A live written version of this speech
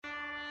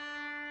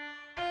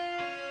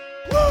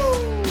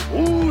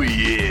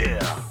yeah.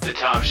 The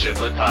Tom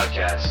Shiflett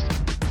Podcast.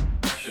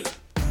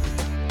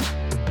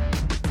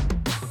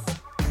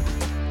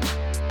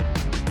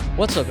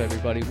 What's up,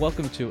 everybody?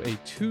 Welcome to a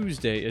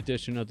Tuesday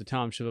edition of the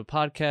Tom Shiflett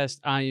Podcast.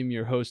 I am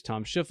your host,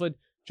 Tom Shiflett.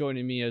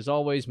 Joining me, as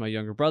always, my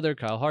younger brother,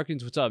 Kyle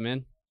Harkins. What's up,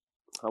 man?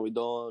 How we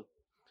doing?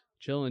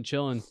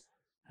 Chilling.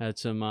 Had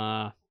some,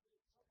 I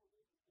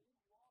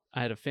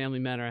had a family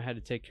matter I had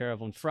to take care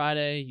of on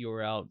Friday. You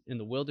were out in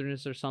the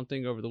wilderness or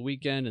something over the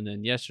weekend. And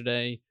then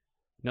yesterday,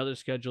 another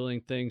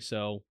scheduling thing.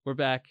 So we're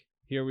back.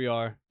 Here we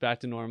are, back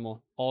to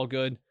normal. All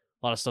good.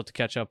 A lot of stuff to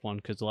catch up on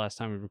because the last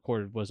time we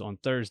recorded was on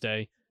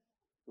Thursday.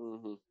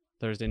 Mm-hmm.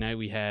 Thursday night,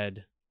 we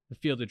had the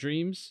Field of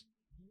Dreams.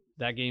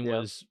 That game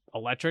was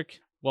electric.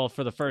 Well,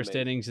 for the first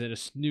innings, and then a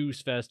snooze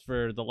fest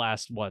for the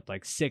last,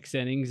 6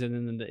 innings. And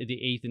then the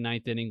 8th and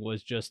 9th inning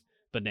was just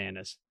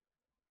bananas.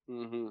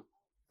 Mm-hmm.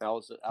 That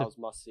was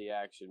must-see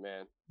action,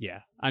 man. Yeah.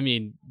 I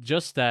mean,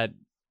 just that,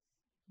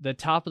 the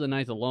top of the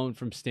ninth alone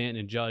from Stanton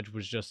and Judge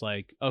was just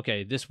like,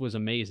 okay, this was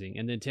amazing.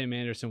 And then Tim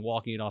Anderson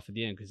walking it off at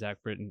the end because Zach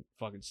Britton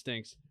fucking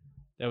stinks.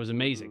 That was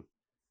amazing.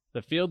 Mm-hmm.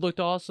 The field looked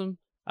awesome.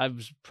 I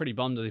was pretty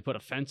bummed that they put a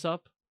fence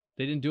up.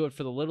 They didn't do it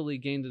for the Little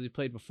League game that they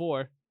played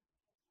before.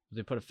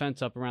 They put a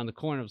fence up around the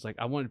corner. It was like,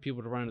 I wanted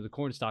people to run into the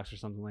corn stalks or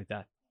something like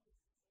that.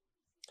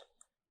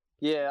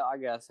 Yeah, I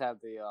guess have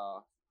the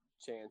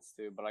chance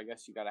to, but I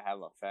guess you got to have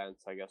a fence,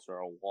 I guess, or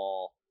a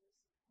wall.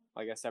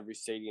 I guess every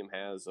stadium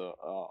has a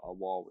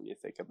wall when you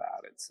think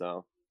about it.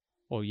 So,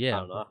 well, yeah, I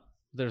don't know.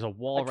 There's a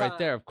wall right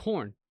there of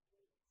corn.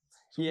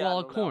 It's a wall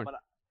of corn. But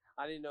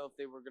I didn't know if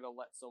they were gonna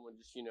let someone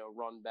just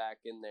run back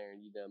in there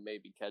and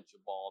maybe catch a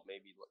ball,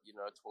 maybe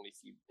 20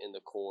 feet in the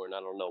corn. I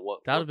don't know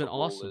what that would have been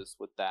awesome.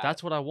 With that.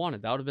 That's what I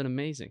wanted. That would have been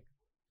amazing.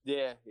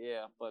 Yeah,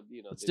 but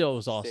still, it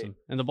was awesome,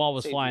 and the ball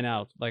was flying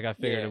out like I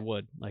figured it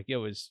would. Like, it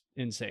was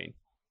insane.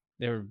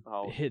 They were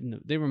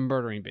they were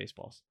murdering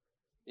baseballs.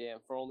 Yeah,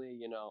 for only,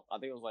 I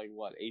think it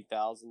was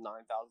 8,000,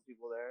 9,000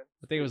 people there.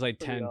 I think it was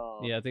 10.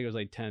 Yeah, I think it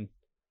was 10.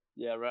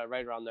 Yeah,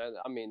 right around there.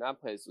 I mean, that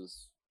place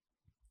was...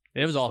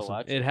 It was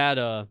awesome. It had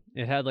a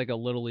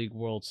Little League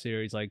World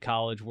Series,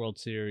 College World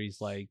Series,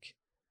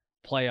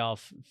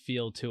 playoff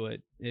feel to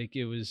it.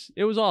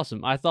 It was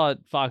awesome. I thought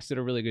Fox did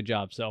a really good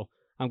job. So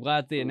I'm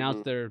glad they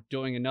announced they're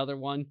doing another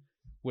one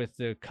with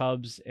the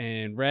Cubs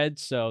and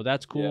Reds. So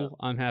that's cool. Yeah.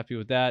 I'm happy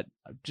with that.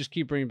 Just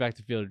keep bringing back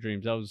the Field of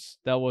Dreams.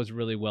 That was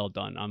really well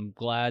done. I'm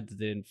glad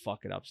they didn't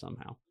fuck it up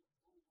somehow.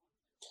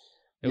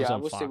 I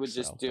wish they would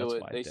just do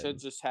it. They should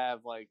just have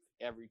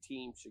every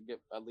team should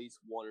get at least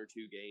 1 or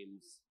 2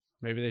 games.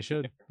 Maybe they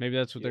should. Maybe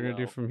that's what they're going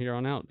to do from here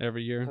on out.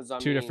 Every year,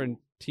 2 different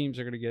teams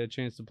are going to get a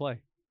chance to play.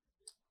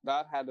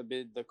 That had to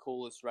be the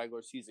coolest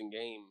regular season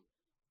game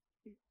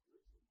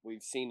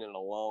we've seen in a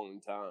long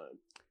time.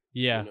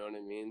 Yeah. You know what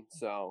I mean?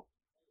 So.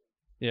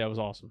 Yeah, it was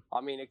awesome.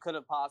 I mean, it could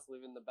have possibly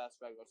been the best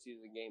regular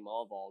season game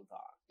of all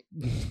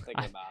time. Thinking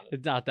about it.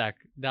 It's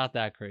not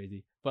that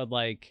crazy. But,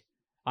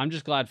 I'm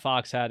just glad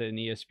Fox had it and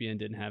ESPN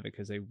didn't have it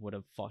because they would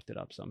have fucked it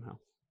up somehow.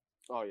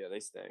 Oh, yeah, they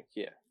stink.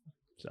 Yeah.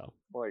 So,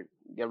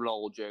 get rid of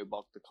old Joe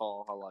Buck to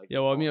call. Yeah,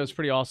 well, I mean, it was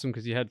pretty awesome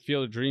because you had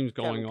Field of Dreams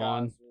going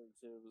on,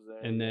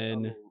 and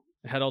then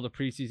had all the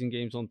preseason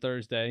games on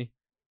Thursday.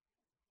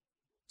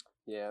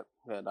 Yeah,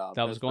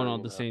 that was going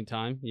on at the same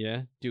time.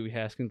 Yeah, Dewey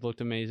Haskins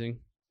looked amazing.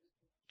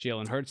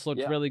 Jalen Hurts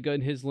looked really good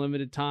in his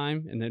limited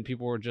time, and then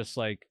people were just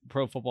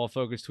Pro Football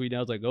Focus tweeting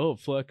out "Oh,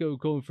 Flacco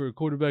going for a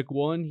quarterback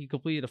 1." He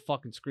completed a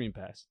fucking screen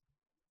pass.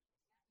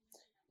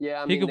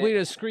 Yeah, he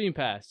completed a screen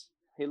pass.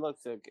 He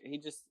looked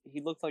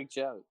like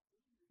Joe.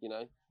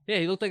 Yeah,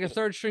 he looked like a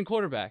third string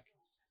quarterback.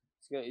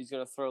 He's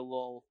gonna throw a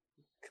little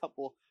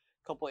couple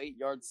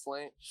 8-yard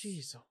slant.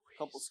 Jeez,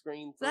 couple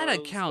screen throws. That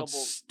account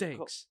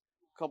stinks.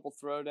 Couple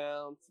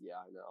throwdowns. Yeah,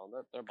 I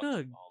know. They're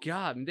good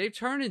God, they've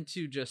turned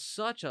into just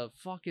such a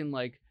fucking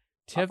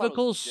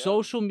typical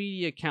social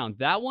media account.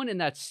 That one and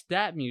that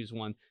StatMuse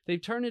one,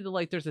 they've turned into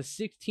there's a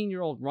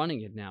 16-year-old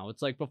running it now.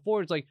 It's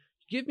before it's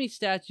give me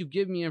stats, you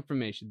give me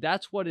information.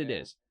 That's what it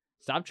is.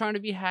 Stop trying to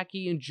be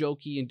hacky and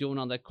jokey and doing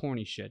all that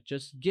corny shit.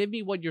 Just give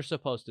me what you're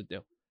supposed to do.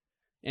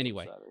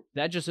 Anyway,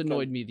 that just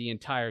annoyed me the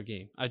entire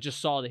game. I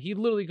just saw that he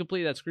literally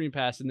completed that screen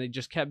pass, and they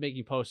just kept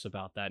making posts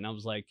about that. And I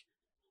was like,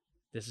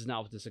 this is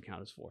not what this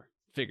account is for.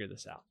 Figure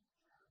this out.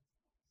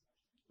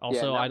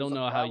 Also, I don't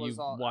know how you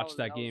watched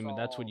that game, and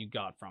that's what you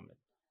got from it.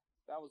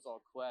 That was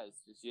all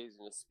Quez, just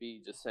using his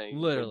speed, just saying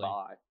literally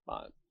goodbye.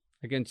 But,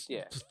 against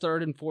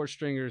third and fourth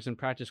stringers and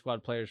practice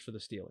squad players for the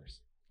Steelers.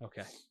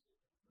 Okay.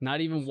 Not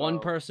even one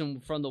person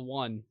from the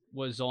one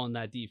was on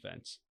that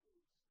defense.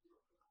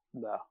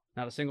 No.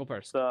 Not a single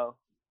person. So.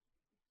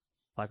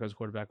 Flacco's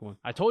quarterback 1.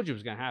 I told you it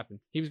was going to happen.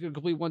 He was going to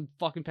complete one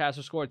fucking pass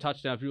or score a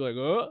touchdown. People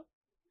were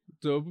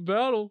it's open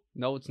battle.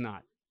 No, it's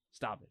not.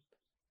 Stop it.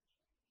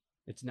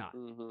 It's not.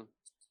 Mm-hmm.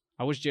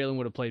 I wish Jalen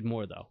would have played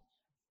more, though.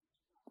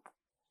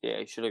 Yeah,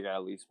 he should have got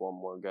at least one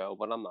more go,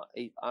 but I'm not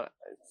worried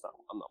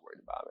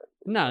about it.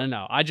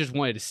 No. I just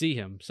wanted to see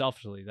him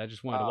selfishly. I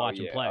just wanted to watch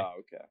him play. Oh,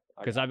 okay.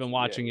 Because I've been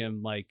watching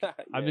him,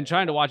 I've been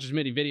trying to watch as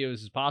many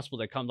videos as possible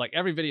that come,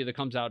 every video that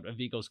comes out of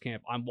Eagles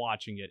camp, I'm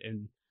watching it.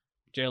 And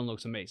Jalen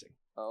looks amazing.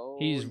 Oh,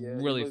 He's yeah,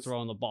 really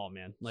throwing the ball,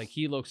 man. Like,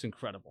 he looks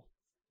incredible.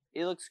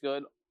 He looks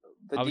good.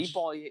 The I would deep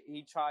ball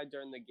he tried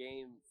during the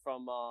game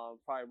from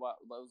probably what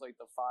it was like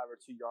the 5 or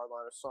 2 yard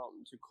line or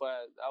something to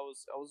Quez. That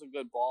was a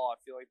good ball. I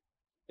feel like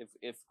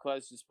if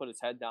Quez just put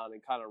his head down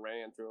and kind of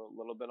ran through a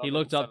little bit, He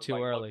looked up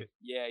too early.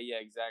 Yeah,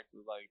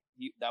 exactly. Like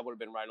that would have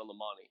been right on the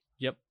money.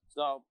 Yep.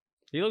 So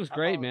he looks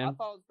great, man. I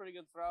thought it was a pretty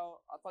good throw.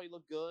 I thought he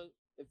looked good.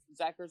 If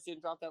Zach Ertz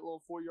didn't drop that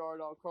little 4-yard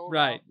curl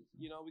right, route,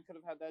 you know, we could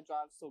have had that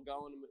drive still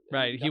going.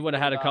 Right, he would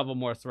have had a couple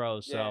more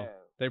throws, so yeah.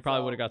 they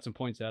probably would have got some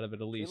points out of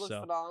it at least. He looked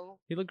so phenomenal.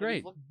 he looked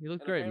great. He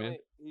looked great, man.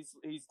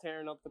 He's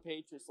tearing up the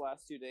Patriots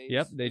last 2 days.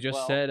 Yep, they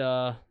just said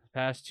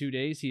past 2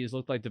 days he has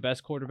looked like the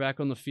best quarterback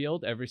on the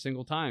field every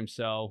single time.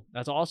 So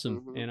that's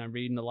awesome. Mm-hmm. And I'm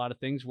reading a lot of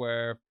things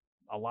where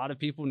a lot of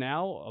people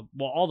now,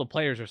 all the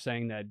players are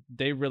saying that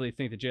they really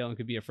think that Jalen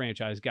could be a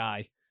franchise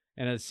guy.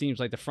 And it seems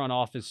like the front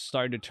office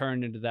started to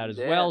turn into that as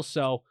well.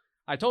 So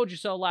I told you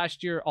so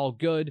last year, all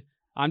good.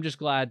 I'm just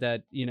glad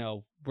that, you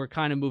know, we're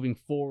kind of moving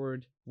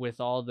forward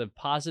with all the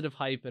positive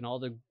hype and all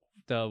the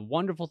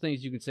wonderful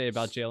things you can say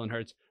about Jalen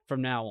Hurts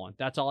from now on.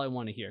 That's all I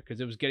want to hear,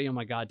 because it was getting on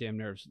my goddamn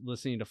nerves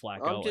listening to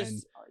Flacco.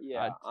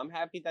 I'm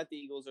happy that the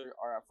Eagles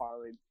are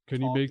finally.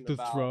 Can he make the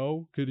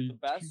throw? Could he? The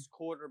best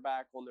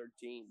quarterback on their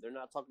team. They're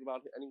not talking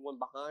about anyone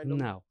behind them.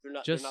 No, they're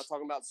not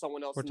talking about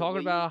someone else. We're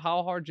talking about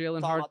how hard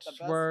Jalen Hurts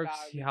works,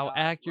 how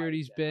accurate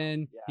he's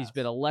been. Yes. He's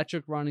been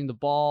electric running the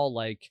ball.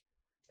 Like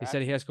they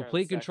said, he has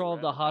complete control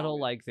of the huddle.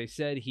 Like they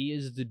said, he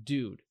is the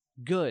dude.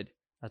 Good.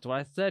 That's what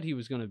I said he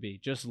was going to be.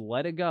 Just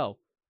let it go.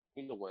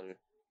 He's a winner.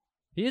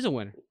 He is a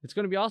winner. It's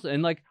going to be awesome.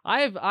 And like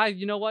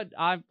you know what?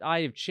 I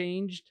have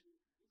changed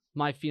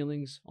my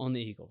feelings on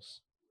the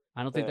Eagles.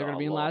 I don't think they're going to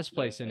be in last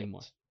place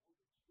anymore.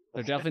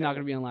 They're definitely not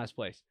going to be in last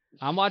place.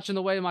 I'm watching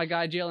the way my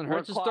guy Jalen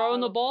Hurts is throwing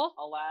the ball,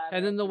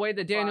 and then the way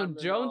that Daniel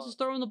Jones is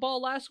throwing the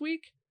ball last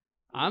week.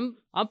 I'm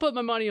putting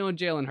my money on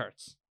Jalen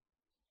Hurts.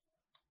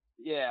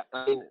 Yeah,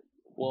 I mean,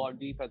 well, our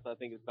defense I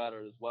think is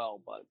better as well,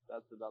 but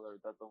that's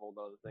a whole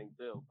other thing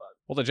too. But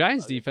well, the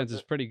Giants' defense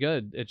is pretty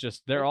good. It's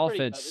just their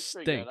offense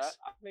stinks.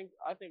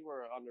 I think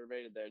we're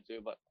underrated there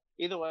too. But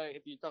either way,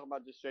 if you talk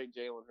about just straight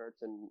Jalen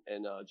Hurts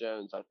and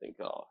Jones, I think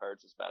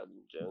Hurts is better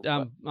than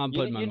Jones. I'm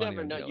putting my money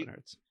on Jalen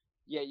Hurts.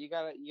 Yeah, you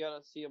gotta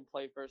see him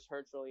play first.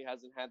 Hurts really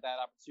hasn't had that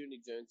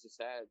opportunity Jones has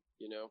had,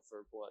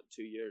 for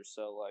 2 years.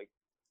 So like,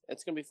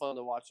 it's gonna be fun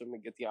to watch him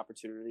and get the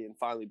opportunity and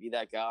finally be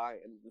that guy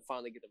and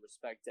finally get the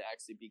respect to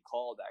actually be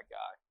called that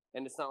guy.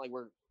 And it's not like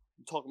we're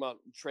talking about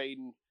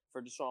trading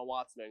for Deshaun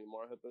Watson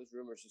anymore. I hope those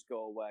rumors just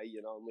go away,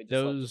 and we just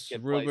those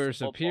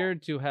rumors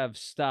appeared to have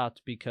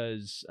stopped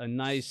because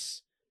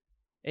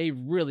a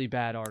really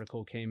bad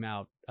article came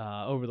out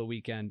over the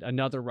weekend.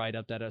 Another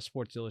write-up that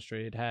Sports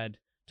Illustrated had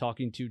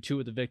talking to two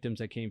of the victims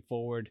that came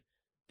forward.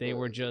 They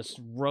were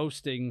just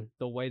roasting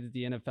the way that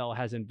the NFL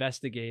has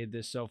investigated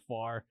this so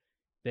far.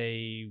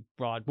 They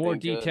brought more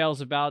details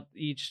about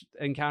each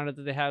encounter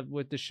that they had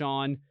with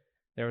Deshaun.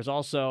 There was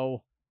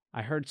also,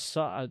 I heard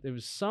there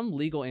was some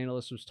legal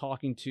analyst was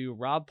talking to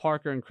Rob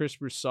Parker and Chris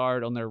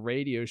Broussard on their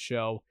radio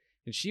show,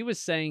 and she was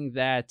saying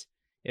that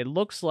it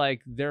looks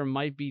like there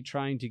might be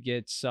trying to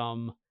get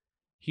some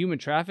human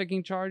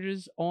trafficking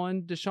charges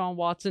on Deshaun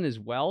Watson as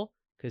well,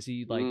 because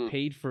he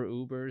paid for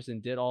Ubers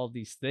and did all of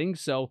these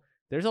things. So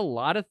there's a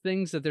lot of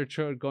things that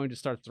they're going to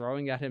start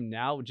throwing at him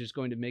now, which is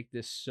going to make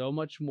this so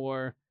much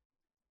more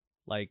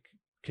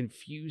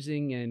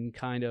confusing and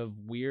kind of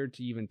weird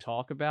to even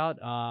talk about.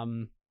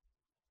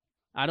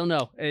 I don't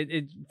know.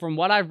 It from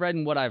what I've read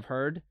and what I've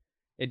heard,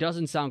 it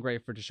doesn't sound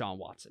great for Deshaun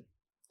Watson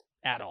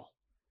at all.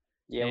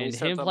 Yeah, and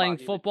him playing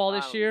football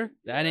this year,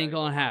 that ain't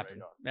going to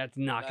happen. That's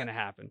not going to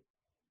happen.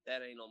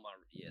 That ain't on my.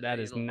 That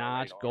is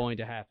not going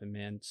to happen,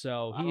 man.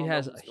 So he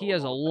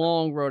has a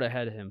long road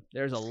ahead of him.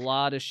 There's a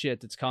lot of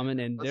shit that's coming,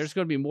 and there's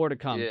going to be more to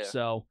come. Yeah.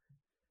 So,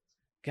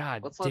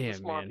 let's let the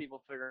smart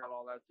people figure out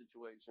all that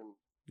situation.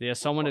 Yeah,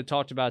 someone had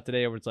talked about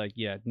today where it's like,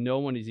 yeah, no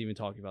one is even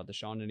talking about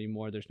Deshaun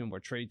anymore. There's no more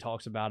trade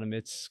talks about him.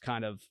 It's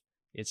kind of,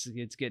 it's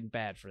getting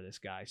bad for this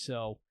guy.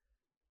 So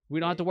we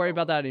don't have to worry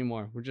about that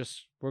anymore.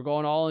 We're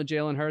going all in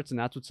Jalen Hurts, and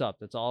that's what's up.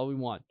 That's all we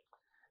want.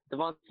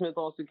 Devonta Smith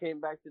also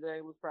came back today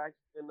and was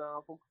practicing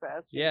full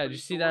capacity. Yeah, did you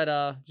see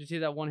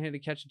that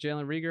one-handed catch that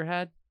Jalen Reagor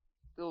had?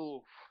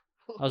 Ooh.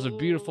 That was a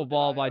beautiful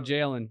ball by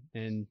Jalen.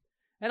 And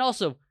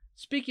also,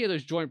 speaking of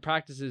those joint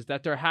practices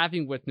that they're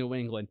having with New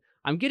England,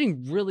 I'm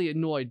getting really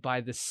annoyed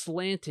by the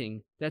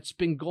slanting that's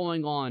been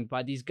going on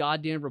by these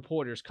goddamn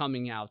reporters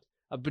coming out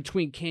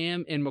between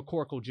Cam and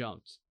McCorkle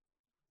Jones.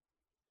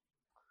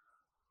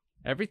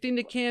 Everything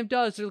that Cam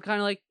does, they're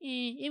kind of like,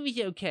 it was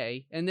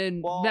okay. And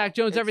then Mac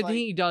Jones, everything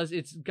he does,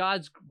 it's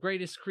God's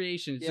greatest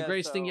creation. It's the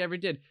greatest thing he ever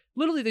did.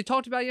 Literally, they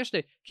talked about it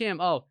yesterday. Cam,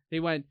 they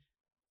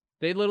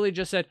literally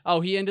just said,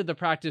 he ended the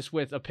practice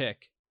with a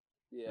pick.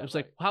 Yeah, it was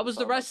like, how was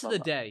the rest of the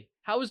day?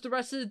 How was the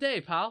rest of the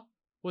day, pal?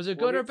 Was it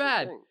good or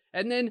bad?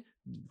 And then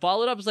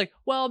followed up, was like,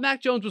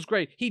 Mac Jones was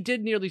great. He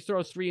did nearly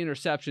throw 3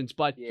 interceptions,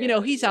 but,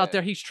 he's out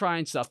there. He's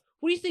trying stuff.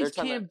 What do you think's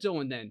Cam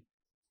doing then?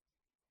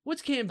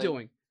 What's Cam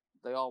doing?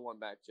 They all want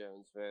Mac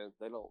Jones, man.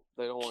 They don't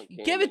want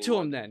Cam Give it to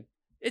anymore. him then.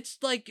 It's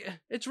like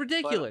it's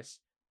ridiculous.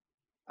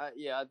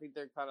 Yeah, I think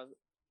they're kind of.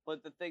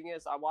 But the thing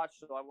is, I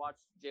watched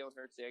Jalen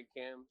Hurts and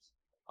Cam's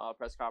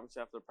press conference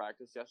after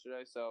practice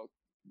yesterday. So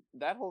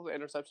that whole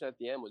interception at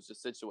the end was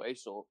just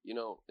situational. You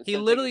know, He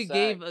literally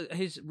gave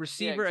his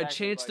receiver a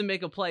chance to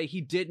make a play.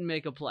 He didn't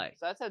make a play.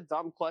 So that's a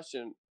dumb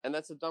question, and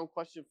that's a dumb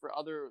question for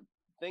other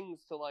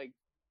things to like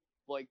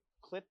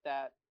clip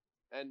that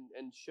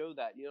and show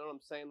that. You know what I'm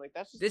saying? Like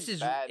that's just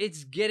bad.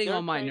 It's getting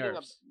on my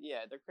nerves.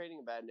 They're creating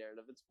a bad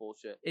narrative. It's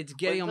bullshit. It's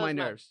getting on my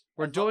nerves.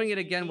 We're doing it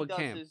again with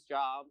Cam. His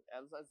job,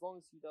 as long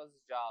as he does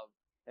his job,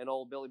 and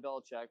old Billy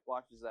Belichick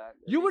watches that.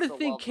 You would have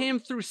think Cam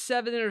threw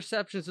 7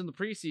 interceptions in the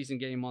preseason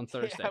game on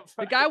Thursday. Yeah, right.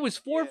 The guy was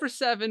 4 for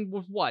 7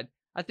 with what?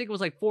 I think it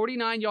was like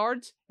 49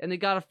 yards, and they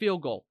got a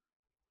field goal.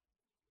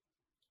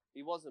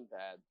 He wasn't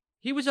bad.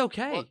 He was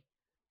okay. Well,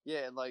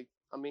 yeah, like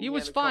I mean, he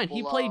was fine.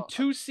 He played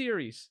 2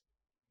 series.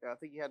 Yeah, I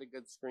think he had a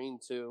good screen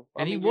too.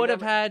 And he would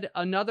have had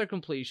another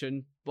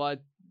completion,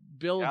 but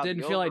Bill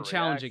didn't feel like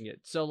challenging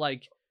it. So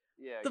like,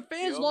 the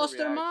fans lost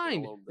their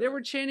mind. They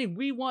were chanting,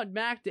 "We want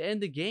Mac to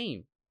end the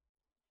game."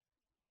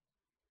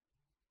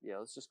 Yeah,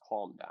 let's just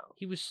calm down.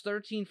 He was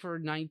 13 for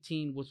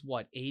 19 with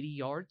what, 80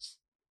 yards?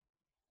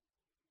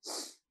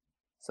 It's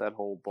that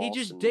whole Boston. He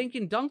just dink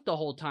and dunk the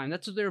whole time.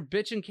 That's what their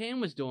bitching Cam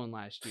was doing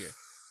last year.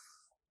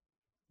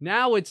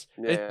 Now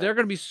they're going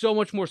to be so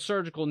much more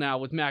surgical now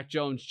with Mac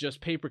Jones just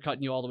paper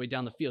cutting you all the way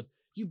down the field.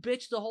 You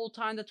bitched the whole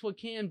time. That's what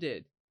Cam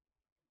did.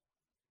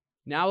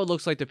 Now it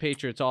looks like the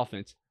Patriots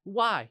offense.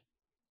 Why?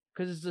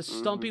 Because it's the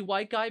stumpy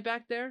white guy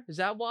back there? Is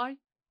that why?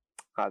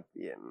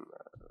 Yeah.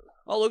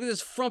 Oh, look at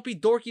this frumpy,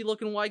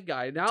 dorky-looking white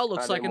guy. Now it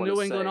looks like a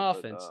New England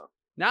offense.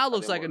 Now it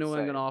looks like a New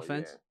England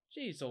offense.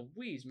 Jeez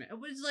Louise, man.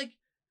 It's like,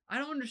 I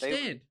don't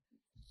understand.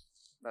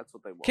 That's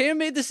what they want. Cam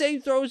made the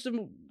same throws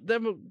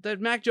that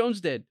Mac Jones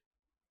did.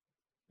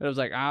 And I was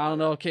like, I don't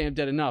know if Cam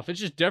did enough. It's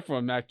just different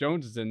when Mac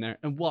Jones is in there.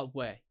 In what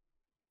way?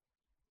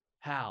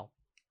 How?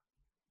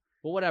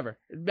 Well, whatever.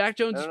 Mac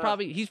Jones is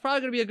probably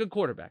going to be a good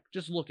quarterback.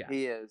 Just look at him.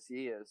 He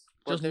is.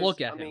 Just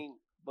look at him. I mean,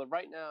 but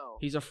right now,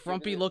 he's a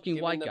frumpy-looking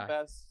white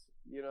guy.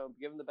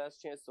 Given the best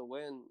chance to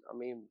win, I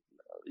mean,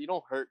 you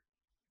don't hurt.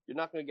 You're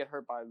not going to get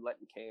hurt by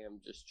letting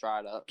Cam just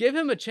try to. Give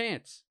him a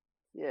chance.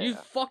 Yeah. You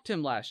fucked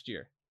him last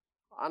year.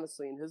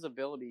 Honestly, and his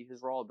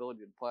raw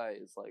ability to play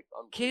is like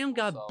unbelievable. Cam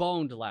got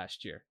boned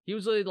last year. He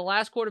was literally the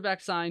last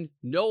quarterback signed,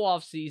 no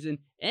offseason,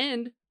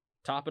 and,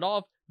 top it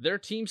off, their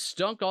team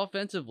stunk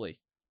offensively.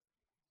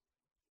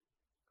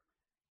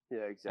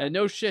 Yeah, exactly. And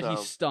no shit, he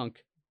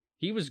stunk.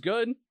 He was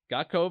good,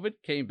 got COVID,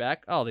 came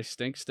back. Oh, they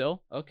stink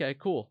still? Okay,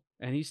 cool.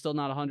 And he's still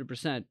not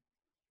 100%.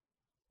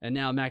 And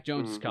now Mac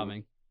Jones is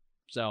coming.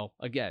 So,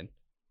 again,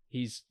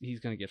 he's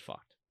going to get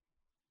fucked.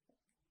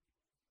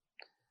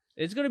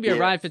 It's going to be a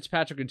Ryan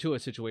Fitzpatrick and Tua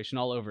situation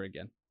all over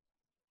again.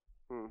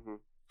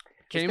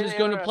 Cam is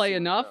going to play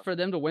enough for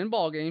them to win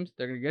ball games.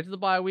 They're going to get to the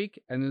bye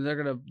week, and then they're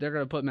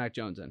going to put Mac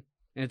Jones in.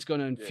 And it's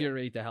going to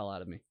infuriate the hell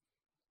out of me.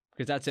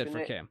 Because that's it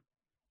for Cam.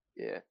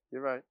 Yeah,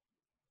 you're right.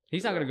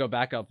 He's not going to go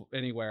back up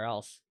anywhere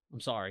else. I'm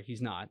sorry,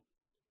 he's not.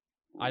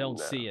 I don't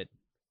see it.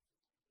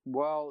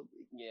 Well,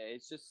 yeah,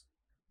 it's just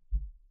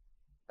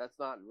that's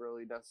not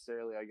really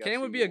necessarily. I guess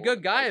Cam would be a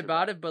good guy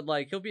about it, but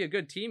like he'll be a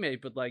good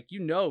teammate. But like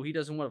he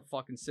doesn't want to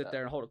fucking sit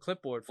there and hold a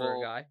clipboard for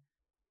a guy.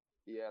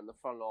 Yeah, in the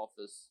front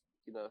office,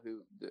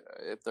 who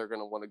if they're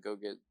gonna want to go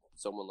get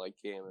someone like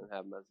Cam and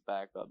have him as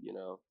backup,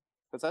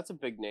 because that's a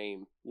big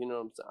name.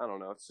 I don't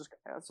know. It's just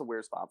that's a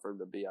weird spot for him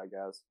to be, I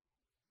guess.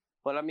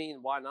 But I mean,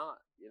 why not?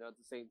 At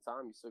the same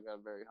time, you still got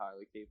a very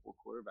highly capable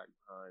quarterback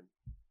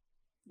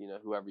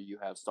behind, whoever you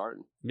have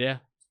starting. Yeah.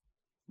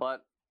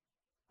 But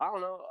I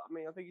don't know. I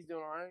mean, I think he's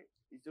doing all right.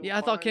 He's doing fine.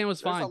 I thought Cam was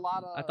fine.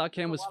 I thought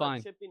Cam was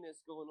fine. There's a lot of chippiness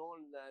going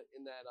on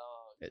in that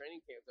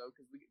training camp though,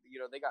 because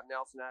they got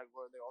Nelson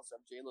Aguilar. They also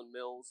have Jalen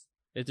Mills.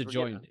 It's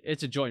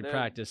a joint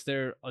practice.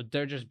 They're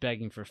just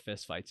begging for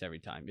fist fights every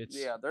time.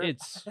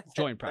 It's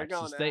joint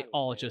practices. They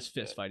all just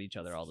fist fight each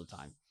other all the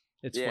time.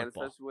 It's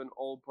football. Especially when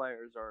old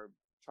players are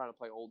trying to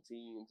play old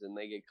teams and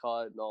they get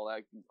cut and all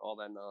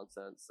that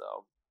nonsense.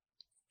 So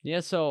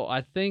so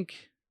I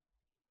think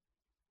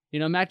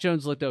Mac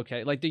Jones looked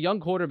okay. Like the young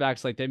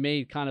quarterbacks, like they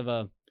made kind of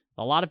a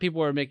lot of people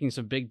were making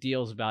some big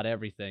deals about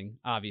everything.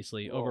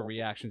 Obviously,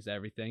 overreactions to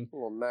everything.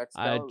 Well,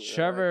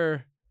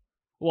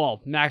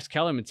 Max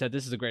Kellerman said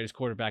this is the greatest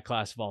quarterback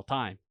class of all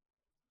time.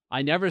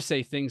 I never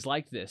say things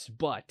like this,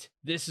 but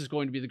this is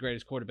going to be the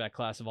greatest quarterback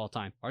class of all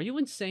time. Are you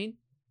insane?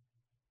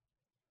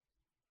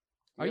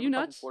 Are you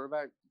nuts? Do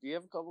you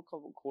have a couple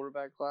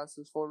quarterback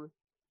classes for me?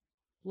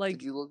 Like,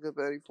 did you look up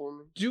any for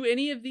me? Do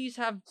any of these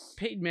have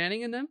Peyton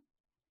Manning in them?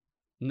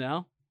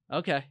 No?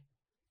 Okay.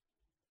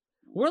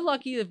 We're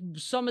lucky if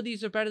some of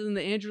these are better than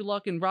the Andrew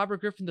Luck and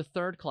Robert Griffin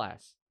III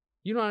class.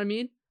 You know what I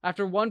mean?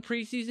 After one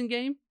preseason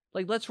game?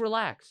 Like, let's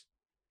relax.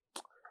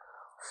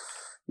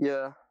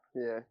 Yeah.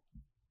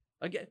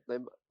 Again,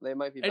 they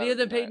might be any of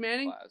them Peyton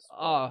Manning?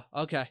 Oh,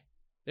 okay.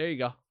 There you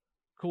go.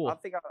 Cool. I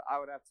think I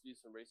would have to do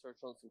some research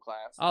on some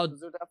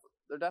classes.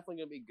 They're definitely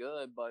going to be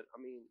good, but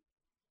I mean,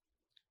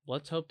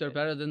 Let's hope they're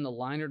better than the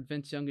Leinart,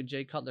 Vince Young, and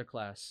Jay Cutler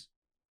class.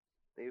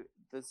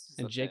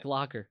 And Jake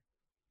Locker.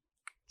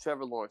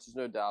 Trevor Lawrence, there's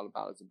no doubt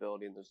about his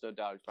ability, and there's no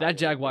doubt that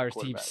Jaguars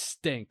team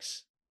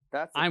stinks.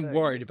 I'm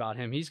worried about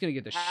him. He's going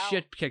to get the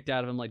shit kicked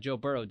out of him like Joe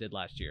Burrow did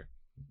last year.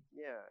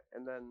 Yeah,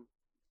 and then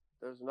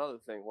there's another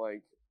thing,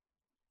 like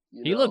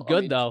he looked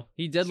good though.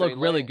 He did look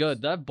really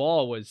good. That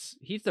ball was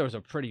he throws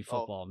a pretty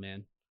football,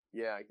 man.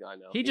 Yeah, I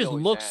know. He just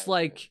looks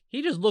like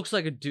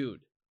a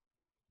dude.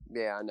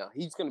 Yeah, I know.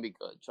 He's gonna be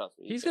good. Trust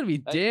me. He's gonna be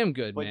damn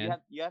good, man.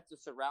 But you have to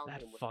surround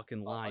him with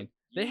fucking line.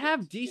 They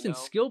have decent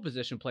skill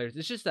position players.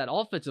 It's just that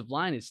offensive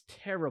line is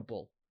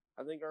terrible.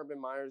 I think Urban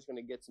Meyer's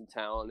gonna get some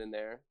talent in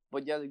there,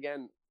 but yet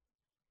again,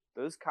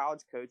 those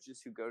college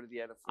coaches who go to the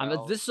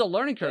NFL. This is a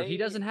learning curve. He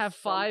doesn't have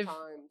 5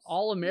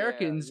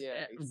 All-Americans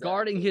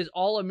guarding his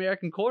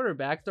All-American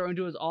quarterback, throwing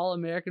to his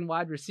All-American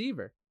wide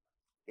receiver.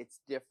 It's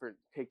different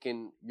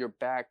picking your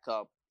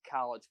backup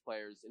college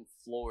players in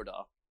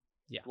Florida.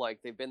 Yeah, like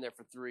they've been there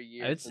for 3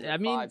 years.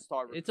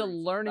 It's a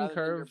learning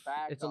curve.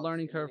 It's a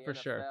learning curve for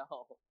sure.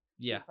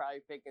 Yeah, you're probably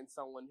picking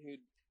someone who.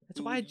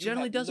 That's why it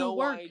generally doesn't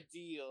work. No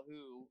idea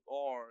who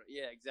or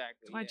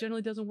exactly. That's why it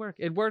generally doesn't work.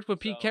 It worked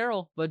with Pete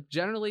Carroll, but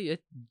generally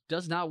it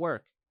does not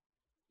work.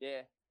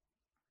 Yeah,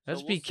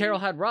 that's Pete Carroll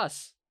had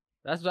Russ.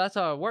 That's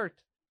how it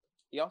worked.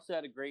 He also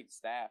had a great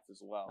staff as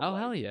well. Oh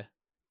hell yeah!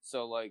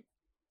 So like,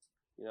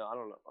 I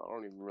don't know. I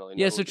don't even really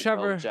know. Yeah, so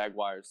Trevor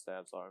Jaguars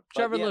staffs are.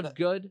 Trevor looked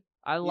good.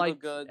 I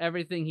liked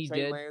everything he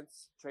did.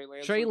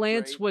 Trey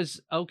Lance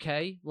was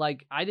okay.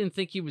 Like I didn't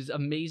think he was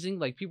amazing.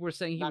 Like people were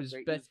saying he was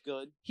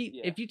good.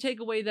 If you take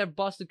away that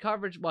busted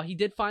coverage, well, he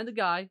did find the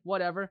guy.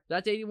 Whatever.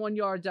 That's 81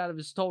 yards out of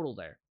his total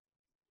there,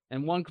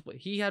 and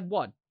he had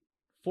what?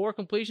 4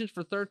 completions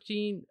for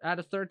 13 out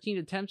of 13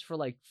 attempts for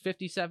like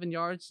 57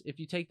 yards. If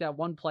you take that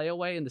one play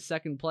away in the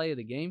second play of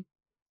the game.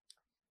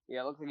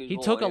 Yeah, it looked like he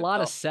took a lot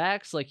of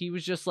sacks. Like he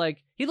was just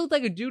like he looked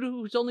like a dude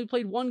who's only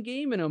played 1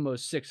 game in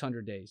almost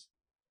 600 days.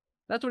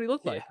 That's what he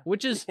looked like,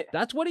 which is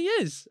that's what he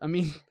is. I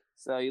mean,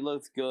 so he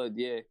looks good,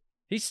 yeah.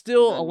 He's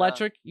still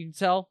electric, you can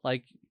tell.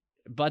 Like,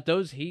 but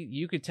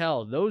you could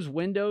tell those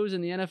windows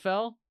in the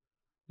NFL,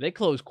 they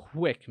close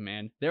quick,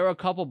 man. There were a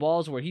couple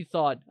balls where he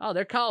thought, oh,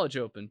 they're college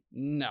open.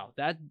 No,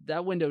 that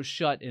window's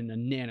shut in a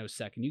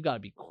nanosecond. You got to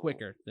be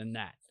quicker than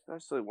that.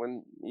 Especially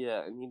when,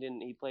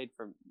 and he played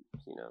for,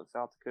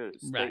 South Dakota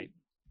State. Right.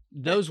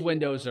 Those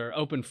windows are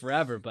open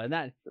forever, but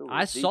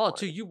I saw it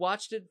too. You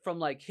watched it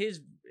from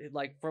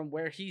from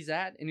where he's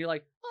at, and you're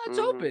like, oh, it's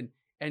open.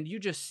 And you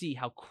just see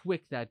how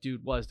quick that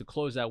dude was to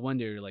close that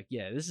window. You're like,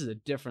 yeah, this is a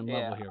different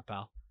level here,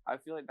 pal. I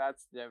feel like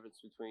that's the difference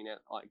between it.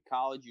 Like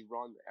college, you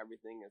run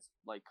everything as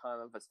like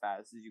kind of as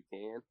fast as you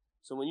can.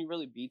 So when you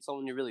really beat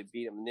someone, you really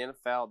beat them. In the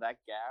NFL, that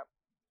gap.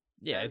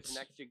 Yeah, it's an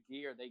extra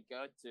gear they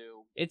go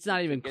to. It's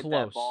not even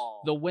close.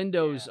 The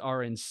windows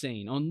are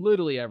insane on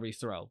literally every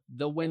throw.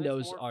 The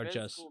windows are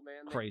just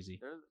crazy.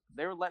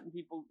 They're letting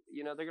people,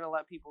 they're gonna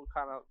let people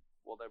kind of.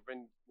 Well, they've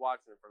been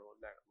watching it for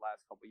the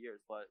last couple of years,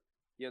 but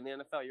in the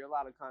NFL, you're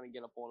allowed to kind of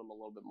get up on them a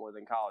little bit more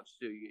than college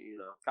too.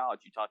 College,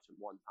 you touch them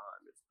one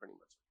time, it's pretty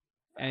much.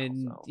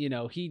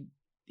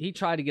 He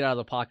tried to get out of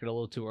the pocket a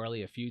little too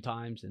early a few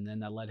times, and then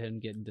that let him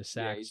get into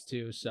sacks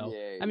too. So,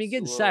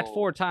 getting sacked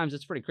 4 times,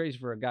 that's pretty crazy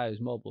for a guy as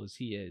mobile as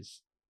he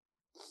is.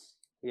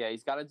 Yeah,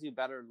 he's got to do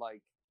better.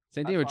 Like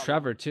same thing with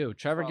Trevor too.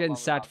 Trevor getting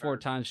sacked 4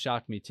 times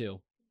shocked me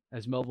too,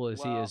 as mobile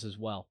as he is as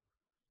well.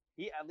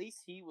 At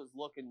least he was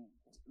looking.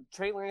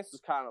 Trey Lance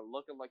was kind of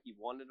looking like he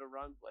wanted to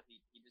run, but he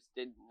just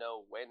didn't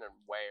know when and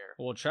where.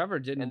 Well, Trevor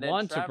didn't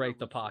want to break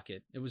the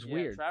pocket. It was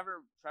weird.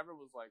 Trevor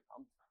was like,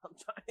 I'm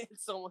trying to hit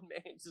someone,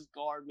 man. Just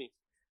guard me.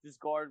 Just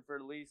guard for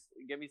at least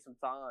give me some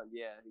time.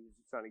 Yeah, he was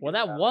just trying to get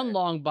that one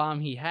long bomb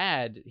he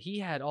had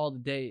all the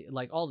day,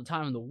 like all the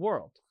time in the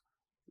world.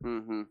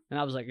 Mm-hmm. And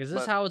I was like, is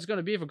this how it's going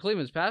to be for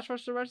Cleveland's pass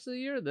rush the rest of the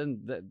year?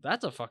 Then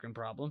that's a fucking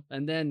problem.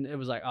 And then it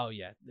was like, oh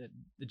yeah,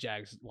 the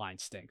Jags line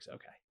stinks.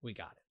 Okay, we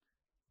got it.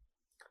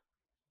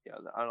 Yeah,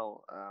 I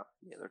don't.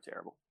 Yeah, they're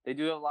terrible. They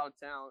do have a lot of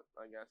talent,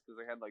 I guess, because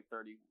they had like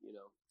 30,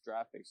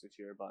 draft picks this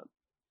year. But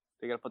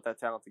they got to put that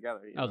talent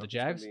together. The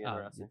Jags? They're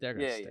gonna stink. They're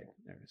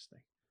gonna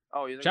stink.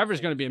 Oh, Trevor's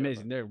gonna be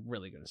amazing. They're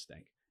really gonna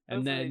stink.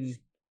 And then,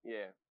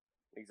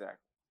 exactly.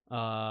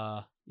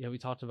 We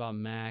talked about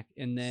Mac,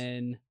 and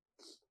then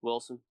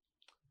Wilson.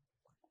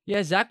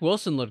 Yeah, Zach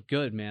Wilson looked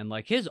good, man.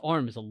 Like his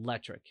arm is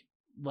electric.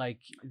 Like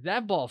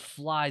that ball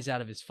flies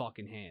out of his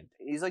fucking hand.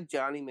 He's like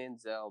Johnny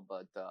Manziel,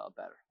 but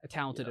better.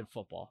 Talented at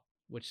football,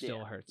 which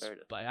still hurts,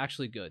 but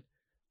actually good.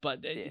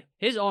 But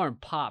his arm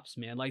pops,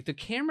 man. Like the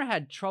camera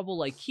had trouble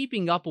like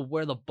keeping up with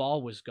where the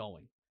ball was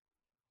going.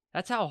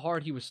 That's how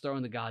hard he was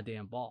throwing the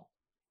goddamn ball.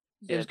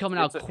 It was coming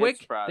out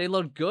quick. They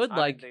looked good.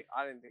 I didn't think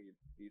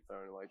he'd be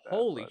throwing like that.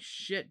 Holy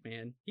shit,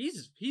 man!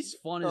 He's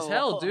fun as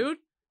hell, dude.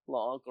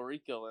 Little Uncle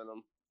Rico in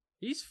him.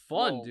 He's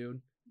fun,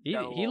 dude.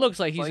 He looks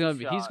like he's gonna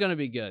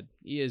be good.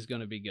 He is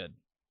gonna be good.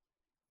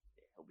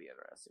 He'll be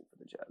interesting for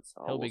the Jets.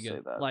 He'll be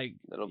good. Like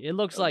it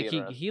looks like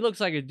he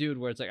looks like a dude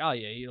where it's like, oh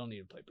yeah, you don't need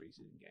to play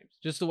preseason games.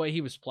 Just the way he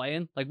was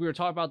playing. Like we were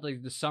talking about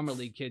like the summer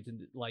league kids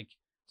and like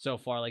so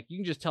far. Like you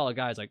can just tell a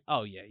guy's like,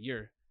 oh yeah,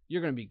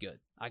 you're gonna be good.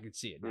 I can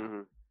see it now.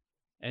 Mm-hmm.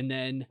 And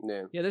then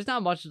Yeah. there's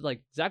not much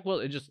like Zach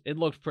Wilson. It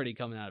looked pretty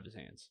coming out of his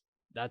hands.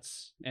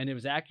 And it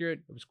was accurate.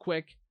 It was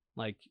quick.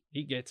 Like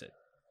he gets it.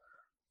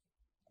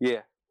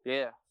 Yeah.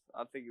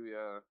 I think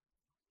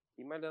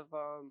he might have.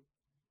 I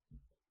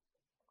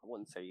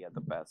wouldn't say he had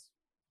the best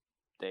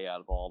day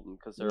out of all of them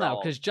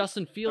because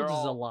Justin Fields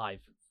is alive.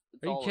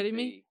 Are you kidding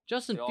me?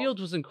 Justin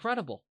Fields was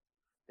incredible.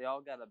 They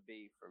all got a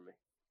B for me.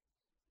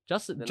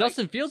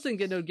 Justin Fields didn't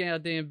get no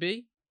goddamn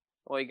B.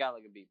 Well, he got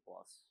like a B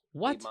plus.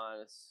 What? B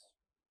minus.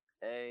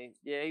 A.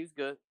 Yeah, he was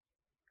good.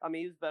 I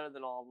mean, he was better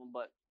than all of them,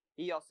 but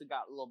he also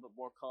got a little bit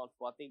more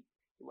comfortable. I think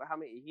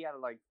he had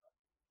like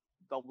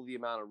double the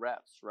amount of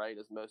reps, right,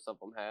 as most of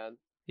them had.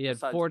 He had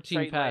Besides 14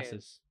 Trey passes.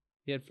 Lance.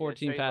 He had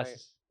 14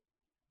 passes.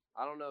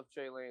 I don't know if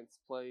Trey Lance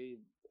played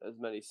as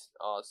many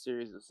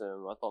series as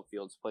him. I thought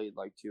Fields played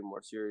like 2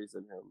 more series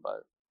than him,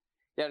 but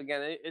yeah,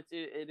 again,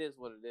 it is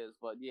what it is.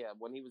 But yeah,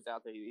 when he was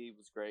out there, he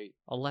was great.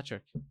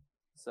 Electric.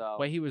 So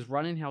way he was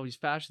running, how he's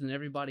faster than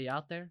everybody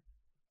out there.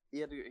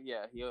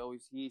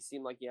 He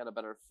seemed like he had a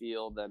better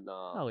feel than.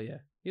 Oh yeah,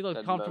 he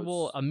looked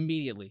comfortable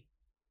immediately.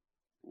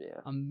 Yeah.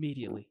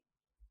 Immediately.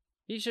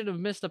 He should have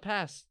missed a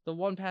pass. The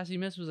one pass he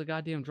missed was a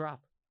goddamn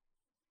drop.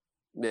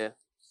 Yeah.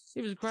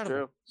 He was incredible.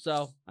 True.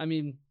 So, I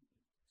mean,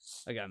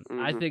 again,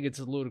 I think it's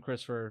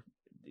ludicrous for,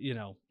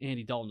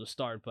 Andy Dalton to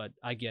start, but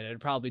I get it.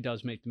 It probably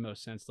does make the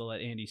most sense to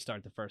let Andy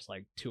start the first,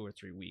 2 or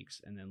 3 weeks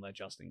and then let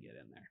Justin get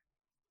in there.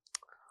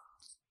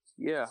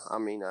 Yeah, I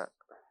mean,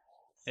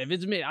 if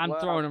it's me, I'm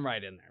throwing him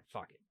right in there.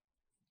 Fuck it.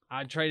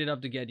 I traded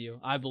up to get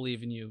you. I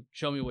believe in you.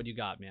 Show me what you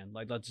got, man.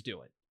 Let's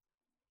do it.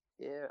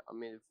 Yeah, I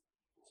mean,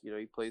 if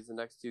he plays the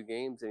next 2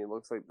 games and he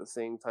looks like the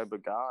same type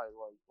of guy,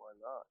 why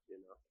not?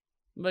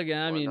 But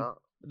again, I mean,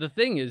 the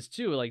thing is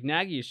too,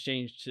 Nagy has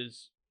changed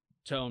his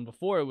tone.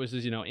 Before it was,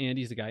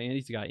 Andy's the guy,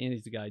 Andy's the guy,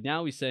 Andy's the guy.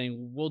 Now he's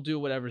saying we'll do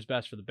whatever's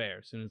best for the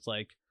Bears, and it's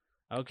like,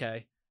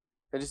 okay.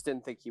 I just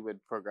didn't think he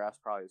would progress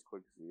probably as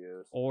quick as he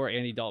is. Or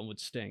Andy Dalton would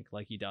stink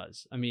like he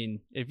does. I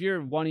mean, if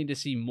you're wanting to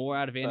see more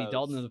out of Andy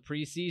Dalton in the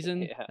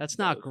preseason, that's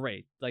not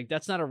great.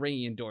 That's not a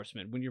ringing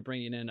endorsement when you're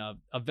bringing in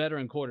a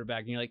veteran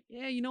quarterback and you're like,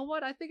 yeah, you know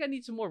what? I think I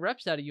need some more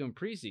reps out of you in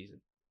preseason.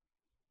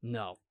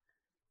 No,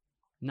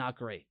 not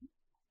great.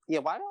 Yeah,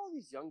 why do all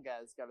these young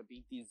guys got to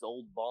beat these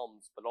old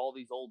bums, but all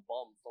these old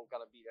bums don't got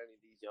to beat any of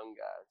these young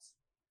guys?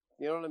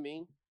 You know what I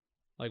mean?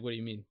 What do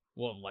you mean?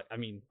 Well,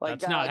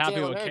 that's not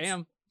happening with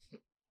Cam.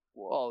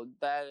 Well,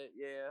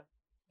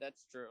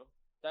 that's true.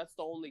 That's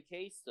the only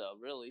case, though,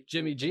 really.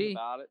 Jimmy G.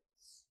 About it.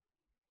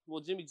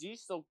 Well, Jimmy G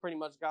still pretty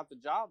much got the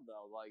job,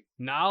 though.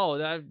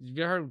 No,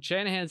 you heard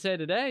Shanahan say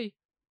today.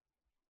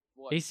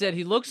 What? He said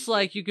he looks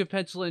like you could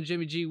pencil in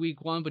Jimmy G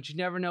week 1, but you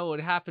never know what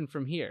would happen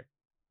from here.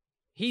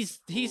 He's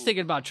thinking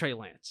about Trey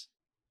Lance.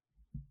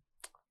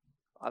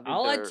 That's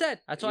what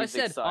I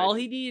said. Excited. All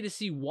he needed to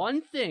see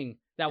one thing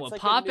that would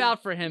pop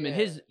out for him, and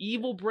his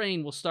evil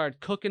brain will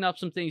start cooking up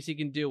some things he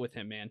can do with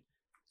him, man.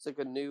 It's like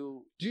a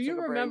new. Do you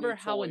remember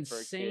how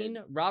insane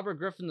Robert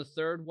Griffin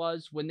III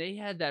was when they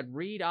had that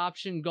read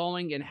option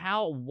going and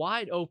how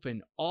wide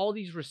open all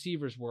these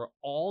receivers were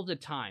all the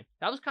time?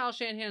 That was Kyle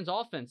Shanahan's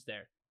offense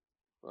there.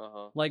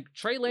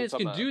 Trey Lance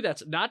can do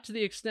that, not to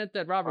the extent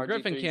that Robert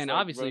Griffin can,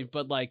 obviously,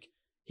 but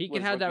he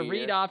can have that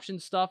read option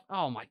stuff.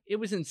 Oh my, it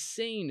was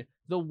insane.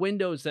 The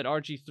windows that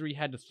RG3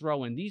 had to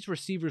throw in. These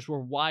receivers were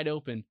wide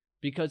open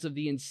because of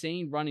the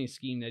insane running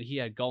scheme that he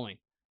had going.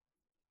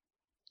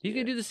 He's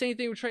going to do the same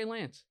thing with Trey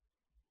Lance.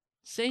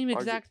 Same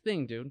exact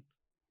thing, dude.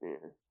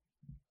 Yeah.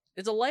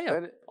 It's a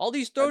layup. All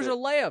these throws are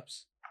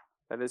layups.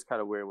 That is kind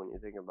of weird when you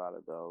think about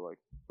it, though.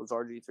 Was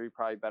RG3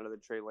 probably better than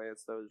Trey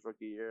Lance, though, his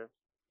rookie year?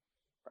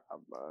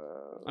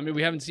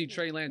 We haven't seen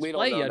Trey Lance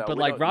play yet, but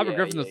Robert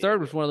Griffin III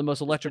was one of the most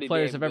electric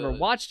players I've ever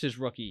watched his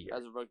rookie year.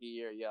 As a rookie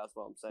year, yeah, that's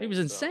what I'm saying. He was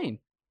insane.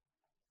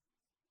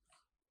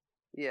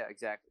 Yeah,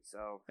 exactly.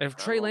 So if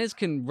Trey Lance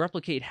can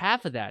replicate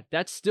half of that,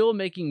 that's still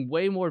making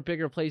way more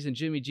bigger plays than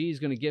Jimmy G is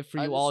going to get for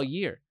you all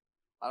year.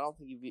 I don't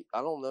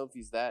know if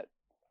he's that.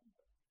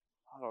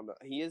 I don't know.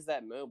 He is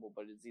that mobile,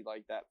 but is he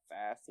that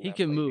fast? He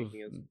can move.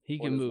 He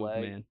can move,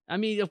 man.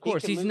 Of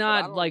course, he's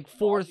not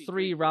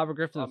 4'3" Robert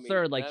Griffin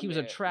III. He was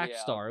a track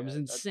star. It was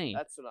insane.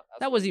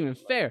 That wasn't even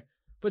fair.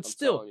 But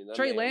still,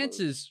 Trey Lance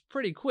is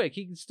pretty quick.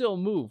 He can still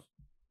move.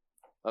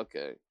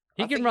 Okay.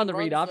 He can run the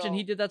read option.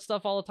 He did that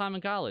stuff all the time in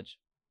college.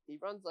 He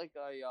runs like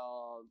a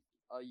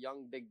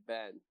young Big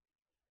Ben.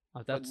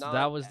 Oh, that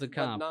was the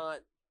comp.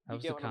 That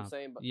was the comp. What I'm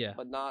saying?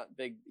 But not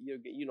big.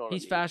 You know what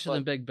he's faster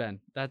than Big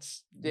Ben.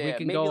 We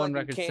can go on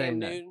record saying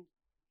that.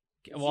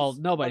 Well,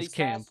 nobody's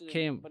Cam.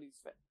 Cam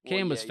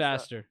was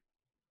faster.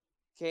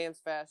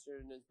 Cam's faster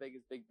and as big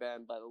as Big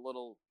Ben, but a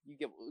little.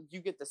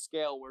 You get the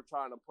scale we're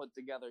trying to put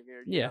together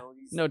here.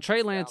 No,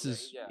 Trey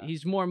Lance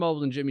he's more mobile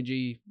than Jimmy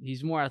G.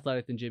 He's more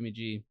athletic than Jimmy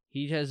G.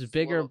 He has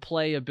bigger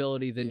play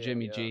ability than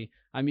Jimmy G.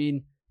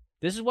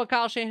 This is what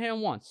Kyle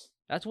Shanahan wants.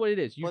 That's what it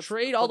is. You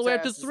trade all the way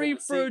up to 3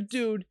 for a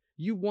dude.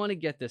 You want to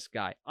get this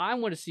guy. I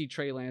want to see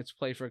Trey Lance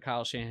play for a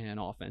Kyle Shanahan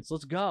offense.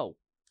 Let's go.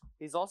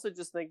 He's also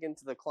just thinking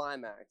to the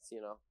climax,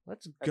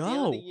 Let's At the end of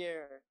go. the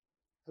year,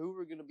 who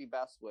we're going to be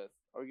best with?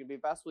 Are we going to be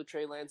best with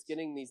Trey Lance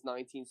getting these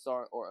 19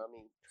 start, or I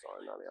mean,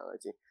 sorry, not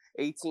 19,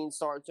 18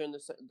 starts during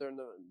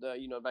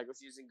the regular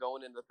season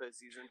going into the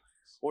postseason,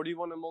 or do you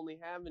want him only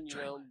having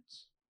 12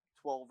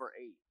 or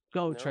 8?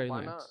 Go Trey why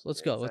Lance. not?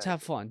 Let's go. Let's have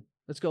Exactly. fun.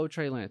 Let's go with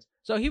Trey Lance.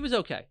 So he was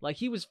okay. Like,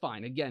 he was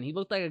fine. Again, he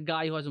looked like a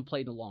guy who hasn't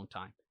played in a long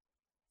time.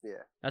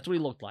 Yeah. That's what he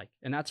looked like,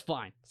 and that's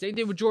fine. Same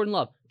thing with Jordan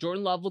Love.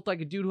 Jordan Love looked like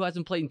a dude who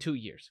hasn't played in 2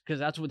 years, because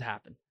that's what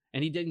happened.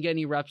 And he didn't get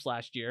any reps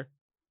last year.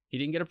 He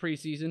didn't get a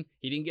preseason.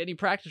 He didn't get any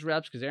practice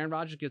reps, because Aaron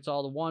Rodgers gets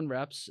all the 1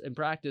 reps in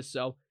practice.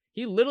 So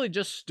he literally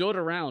just stood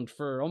around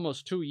for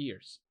almost 2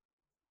 years.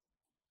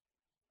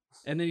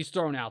 And then he's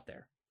thrown out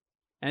there.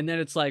 And then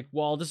it's like,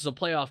 well, this is a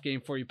playoff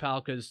game for you,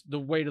 pal, because the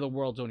weight of the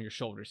world's on your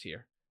shoulders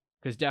here.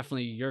 Because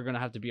definitely you're going to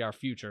have to be our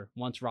future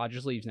once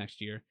Rodgers leaves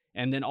next year.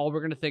 And then all we're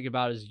going to think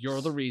about is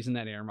you're the reason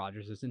that Aaron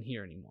Rodgers isn't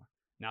here anymore.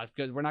 Now,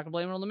 because we're not going to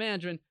blame it on the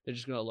management, they're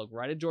just going to look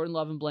right at Jordan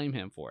Love and blame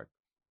him for it.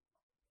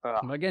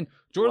 But again,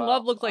 Jordan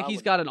Love looks like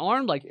he's got an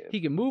arm, like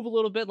he can move a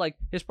little bit, like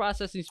his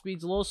processing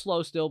speed's a little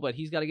slow still, but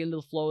he's got to get into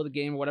the flow of the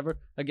game or whatever.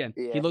 Again,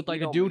 he looked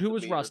like a dude who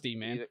was rusty,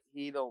 man.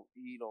 He don't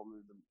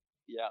move them.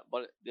 Yeah,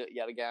 but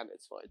yet again,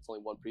 it's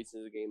only one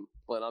preseason game.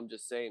 But I'm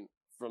just saying,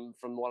 from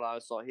what I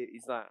saw,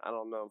 he's not. I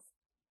don't know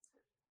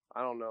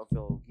if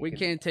he'll. We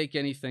can't take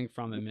anything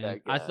from him,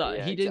 man. I thought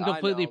yeah, he didn't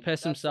completely I know, piss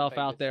that's the himself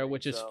out biggest there, thing,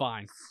 which is so-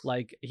 fine.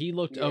 Like, he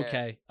looked Yeah.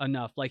 okay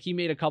enough. Like, he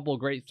made a couple of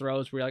great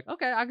throws where you're like,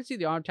 okay, I can see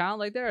the arm talent.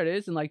 Like, there it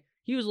is. And, like,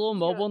 he was a little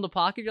mobile in the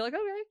pocket. You're like,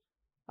 okay,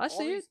 I All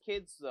see it. these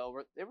kids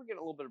though, they were getting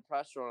a little bit of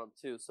pressure on them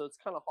too, so it's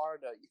kind of hard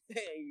to.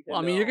 Well,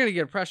 I mean, you're going to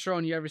get pressure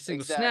on you every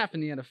single snap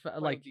in the NFL,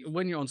 Playing like, with these-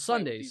 when you're on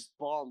playing with Sundays. these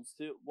bombs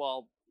too.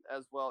 Well,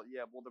 as well,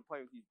 yeah. Well, they're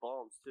playing with these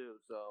bombs too,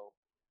 so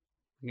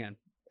Again,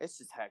 it's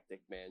just hectic,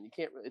 man. You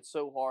can't. It's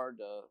so hard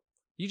to.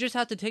 you just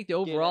have to take the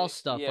overall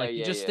stuff. yeah, Like, you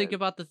yeah, just yeah. think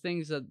about the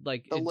things that,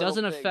 like, The it little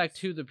doesn't affect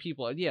things. who the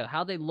people, yeah,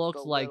 how they looked,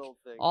 the like, little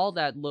things. all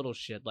that little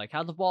shit. Like,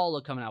 how the ball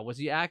looked coming out. Was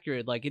he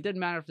accurate? Like, it didn't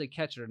matter if they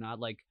catch it or not.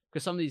 Like,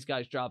 because some of these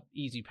guys drop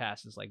easy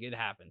passes. Like, it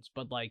happens.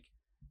 But, like,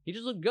 he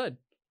just looked good.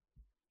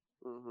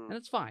 Mhm. And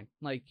it's fine.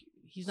 Like,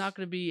 he's not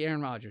going to be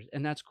Aaron Rodgers.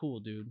 And that's cool,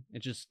 dude. It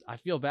just, I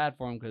feel bad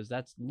for him because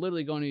that's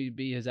literally going to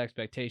be his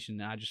expectation.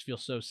 And I just feel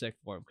so sick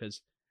for him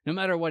because no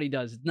matter what he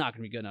does, it's not going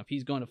to be good enough.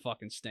 He's going to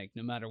fucking stink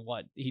no matter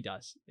what he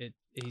does.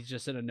 He's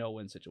just in a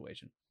no-win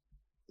situation.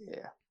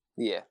 Yeah.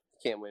 Yeah.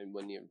 Can't win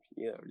when you're.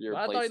 But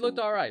I thought he looked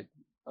all right.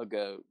 A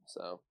goat.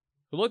 So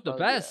Who looked the Oh,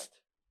 yeah. best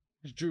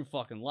was Drew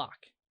fucking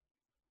Lock.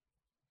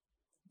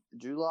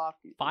 Drew Lock.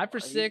 5 for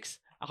 6,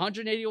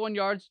 181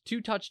 yards,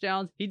 2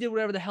 touchdowns. He did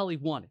whatever the hell he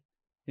wanted.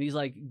 And he's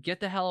like, get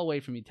the hell away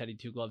from me, Teddy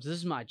Two Gloves. This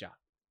is my job.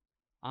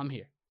 I'm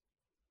here.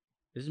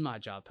 This is my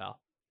job, pal.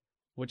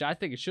 Which I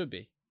think it should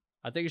be.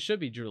 I think it should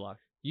be Drew Lock.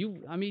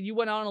 You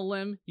went out on a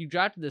limb, you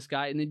drafted this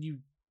guy, and then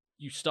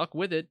you stuck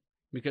with it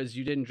because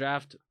you didn't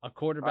draft a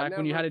quarterback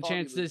when you had a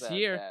chance this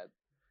year. Bad.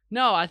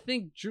 No, I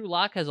think Drew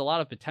Lock has a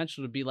lot of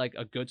potential to be like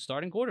a good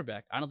starting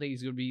quarterback. I don't think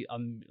he's going to be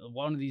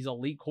one of these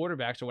elite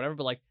quarterbacks or whatever,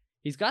 but like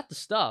he's got the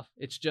stuff.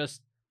 It's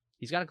just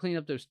he's got to clean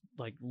up those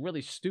like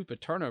really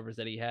stupid turnovers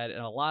that he had in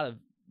a lot of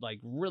like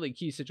really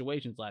key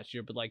situations last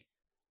year. But like,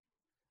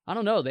 I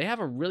don't know. They have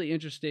a really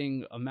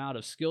interesting amount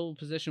of skill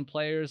position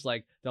players.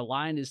 Like the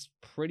line is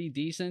pretty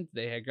decent.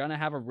 They are going to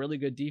have a really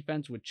good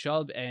defense with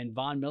Chubb and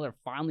Von Miller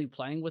finally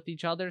playing with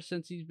each other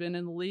since he's been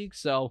in the league.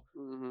 So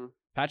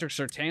Patrick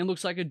Surtain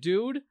looks like a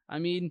dude. I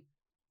mean,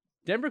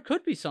 Denver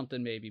could be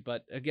something maybe,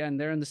 but again,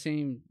 they're in the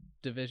same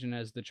division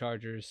as the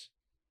Chargers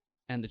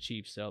and the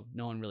Chiefs, so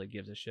no one really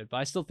gives a shit. But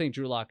I still think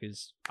Drew Lock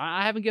is...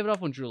 I haven't given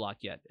up on Drew Lock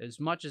yet. As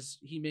much as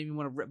he made me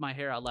want to rip my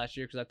hair out last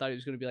year because I thought he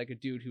was going to be like a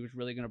dude who was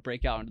really going to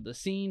break out into the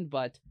scene,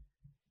 but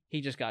he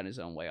just got in his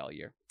own way all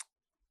year.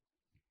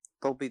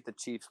 They'll beat the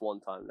Chiefs one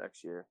time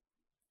next year.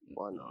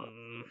 Why not?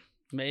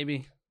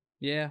 Maybe.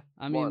 Yeah,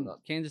 I Why mean,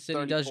 not? Kansas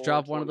City does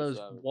drop one of those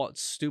 27.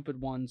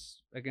 stupid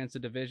ones against the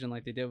division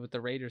like they did with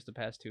the Raiders the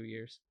past 2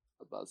 years.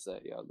 I was about to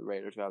say, yeah, the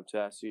Raiders got the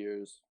past 2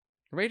 years.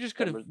 The Raiders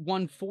could have Denver-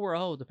 won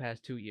 4-0 the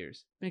past 2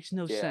 years. Makes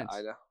no Yeah, sense.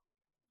 I know.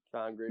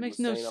 John Gruden Makes was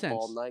no staying up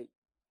all sense. night.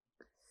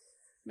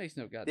 Makes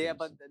no goddamn Yeah,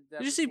 but sense. the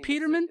Did you see Denver team,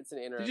 Peterman? It's an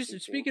Did interesting you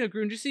speaking of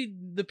Gruden, did you see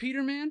the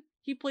Peterman?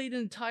 He played an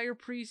entire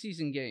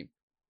preseason game.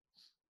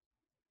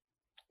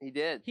 He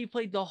did. He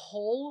played the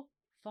whole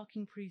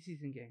fucking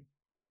preseason game.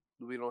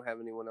 We don't have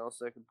anyone else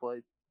that can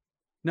play.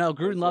 No,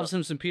 Gruden What's loves up?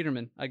 him some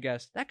Peterman, I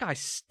guess. That guy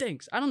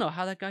stinks. I don't know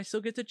how that guy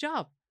still gets a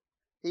job.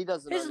 He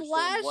doesn't. His understand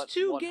last what,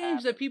 two what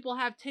games that happened. people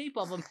have tape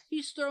of him,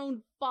 he's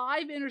thrown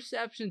 5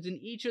 interceptions in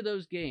each of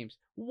those games.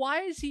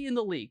 Why is he in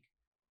the league?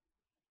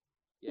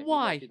 Yeah,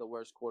 Why? He might be the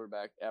worst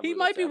quarterback ever. He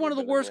might be one of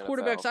the worst NFL.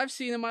 quarterbacks I've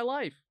seen in my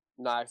life.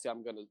 No,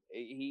 actually,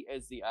 he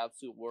is the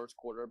absolute worst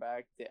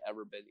quarterback to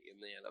ever been in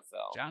the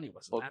NFL. Johnny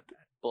wasn't Book- that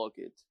bad. Book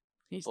it,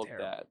 He's book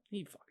terrible. that.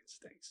 He fucking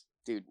stinks.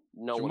 dude.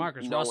 No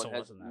DeMarcus one. No Russell one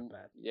has, wasn't that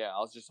bad. Yeah, I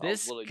was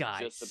This literally guy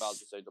just about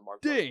to say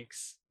DeMarcus Russell.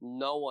 Stinks.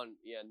 No one.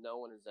 Yeah, no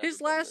one has. Ever His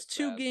been last this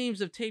 2 bad.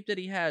 games of tape that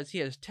he has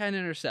 10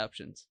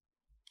 interceptions.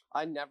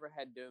 I never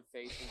had no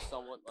faith in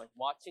someone like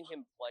watching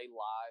him play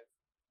live.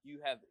 You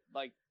have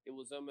like it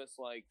was almost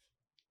like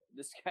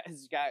this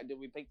guy. Did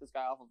we pick this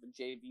guy off of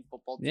a JV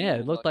football team? Yeah,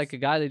 it looked like a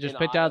guy they just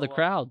picked out of the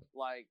crowd.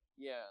 Like,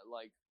 yeah,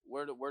 like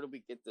where do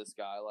we get this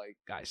guy? Like,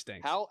 guy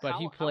stinks. How? But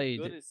he played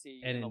how good is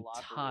he an in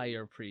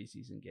entire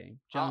preseason game.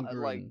 John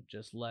Gruden like,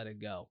 just let it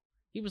go.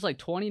 He was like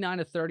 29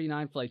 to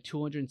 39 for like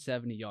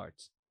 270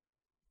 yards.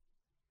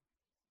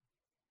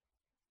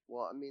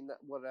 Well, I mean,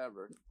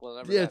 whatever.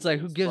 Yeah, it's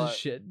like, who gives a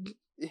shit?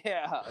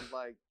 Yeah,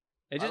 like.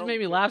 It just made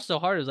me laugh so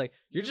hard. It was like,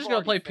 you're just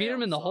going to play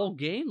Peterman the whole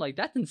game? Like,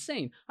 that's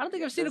insane. I don't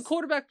think I've seen a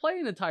quarterback play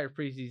an entire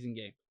preseason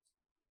game.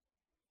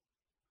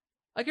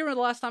 I can't remember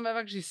the last time I've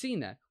actually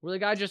seen that, where the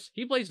guy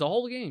he plays the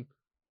whole game.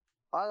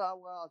 I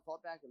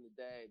thought back in the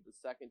day, the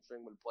second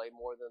string would play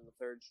more than the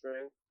third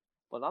string.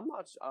 But I'm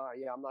not sure.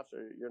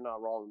 You're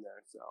not wrong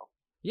there, so.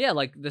 Yeah,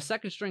 like, the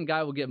second string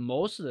guy will get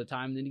most of the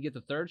time, then you get the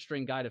third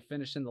string guy to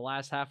finish in the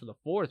last half of the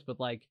fourth, but,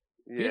 like,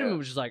 Peterman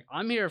was just like,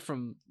 I'm here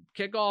from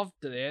kickoff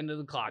to the end of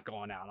the clock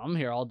going out. I'm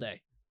here all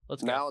day.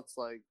 Let's go. Now it's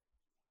like,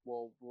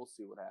 well, we'll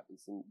see what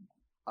happens. And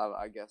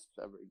I guess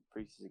every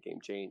preseason game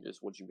changes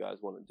what you guys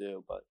want to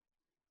do. But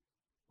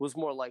it was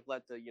more like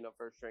let the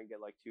first string get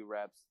like 2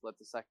 reps, let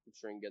the second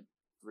string get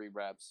 3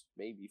 reps,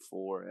 maybe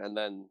 4, and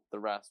then the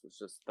rest was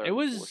just third. It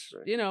was,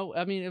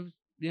 I mean, it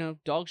was,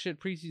 dog shit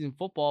preseason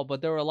football,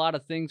 but there were a lot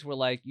of things where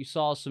like you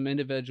saw some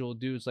individual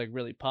dudes like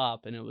really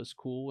pop, and it was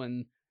cool.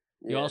 And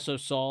you also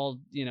saw,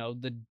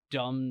 the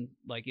dumb,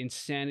 like,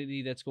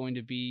 insanity that's going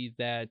to be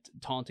that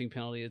taunting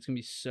penalty. It's going to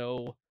be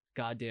so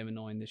goddamn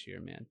annoying this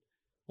year, man.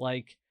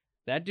 Like,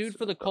 that dude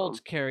for the Colts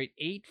carried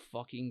 8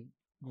 fucking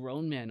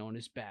grown men on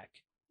his back.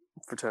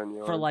 For 10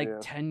 yards. For, like,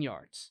 10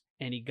 yards.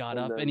 And he got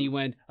up and he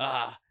went,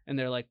 and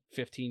they're like,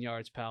 15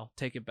 yards, pal.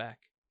 Take it back.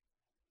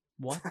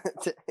 What?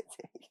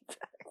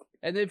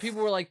 And then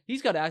people were like,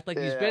 he's got to act like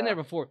he's been there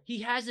before.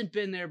 He hasn't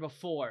been there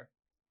before.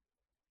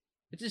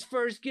 It's his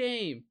first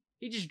game.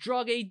 He just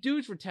drug 8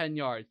 dudes for 10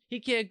 yards. He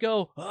can't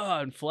go,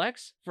 and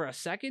flex for a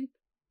second?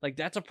 Like,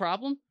 that's a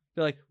problem?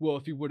 They're like, well,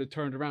 if he would have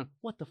turned around.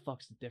 What the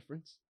fuck's the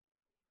difference?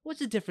 What's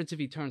the difference if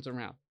he turns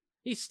around?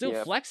 He's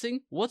still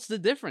flexing. What's the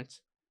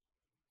difference?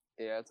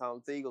 Yeah,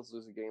 Tom, the Eagles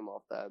lose a game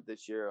off that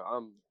this year.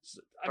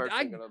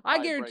 I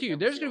guarantee you,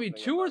 there's going to be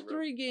 2 or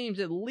 3 games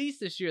at least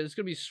this year that's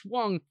going to be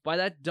swung by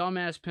that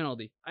dumbass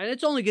penalty. And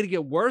it's only going to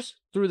get worse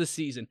through the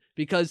season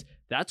because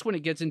that's when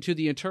it gets into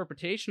the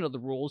interpretation of the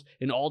rules.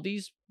 And all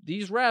these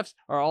refs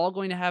are all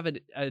going to have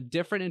a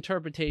different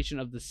interpretation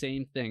of the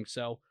same thing.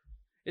 So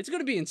it's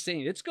going to be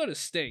insane. It's going to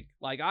stink.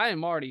 Like, I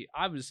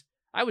was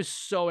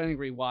so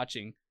angry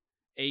watching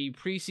a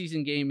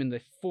preseason game in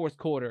the fourth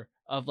quarter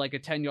of like a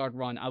 10-yard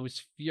run. I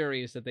was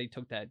furious that they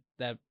took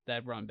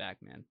that run back,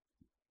 man.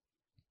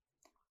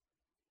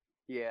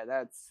 Yeah,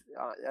 that's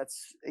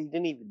he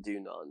didn't even do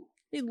none.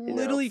 He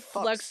literally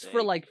flexed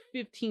for like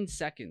 15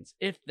 seconds,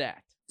 if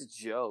that. It's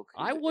a joke.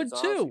 I would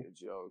too. A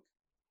joke.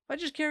 If I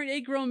just carried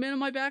 8 grown men on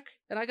my back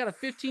and I got a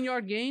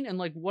 15-yard gain and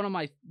like one of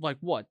my like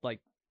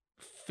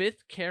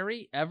 5th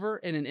carry ever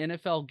in an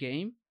NFL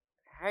game.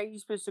 How are you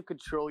supposed to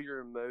control your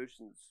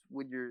emotions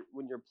when you're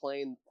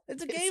playing?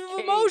 It's a game of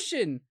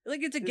emotion.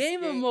 Like, it's a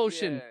game of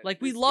emotion. Yeah,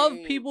 like, we love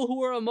people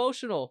who are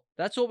emotional.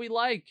 That's what we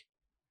like.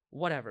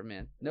 Whatever,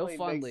 man. No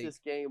fun league. Makes this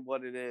game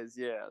what it is.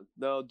 Yeah.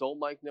 No, don't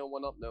mic no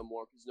one up no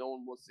more because no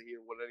one wants to hear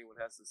what anyone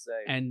has to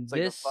say. And it's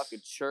this like a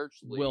fucking church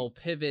league. Will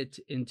pivot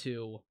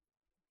into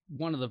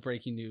one of the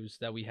breaking news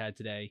that we had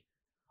today.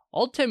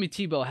 Old Timmy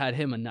Tebow had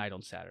him a night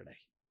on Saturday.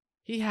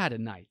 He had a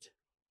night.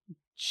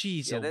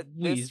 Jeez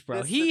Louise,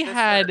 bro. He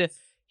had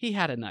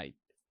a night.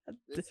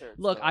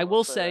 Look, I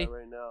will say,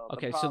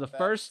 okay, so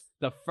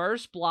the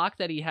first block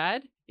that he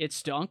had, it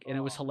stunk, and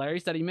it was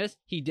hilarious that he missed.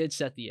 He did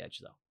set the edge,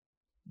 though.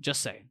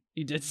 Just saying,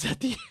 he did set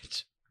the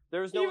edge.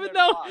 There was no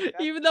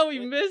even though he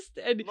missed,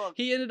 and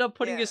he ended up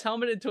putting his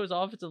helmet into his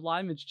offensive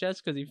lineman's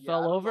chest because he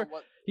fell over.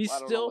 He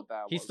still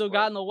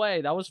got in the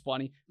way. That was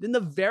funny. Then the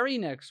very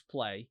next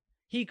play,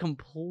 he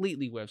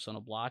completely whiffs on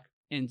a block.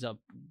 Ends up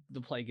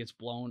the play gets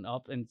blown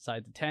up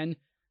inside the 10.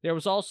 There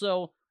was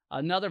also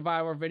another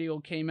viral video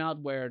came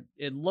out where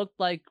it looked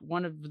like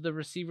one of the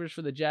receivers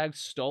for the Jags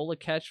stole a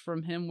catch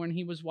from him when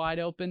he was wide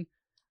open.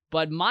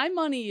 But my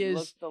money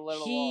is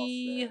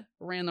he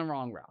ran the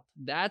wrong route.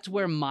 That's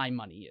where my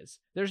money is.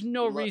 There's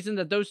no reason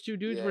that those 2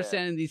 dudes were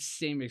standing in the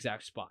same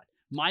exact spot.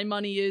 My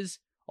money is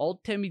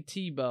old Timmy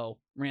Tebow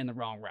ran the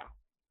wrong route.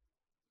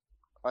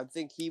 I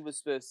think he was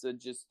supposed to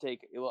just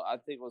take. Well, I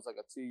think it was like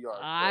a 2-yard.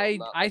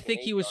 I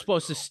think he was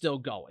supposed to still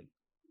going.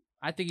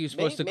 I think he was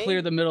supposed to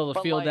clear the middle of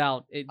the field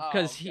out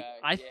because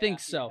I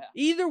think so.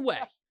 Either way,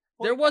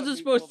 there wasn't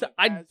supposed to.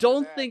 I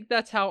don't think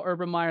that's how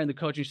Urban Meyer and the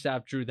coaching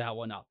staff drew that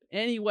one up.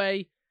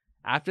 Anyway,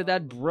 after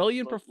that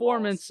brilliant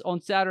performance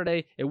on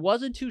Saturday, it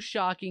wasn't too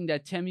shocking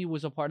that Timmy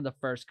was a part of the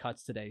first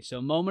cuts today.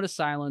 So, moment of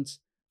silence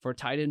for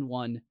tight end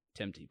 1,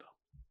 Tim Tebow.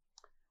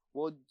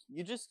 Well,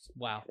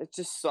 wow. It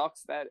just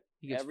sucks that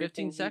he gets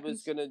 15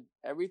 seconds.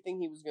 Everything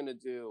he was gonna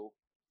do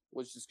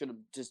was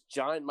just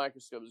giant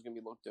microscope was gonna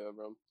be looked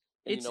over him.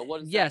 And, It's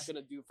what is yes. that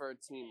going to do for a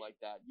team like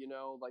that?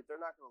 Like they're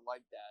not going to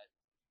like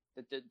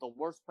that. That the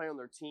worst player on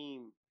their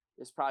team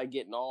is probably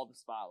getting all the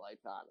spotlight,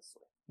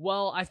 honestly.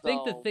 Well, I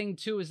think the thing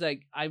too is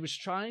like I was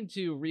trying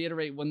to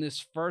reiterate when this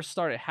first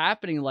started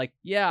happening. Like,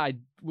 yeah, I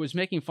was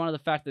making fun of the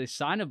fact that they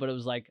signed him, but it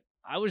was like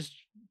I was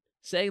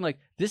saying like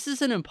this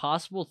is an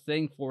impossible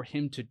thing for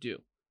him to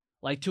do,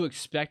 like to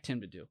expect him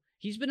to do.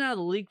 He's been out of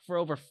the league for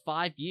over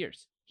 5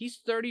 years. He's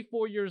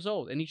 34 years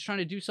old, and he's trying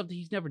to do something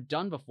he's never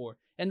done before.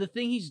 And the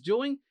thing he's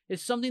doing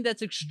is something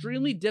that's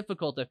extremely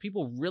difficult that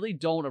people really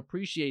don't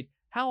appreciate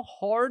how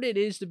hard it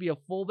is to be a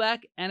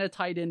fullback and a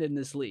tight end in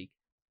this league.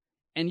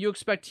 And you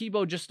expect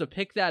Tebow just to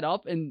pick that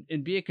up and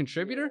be a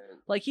contributor? Yeah,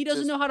 like, he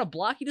doesn't know how to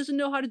block. He doesn't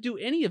know how to do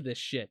any of this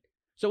shit.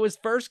 So his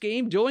first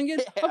game doing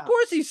it, of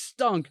course he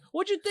stunk.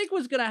 What'd you think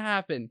was going to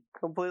happen?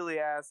 Completely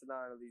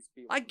asinine of these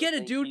people. I get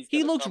it, dude.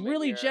 He looks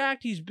really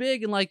jacked. He's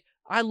big. And, like,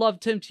 I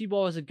love Tim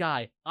Tebow as a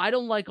guy. I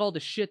don't like all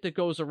the shit that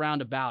goes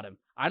around about him.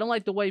 I don't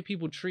like the way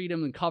people treat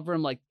him and cover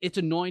him. Like, it's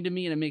annoying to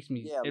me, and it makes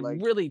me,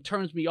 really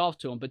turns me off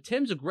to him. But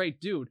Tim's a great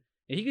dude,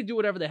 and he can do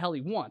whatever the hell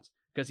he wants.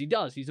 Because he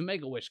does. He's a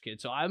Make-A-Wish kid.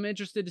 So I'm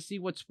interested to see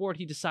what sport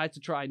he decides to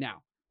try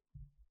now.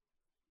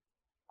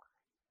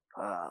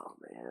 Oh,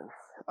 man.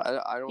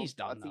 I don't. He's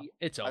done, though.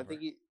 It's over. I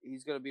think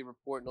he's going to be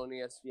reporting on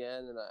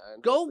ESPN.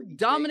 And go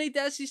dominate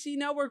the SEC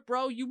network,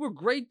 bro. You were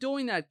great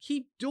doing that.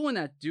 Keep doing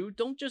that, dude.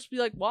 Don't just be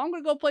like, well, I'm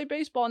going to go play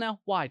baseball now.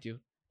 Why, dude?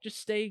 Just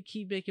stay,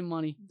 keep making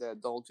money. Yeah,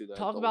 don't do that.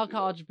 Talk about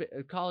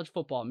college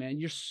football, man.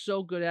 You're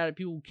so good at it.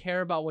 People care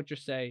about what you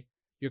say.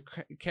 You're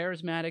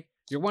charismatic.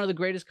 You're one of the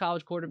greatest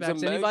college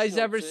quarterbacks anybody's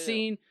ever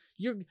seen.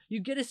 You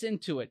get us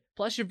into it.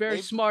 Plus, you're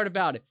very smart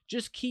about it.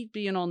 Just keep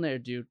being on there,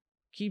 dude.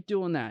 Keep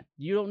doing that.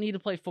 You don't need to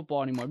play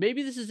football anymore.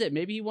 Maybe this is it.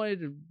 Maybe he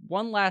wanted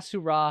one last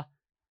hurrah,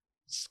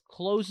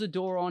 close the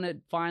door on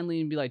it finally,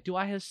 and be like, do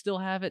I still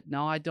have it?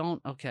 No, I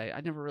don't. Okay,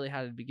 I never really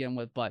had it to begin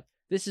with, but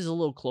this is a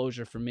little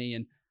closure for me,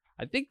 and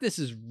I think this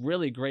is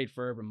really great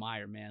for Urban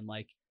Meyer, man.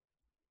 Like,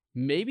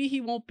 maybe he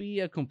won't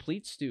be a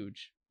complete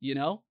stooge,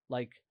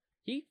 Like,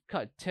 he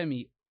cut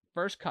Timmy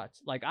first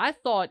cuts. Like, I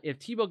thought if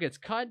Tebow gets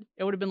cut,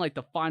 it would have been like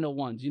the final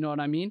ones. You know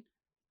what I mean?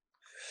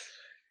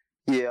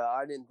 Yeah,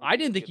 I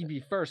didn't think he'd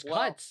be first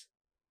cuts.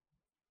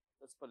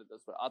 Let's put it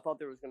this way. I thought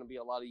there was going to be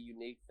a lot of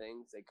unique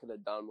things they could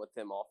have done with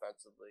him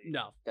offensively.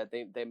 No. That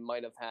they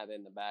might have had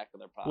in the back of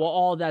their pocket. Well,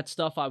 all that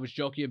stuff I was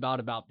joking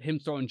about him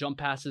throwing jump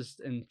passes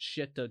and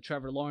shit to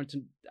Trevor Lawrence,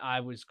 and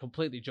I was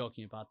completely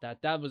joking about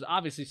that. That was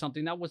obviously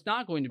something that was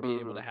not going to be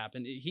able to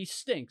happen. He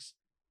stinks.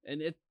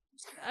 And it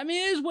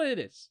is what it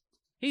is.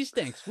 He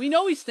stinks. We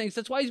know he stinks.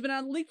 That's why he's been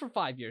out of the league for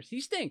 5 years.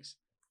 He stinks.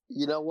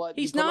 You know what?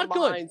 He's not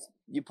good.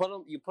 You put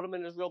him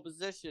in his real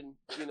position.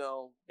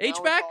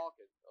 H-back.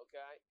 Okay.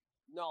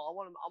 No, I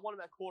want him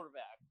at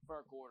quarterback for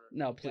a quarter.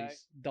 No, okay?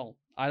 please don't.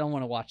 I don't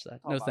want to watch that.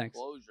 No thanks.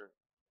 Closure.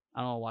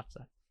 I don't want to watch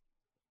that.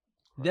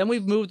 Then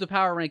we've moved the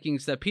power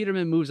rankings that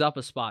Peterman moves up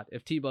a spot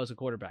if Tebow's a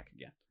quarterback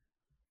again.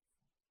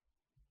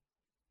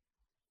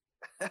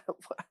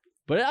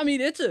 But I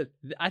mean,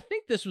 I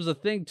think this was a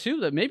thing too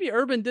that maybe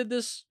Urban did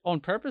this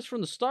on purpose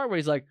from the start, where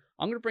he's like,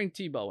 I'm going to bring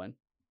Tebow in.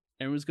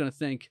 Everyone's going to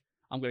think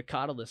I'm going to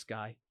coddle this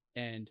guy,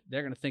 and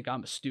they're going to think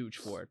I'm a stooge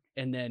for it.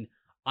 And then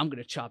I'm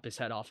going to chop his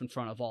head off in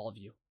front of all of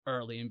you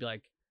early and be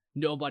like,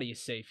 nobody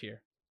is safe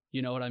here.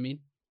 You know what I mean?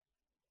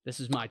 This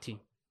is my team.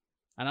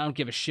 And I don't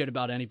give a shit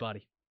about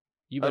anybody.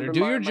 You better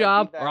do your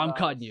job or I'm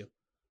cutting you.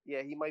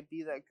 Yeah, he might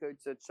be that coach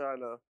that's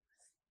trying to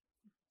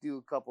do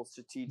a couple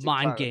strategic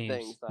mind games.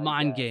 Things.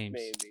 Mind games.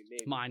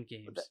 Maybe. Mind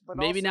games. But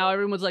maybe also, now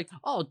everyone's like,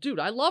 oh, dude,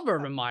 I love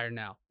Urban Meyer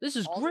now. This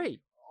is great.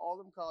 All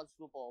them college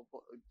football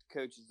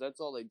coaches, that's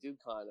all they do,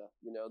 kind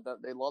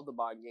of. They love the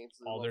mind games.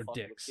 So all their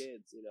dicks. With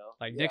kids,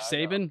 Like Nick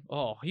Saban.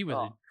 Oh, he was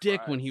a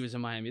dick when he was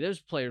in Miami.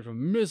 Those players were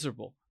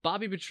miserable.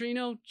 Bobby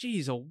Petrino,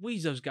 geez,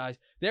 Louise, those guys.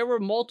 There were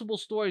multiple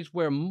stories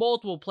where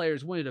multiple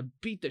players wanted to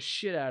beat the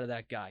shit out of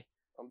that guy.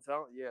 I'm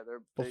telling you,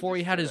 before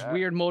he had his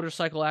weird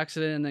motorcycle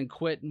accident and then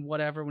quit and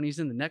whatever when he's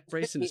in the neck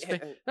brace in his face.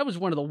 That was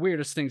one of the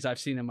weirdest things I've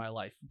seen in my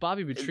life.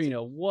 Bobby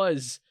Petrino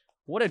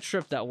what a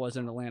trip that was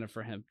in Atlanta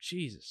for him.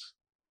 Jesus.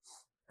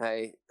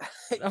 Hey.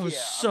 That was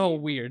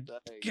weird.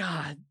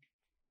 God.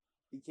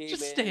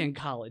 Just stay in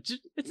college.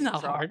 It's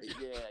not hard.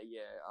 Yeah.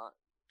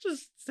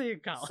 Just stay in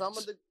college.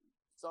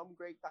 Some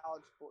great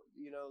college sport,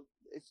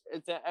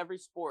 it's every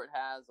sport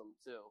has them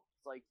too.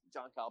 It's like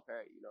John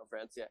Calipari,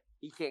 France. Yeah,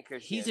 he can't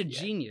coach. He's a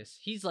genius.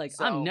 He's like,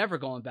 I'm never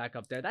going back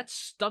up there. That's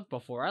stuck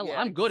before.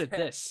 I'm good at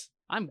this.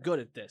 I'm good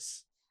at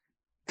this.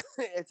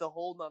 It's a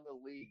whole nother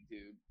league,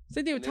 dude.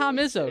 Same thing with Tom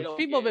Izzo.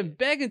 People have been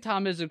begging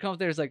Tom Izzo to come up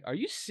there. It's like, are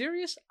you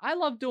serious? I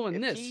love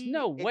doing this.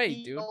 No way,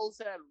 dude. He yells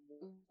at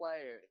one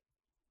player.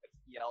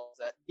 Yells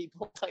at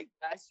people like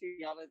last year.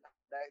 Yelled at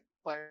that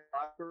player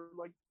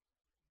like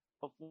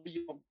before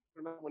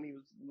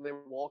when they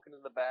were walking in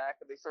the back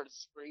and they started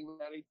screaming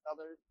at each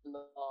other in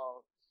the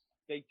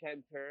Big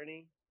Ten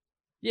tourney.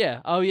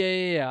 Yeah. Oh,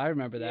 yeah. I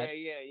remember that.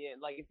 Yeah.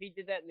 Like, if he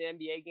did that in the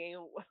NBA game...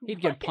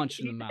 He'd get punched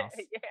in the mouth.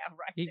 Yeah,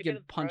 right. He'd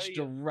get punched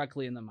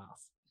directly in the mouth.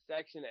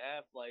 Section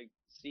F, like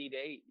seat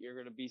 8, you're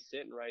gonna be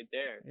sitting right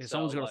there. Yeah, So,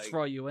 someone's gonna like,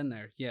 throw you in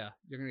there. Yeah,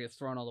 you're gonna get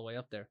thrown all the way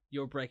up there.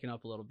 You were breaking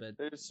up a little bit.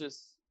 there's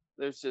just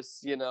it's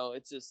just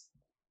there's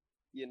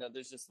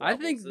just I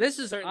think levels. this There's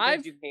is certain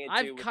I've things you can't do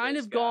I've with kind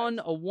those of gone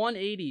guys. a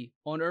 180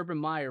 on Urban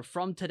Meyer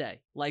from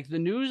today, like the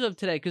news of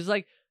today, because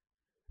like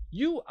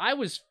I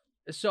was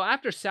so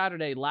after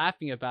Saturday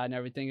laughing about it and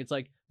everything. It's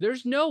like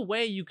there's no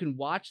way you can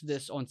watch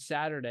this on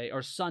Saturday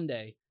or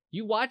Sunday.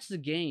 You watch the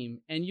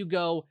game and you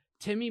go,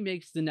 Timmy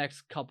makes the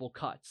next couple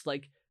cuts.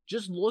 Like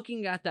just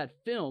looking at that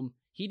film,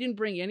 he didn't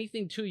bring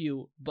anything to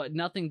you, but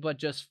nothing but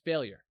just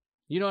failure.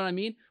 You know what I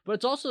mean? But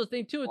it's also the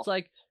thing too. It's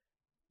like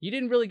you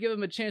didn't really give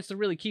him a chance to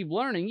really keep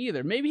learning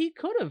either. Maybe he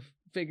could have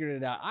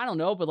figured it out. I don't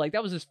know, but like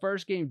that was his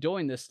first game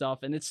doing this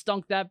stuff, and it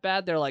stunk that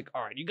bad. They're like,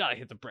 all right, you gotta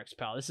hit the bricks,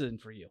 pal. This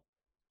isn't for you.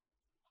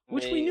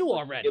 Which we knew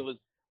already.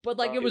 But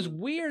like it was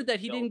weird that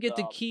he didn't get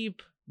to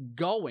keep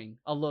going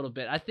a little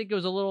bit. I think it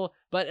was a little,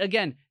 but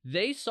again,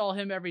 they saw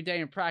him every day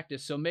in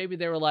practice, so maybe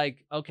they were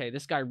like, okay,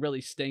 this guy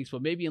really stinks,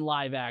 but maybe in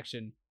live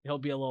action he'll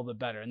be a little bit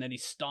better. And then he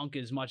stunk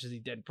as much as he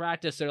did in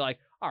practice. They're like,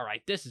 all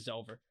right, this is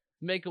over.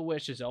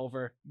 Make-A-Wish is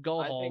over.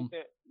 Go home.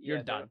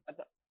 You're done.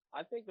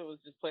 I think it was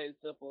just plain and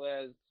simple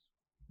as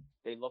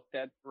they looked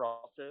at the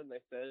roster and they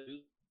said,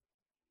 who's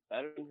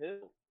better than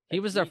who? He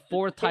was their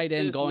fourth tight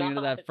end going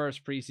into that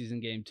first preseason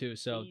game too,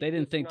 so they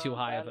didn't think too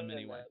high of him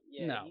anyway.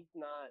 Yeah, no, he's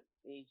not.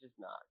 He's just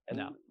not. And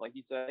no. Like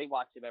you said, they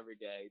watch him every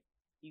day.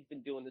 He's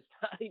been doing this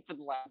for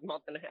the last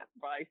month and a half.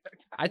 Probably.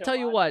 I tell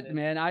you what,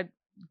 man,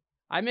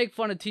 I make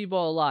fun of Tebow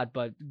a lot,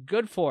 but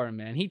good for him,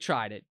 man. He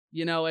tried it.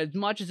 You know, as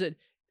much as it.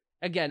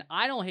 Again,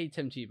 I don't hate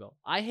Tim Tebow.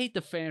 I hate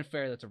the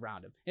fanfare that's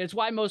around him. And it's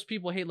why most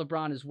people hate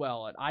LeBron as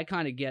well. And I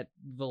kind of get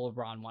the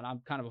LeBron one.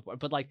 I'm kind of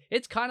but like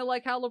it's kind of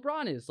like how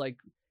LeBron is. Like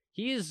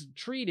he is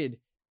treated,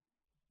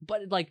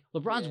 but like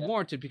LeBron's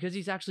warranted because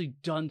he's actually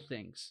done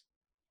things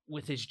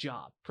with his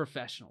job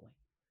professionally.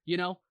 You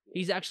know,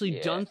 he's actually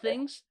done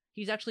things.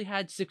 He's actually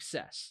had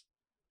success.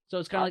 So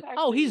it's kind of like,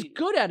 oh, he's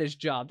good at his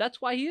job.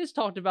 That's why he is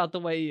talked about the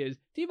way he is.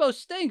 Tebow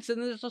stinks,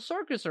 and there's a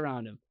circus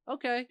around him.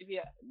 Okay.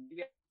 Yeah.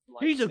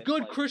 He's a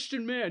good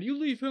Christian man. You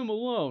leave him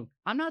alone.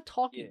 I'm not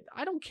talking. Yeah.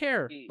 I don't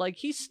care. Like,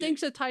 he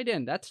stinks at tight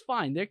end. That's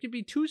fine. There could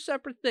be two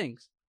separate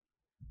things.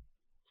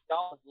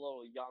 Y'all was a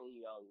little young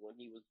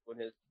when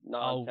his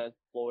nonsense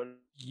Florida.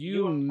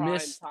 You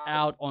missed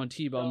out on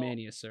Tebow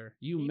Mania, sir.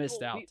 You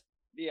missed out.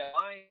 We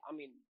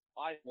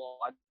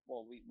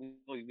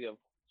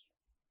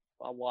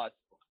watched,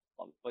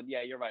 but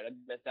yeah, you're right. I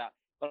missed out.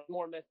 But I'm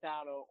more missed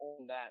out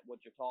on that.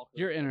 What you're talking.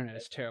 Your internet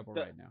is terrible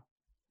right now.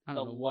 I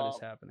don't know what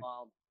is happening.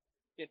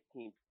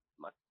 15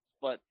 months,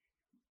 but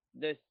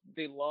the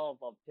love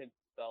of Tim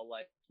Tebow,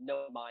 like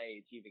no one my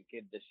age even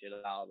get this shit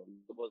out of him.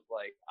 It was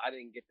like I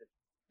didn't get to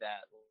see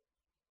that.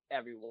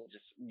 Everyone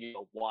just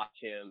watch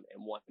him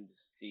and want him to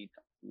see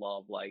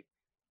love like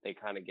they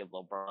kind of give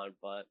LeBron,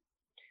 but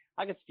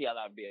I can see how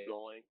that'd be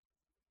annoying.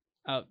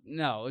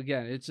 No,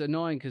 again, it's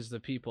annoying because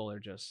the people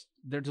are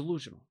they're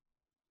delusional.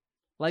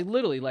 Like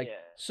literally,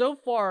 so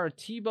far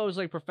Tebow's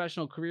like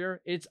professional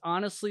career, it's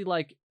honestly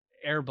like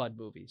Air Bud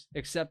movies,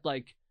 except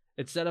like.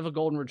 Instead of a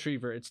golden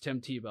retriever, it's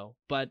Tim Tebow.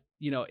 But,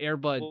 Air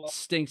Bud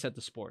stinks at the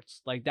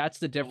sports. Like, that's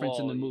the difference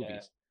in the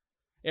movies.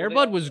 Air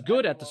Bud was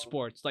good at the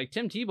sports. Like,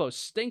 Tim Tebow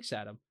stinks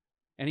at him.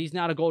 And he's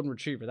not a golden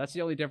retriever. That's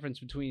the only difference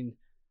between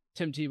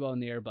Tim Tebow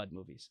and the Air Bud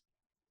movies.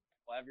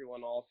 Well,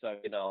 everyone also,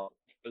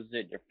 was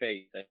in your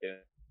face. That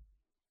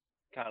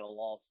kind of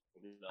lost.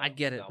 I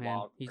get it,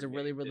 man. He's a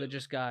really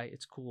religious guy.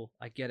 It's cool.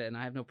 I get it. And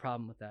I have no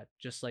problem with that.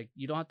 Just, like,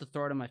 you don't have to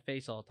throw it in my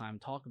face all the time.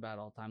 Talk about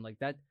it all the time. Like,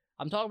 that...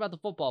 I'm talking about the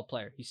football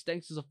player. He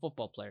stinks as a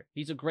football player.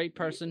 He's a great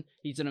person.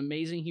 He's an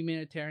amazing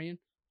humanitarian.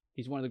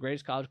 He's one of the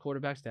greatest college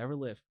quarterbacks to ever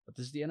live. But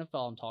this is the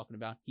NFL I'm talking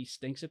about. He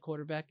stinks at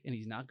quarterback, and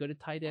he's not good at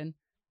tight end.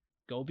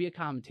 Go be a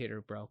commentator,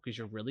 bro, because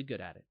you're really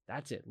good at it.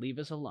 That's it. Leave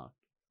us alone.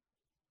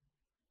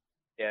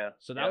 Yeah.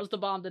 So that was the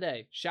bomb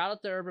today. Shout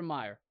out to Urban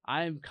Meyer.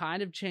 I am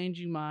kind of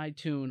changing my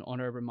tune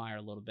on Urban Meyer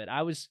a little bit.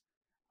 I was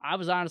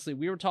honestly,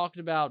 we were talking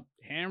about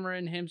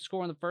hammering him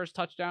scoring the first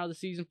touchdown of the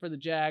season for the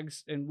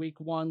Jags in week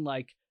 1,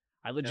 like,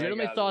 I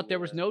legitimately thought there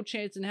was no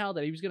chance in hell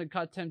that he was going to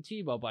cut Tim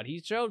Tebow, but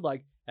he showed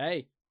like,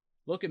 hey,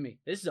 look at me.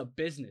 This is a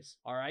business,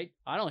 all right?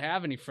 I don't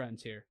have any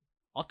friends here.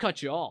 I'll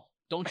cut you all.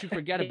 Don't you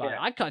forget about it.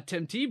 I cut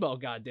Tim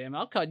Tebow, goddamn.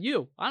 I'll cut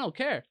you. I don't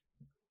care.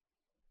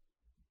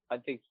 I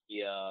think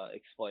he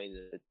explained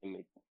it to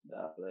me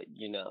that,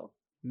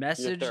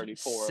 Message you're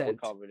 34, sent.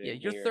 Yeah,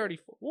 you're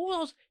 34.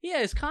 Well,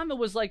 his comment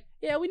was like,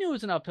 yeah, we knew it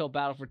was an uphill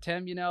battle for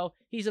Tim,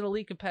 He's an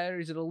elite competitor.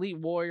 He's an elite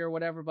warrior or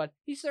whatever, but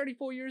he's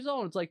 34 years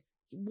old. It's like,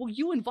 well,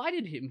 you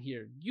invited him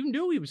here. You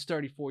knew he was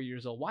 34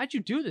 years old. Why'd you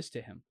do this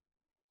to him?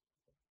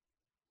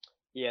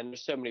 Yeah, and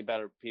there's so many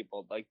better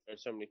people. Like,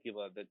 there's so many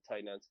people at the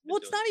tight ends. Well,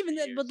 it's not even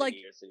that, but like,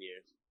 years and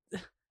years.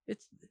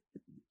 It's,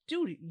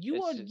 dude,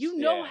 you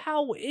know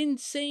how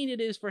insane it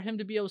is for him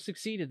to be able to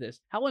succeed at this.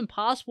 How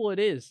impossible it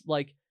is.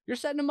 Like, you're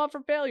setting him up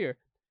for failure.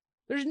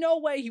 There's no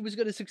way he was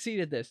going to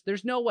succeed at this.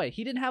 There's no way.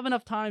 He didn't have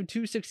enough time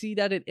to succeed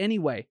at it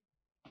anyway.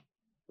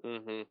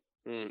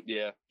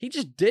 Yeah. He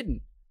just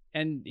didn't.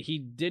 And he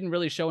didn't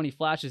really show any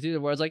flashes either,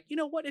 where I was like, you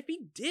know what? If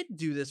he did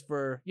do this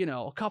for,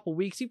 a couple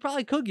weeks, he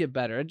probably could get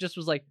better. It just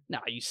was like,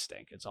 nah, you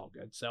stink. It's all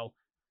good. So,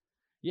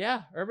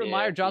 yeah, Urban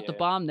Meyer dropped the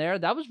bomb there.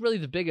 That was really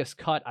the biggest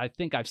cut I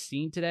think I've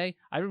seen today.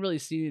 I haven't really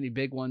seen any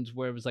big ones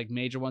where it was like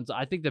major ones.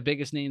 I think the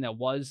biggest name that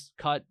was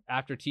cut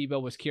after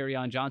Tebow was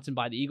Kerryon Johnson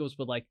by the Eagles,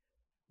 but like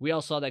we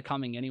all saw that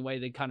coming anyway.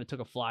 They kind of took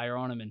a flyer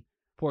on him, and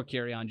poor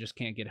Kerryon just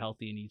can't get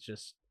healthy, and he's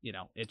just,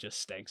 it just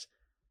stinks.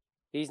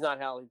 He's not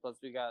healthy. Plus,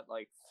 we got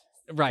like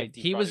right.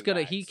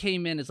 He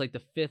came in as like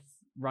the 5th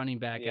running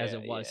back as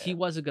it was. He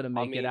wasn't gonna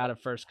make it out of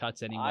first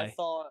cuts anyway. I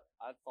thought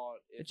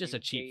it's just a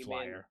cheap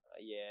flyer.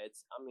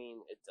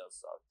 It does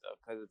suck though,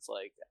 because it's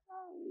like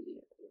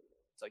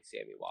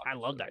Sammy Watkins. I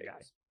love that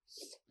guy.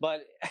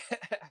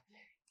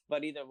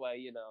 But either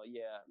way,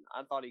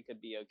 I thought he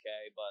could be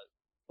okay. But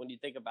when you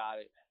think about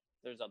it,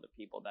 there's other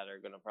people that are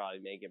gonna probably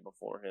make it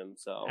before him.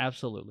 So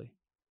absolutely.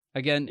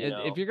 Again,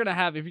 if you're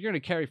gonna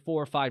carry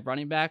 4 or 5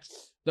 running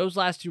backs, those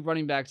last 2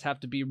 running backs have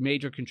to be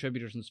major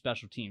contributors in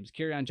special teams.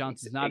 Kerryon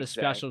Johnson's not a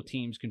special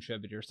teams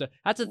contributor, so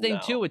that's the thing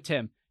too with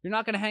Tim. You're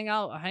not gonna hang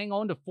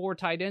on to 4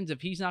 tight ends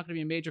if he's not gonna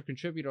be a major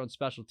contributor on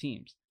special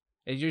teams.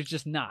 And you're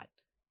just not.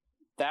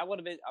 That would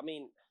have been. I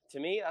mean, to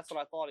me, that's what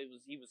I thought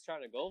he was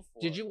trying to go for.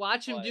 Did you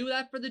watch him do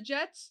that for the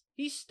Jets?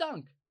 He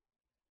stunk.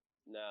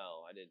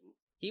 No, I didn't.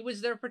 He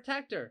was their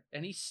protector,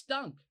 and he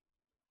stunk.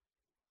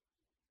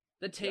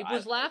 The tape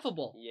was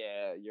laughable.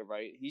 Yeah, you're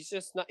right. He's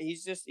just not.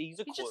 He's just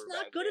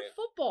not good at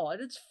football,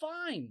 and it's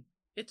fine.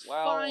 It's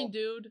fine,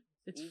 dude.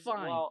 It's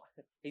fine. Well,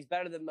 he's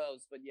better than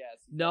most, but yes.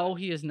 No,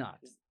 he is not.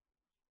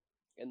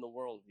 In the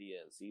world, he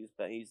is.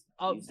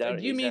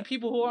 You mean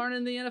people who aren't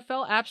in the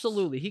NFL?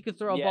 Absolutely, he could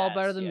throw a ball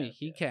better than me.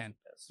 He can.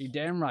 Yes. You're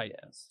damn right.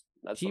 Yes.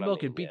 Tebow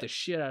could beat the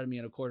shit out of me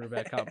in a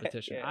quarterback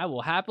competition. I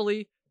will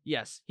happily.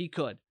 Yes, he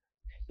could.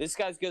 This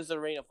guy's good at the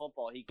arena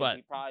football. He'd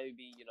probably be,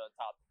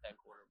 top 10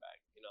 quarterback.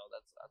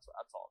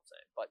 That's all I'm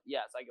saying. But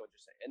yes, I get what you're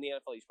saying. In the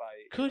NFL, he's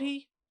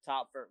probably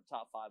top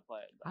 5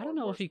 player. I don't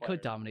know if he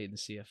could dominate in the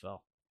CFL.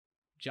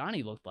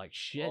 Johnny looked like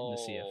shit in the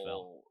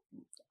CFL.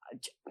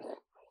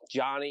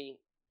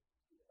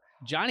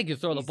 Johnny could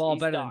throw the ball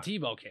better than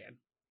Tebow can.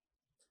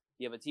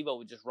 Yeah, but Tebow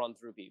would just run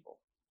through people.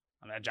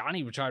 I mean,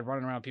 Johnny would try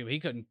running around people. He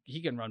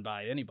couldn't run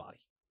by anybody.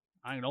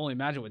 I can only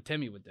imagine what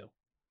Timmy would do.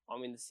 I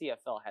mean, the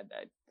CFL had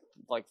that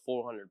like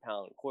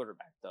 400-pound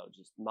quarterback though,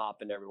 just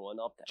mopping everyone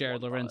up.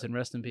 Jared Lorenzen,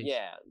 rest in peace.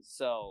 Yeah,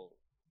 so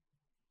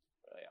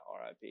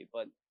R.I.P.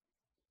 But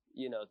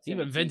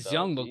even Vince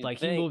Young looked like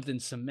he moved in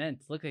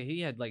cement. Look,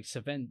 he had like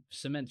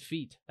cement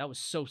feet. That was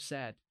so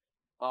sad.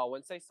 Oh,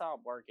 once they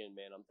stop working,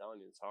 man, I'm telling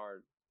you, it's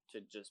hard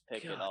to just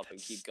pick it up and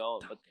keep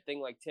going. But the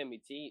thing like Timmy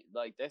T,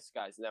 like this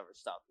guy's never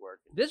stopped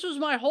working. This was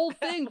my whole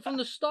thing from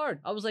the start.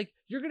 I was like,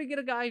 you're gonna get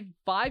a guy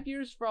 5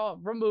 years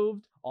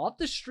removed off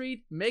the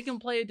street, make him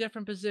play a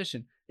different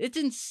position. It's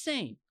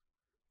insane.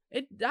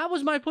 That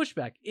was my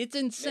pushback. It's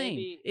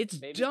insane. It's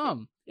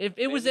dumb. If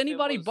it was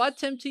anybody but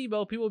Tim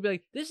Tebow, people would be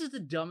like, this is the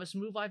dumbest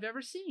move I've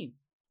ever seen.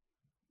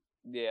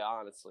 Yeah,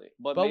 honestly.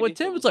 But with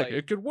Tim, it's like,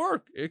 it could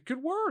work. It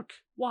could work.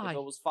 Why? If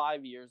it was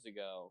 5 years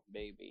ago,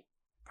 maybe.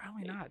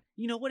 Probably not.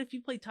 You know what? If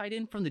you play tight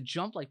end from the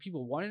jump like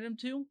people wanted him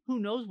to, who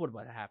knows what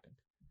would have happened?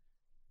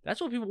 That's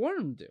what people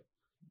wanted him to do.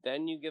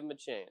 Then you give him a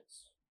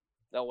chance.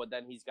 No,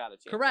 then he's got a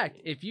chance.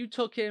 Correct. If you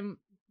took him...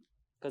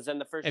 Because then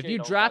the first if you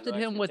drafted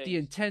him with the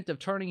intent of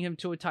turning him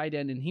to a tight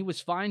end and he was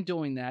fine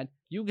doing that,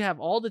 you have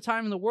all the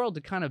time in the world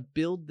to kind of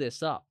build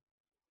this up.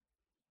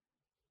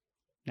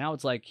 Now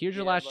it's like, here's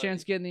your last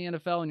chance to get in the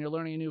NFL and you're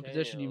learning a new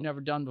position you've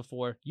never done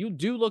before. You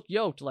do look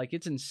yoked. Like,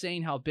 it's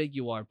insane how big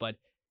you are, but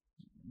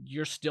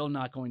you're still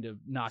not going to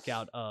knock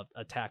out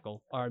a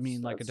tackle. Or, I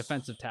mean, like a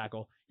defensive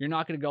tackle. You're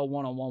not going to go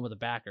one-on-one with a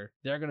backer.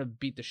 They're going to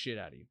beat the shit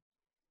out of you.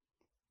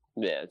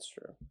 Yeah, it's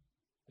true.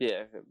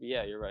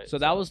 Yeah, you're right. So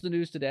that was the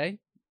news today.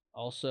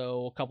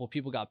 Also, a couple of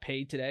people got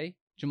paid today.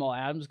 Jamal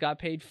Adams got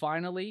paid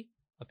finally.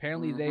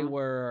 Apparently, they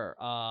were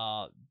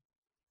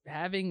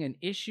having an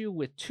issue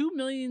with $2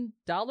 million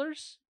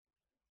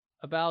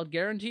about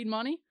guaranteed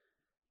money.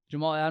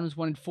 Jamal Adams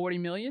wanted $40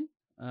 million,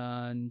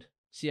 and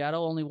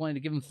Seattle only wanted to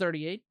give him $38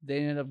 million. They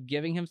ended up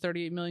giving him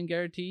 $38 million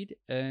guaranteed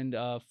and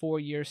a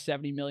 4-year,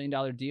 $70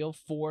 million deal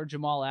for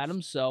Jamal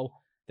Adams. So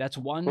that's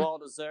well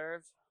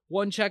deserved.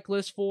 One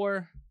checklist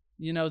for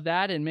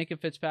that, and Minkah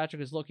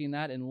Fitzpatrick is looking at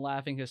that and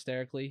laughing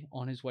hysterically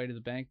on his way to the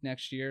bank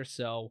next year.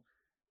 So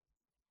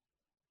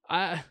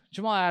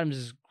Jamal Adams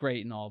is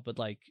great and all, but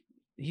like,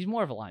 he's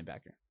more of a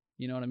linebacker.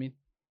 You know what I mean?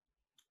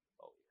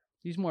 Oh,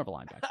 he's more of a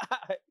linebacker.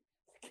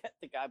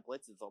 The guy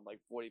blitzes on like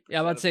 40%.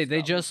 Yeah, I'd say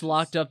they just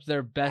locked up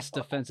their best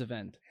defensive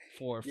end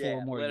for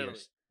 4 more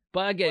years.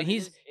 But again,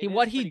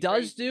 what he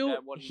does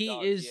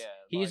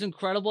is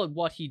incredible at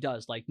what he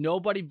does. Like,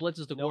 nobody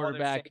blitzes the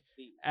quarterback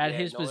at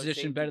his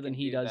position better than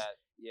he does.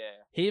 Yeah.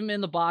 Him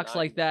in the box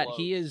like that,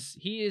 he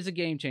is a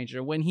game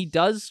changer. When he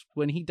does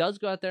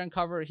go out there and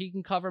cover, he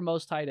can cover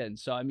most tight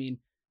ends. So I mean,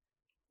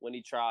 when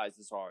he tries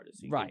his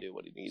hardest, he can do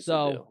what he needs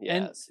to do.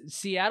 Yes. And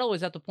Seattle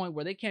is at the point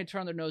where they can't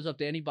turn their nose up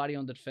to anybody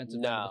on the defensive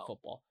end of the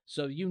football.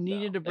 So you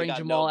needed to bring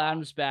Jamal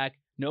Adams back.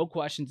 No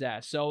questions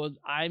asked. So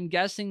I'm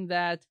guessing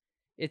that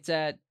it's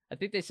at, I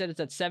think they said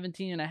it's at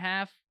 17 and a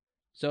half.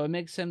 So it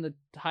makes him the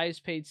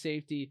highest paid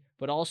safety,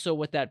 but also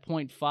with that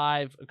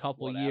 0.5 a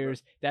couple of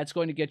years, that's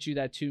going to get you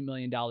that $2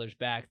 million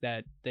back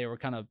that they were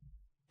kind of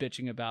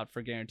bitching about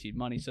for guaranteed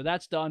money. So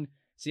that's done.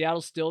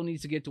 Seattle still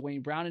needs to get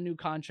Dwayne Brown a new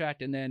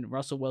contract, and then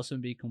Russell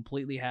Wilson be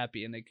completely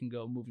happy, and they can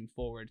go moving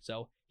forward.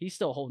 So he's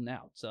still holding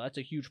out. So that's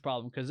a huge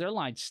problem because their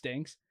line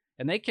stinks,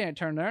 and they can't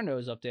turn their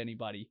nose up to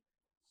anybody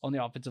on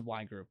the offensive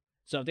line group.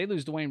 So if they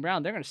lose Dwayne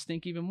Brown, they're going to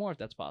stink even more if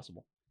that's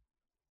possible.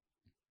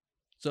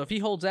 So if he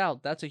holds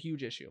out, that's a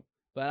huge issue.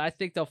 But I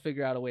think they'll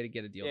figure out a way to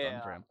get a deal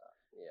done for him.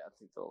 Yeah, I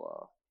think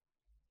they'll.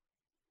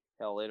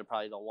 Hell, they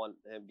probably don't want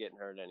him getting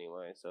hurt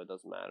anyway, so it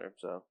doesn't matter.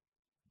 So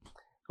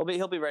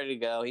he'll be ready to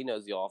go. He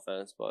knows the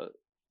offense, but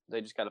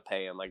they just got to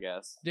pay him, I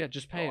guess. Yeah,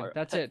 just pay him.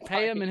 That's it.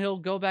 Pay him, and he'll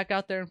go back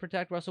out there and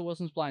protect Russell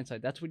Wilson's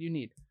blindside. That's what you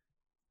need.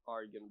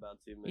 Arguing about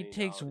 $2 million. He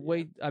takes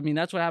way. I mean,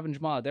 that's what happened to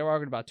Jamal. They were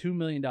arguing about $2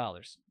 million.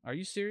 Are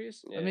you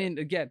serious? Yeah. I mean,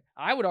 again,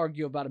 I would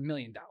argue about $1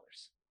 million.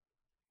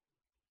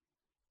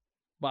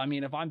 But I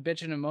mean, if I'm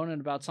bitching and moaning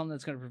about something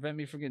that's going to prevent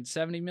me from getting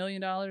 $70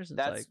 million, it's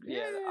that's, like,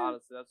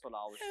 honestly, that's what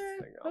I was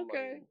just thinking.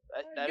 Okay.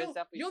 That is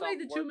definitely you'll make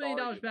the $2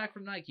 million back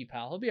from Nike,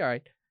 pal. He'll be all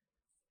right.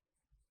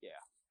 Yeah.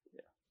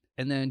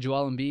 And then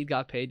Joel Embiid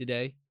got paid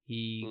today.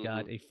 He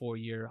got a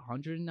 4-year,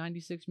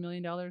 $196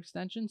 million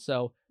extension.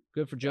 So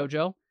good for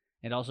JoJo.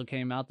 It also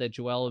came out that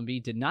Joel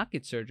Embiid did not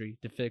get surgery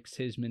to fix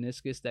his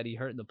meniscus that he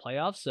hurt in the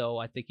playoffs. So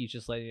I think he's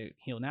just letting it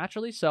heal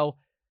naturally. So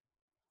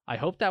I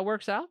hope that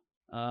works out.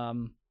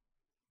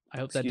 I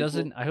hope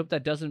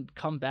that doesn't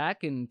come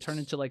back and turn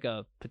into like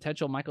a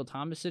potential Michael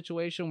Thomas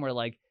situation where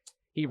like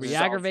he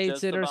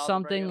re-aggravates it or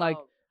something. Like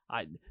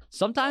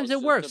sometimes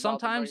it works.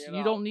 Sometimes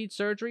you don't need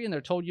surgery and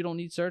they're told you don't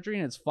need surgery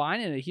and it's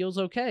fine and it heals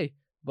okay.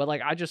 But like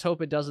I just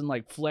hope it doesn't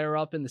like flare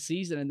up in the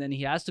season and then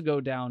he has to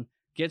go down,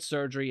 get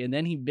surgery, and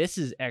then he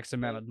misses X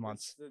amount of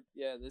months.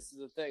 This is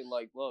the thing.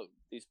 Like, look,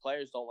 these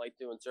players don't like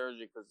doing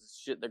surgery because the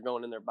shit they're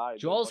going in their body.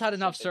 Joel's had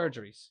enough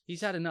surgeries.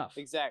 He's had enough.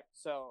 Exactly.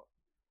 So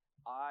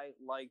I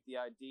like the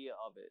idea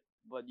of it,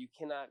 but you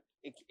cannot.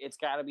 It's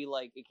got to be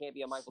like it can't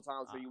be a Michael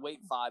Thomas where you wait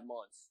 5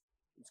 months.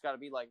 It's got to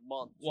be like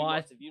months. Well,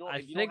 months. If you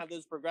don't have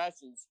those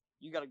progressions,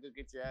 you got to go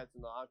get your ass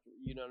in the hospital.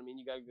 You know what I mean?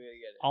 You got to go get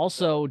it.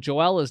 Also,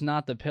 Joel is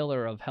not the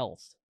pillar of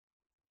health.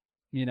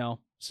 You know,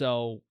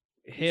 so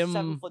he's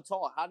 7 foot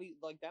tall. How do you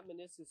like that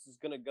meniscus is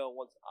gonna go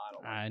once?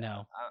 I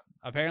know.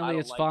 Apparently,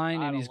 it's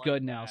fine and he's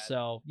good now.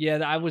 So yeah,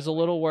 I was a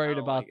little worried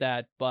about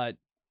that, but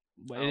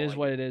it is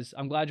what it is.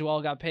 I'm glad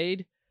Joel got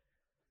paid.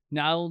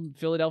 Now,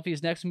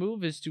 Philadelphia's next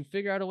move is to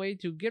figure out a way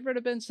to get rid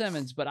of Ben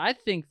Simmons. But I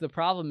think the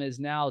problem is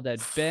now that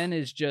Ben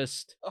is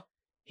just,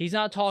 he's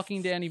not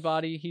talking to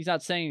anybody. He's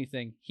not saying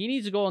anything. He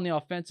needs to go on the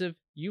offensive.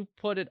 You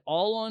put it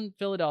all on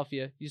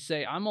Philadelphia. You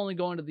say, I'm only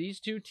going to these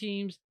 2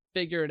 teams.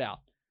 Figure it out.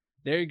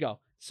 There you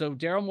go. So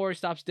Daryl Morey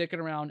stops dicking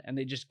around and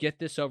they just get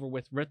this over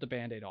with, rip the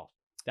Band-Aid off.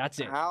 That's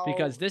it.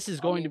 Because this is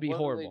going to be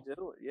horrible.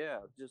 Yeah,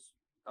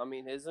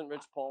 isn't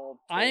Rich Paul?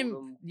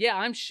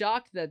 I'm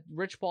shocked that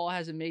Rich Paul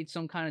hasn't made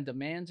some kind of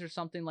demands or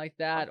something like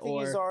that,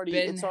 or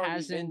Ben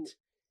hasn't.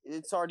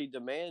 It's already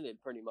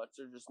demanded pretty much.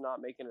 They're just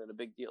not making it a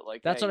big deal.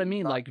 Like that's what I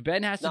mean. Like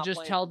Ben has to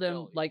just tell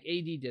them, like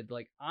AD did,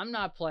 like I'm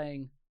not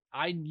playing.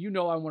 I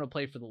want to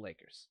play for the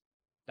Lakers.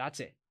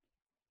 That's it.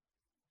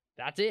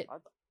 That's it.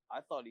 I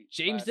thought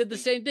James did the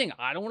same thing.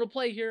 I don't want to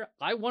play here.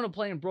 I want to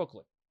play in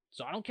Brooklyn.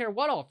 So I don't care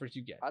what offers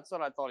you get. That's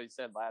what I thought he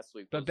said last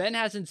week. But Ben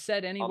hasn't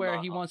said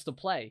anywhere he wants to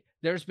play.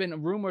 There's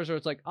been rumors where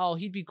it's like, oh,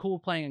 he'd be cool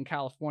playing in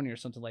California or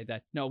something like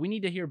that. No, we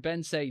need to hear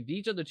Ben say,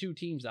 these are the 2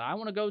 teams that I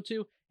want to go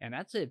to, and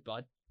that's it,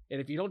 bud.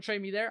 And if you don't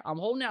trade me there, I'm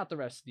holding out the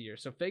rest of the year.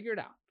 So figure it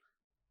out.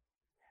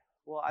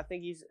 Well, I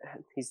think he's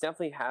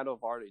definitely had to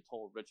have already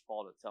told Rich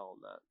Paul to tell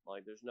him that.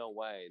 Like, there's no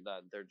way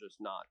that they're just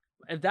not.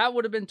 If that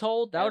would have been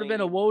told, that would have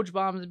been a Woj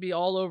bomb to be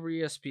all over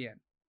ESPN.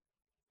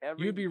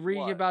 You'd be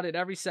reading about it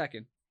every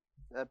second.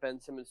 That Ben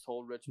Simmons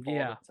told Rich Paul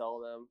to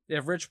tell them.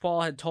 If Rich Paul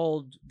had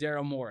told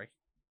Daryl Morey,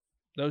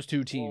 those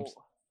 2 teams.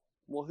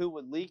 Well, who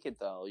would leak it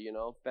though? You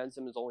know, Ben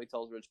Simmons only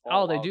tells Rich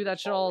Paul. Oh, they do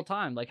that shit all the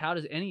time. Like, how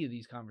does any of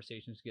these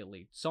conversations get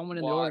leaked? Someone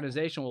in the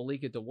organization will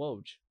leak it to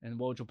Woj, and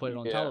Woj will put it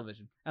on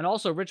television. And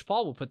also, Rich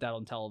Paul will put that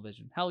on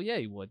television. Hell yeah,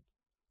 he would.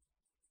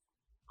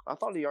 I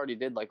thought he already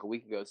did like a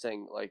week ago,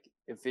 saying like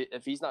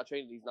if he's not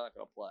traded, he's not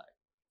going to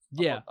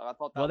play. I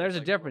thought that there's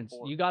a difference.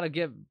 You got to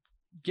give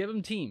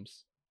him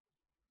teams.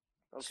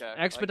 Okay.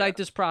 Expedite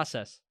this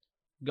process.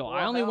 Go. Well,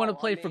 I only want to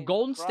play for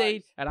Golden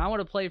State, and I want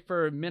to play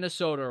for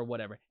Minnesota or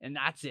whatever, and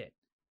that's it.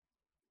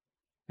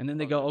 And then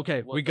they go,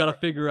 okay, we got to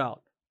figure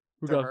out.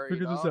 We got to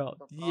figure this out.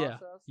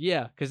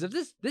 Yeah, because if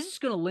this is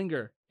going to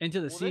linger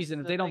into the season,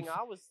 if they don't.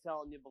 I was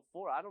telling you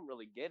before, I don't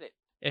really get it.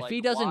 If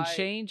he doesn't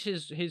change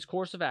his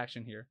course of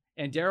action here,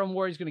 and Daryl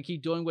Morey is going to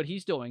keep doing what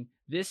he's doing,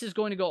 this is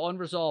going to go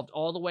unresolved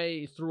all the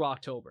way through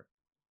October.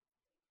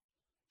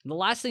 And the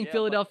last thing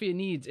Philadelphia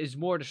needs is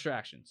more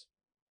distractions.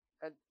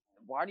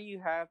 why do you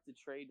have to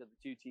trade to the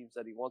two teams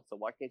that he wants to?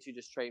 Why can't you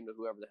just trade him to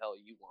whoever the hell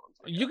you want?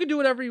 You can do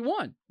whatever you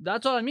want.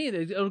 That's what I mean.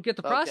 It'll get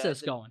the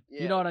process then, going.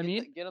 yeah, you know what I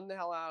mean? Get him the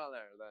hell out of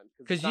there then.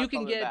 Because you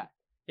can get back.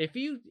 If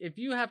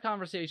you have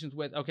conversations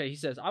with, okay, he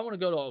says, I want to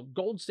go to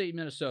Golden State,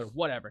 Minnesota,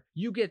 whatever.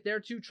 You get their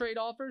 2 trade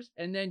offers,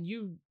 and then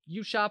you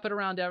shop it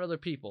around to other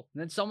people.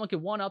 And then someone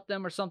can one-up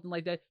them or something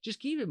like that.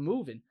 Just keep it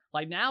moving.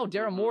 Like now,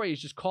 Daryl Morey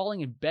is just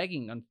calling and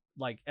begging on,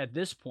 like, at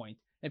this point.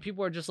 And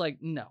people are just like,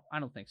 no, I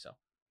don't think so.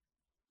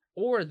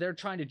 Or they're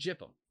trying to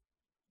jip him.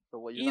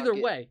 Either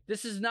way,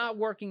 this is not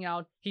working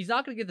out. He's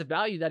not going to get the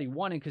value that he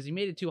wanted because he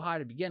made it too high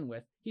to begin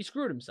with. He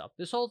screwed himself.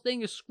 This whole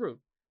thing is screwed.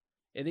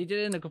 And they did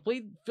it in a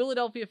complete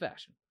Philadelphia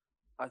fashion.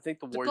 I think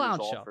the Warriors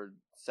offered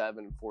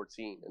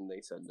 7-14, and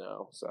they said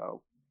no.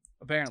 So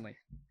apparently,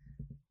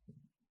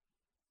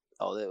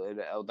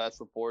 that's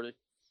reported.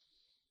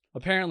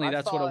 Apparently,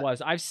 that's what it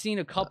was. I've seen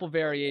a couple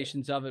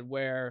variations of it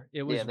where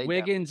it was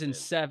Wiggins and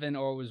 7,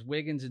 or it was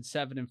Wiggins and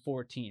 7 and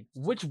 14.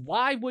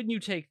 Why wouldn't you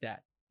take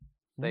that?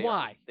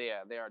 Why? They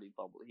already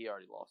bubbled. He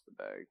already lost the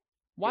bag.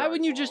 Why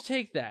wouldn't you just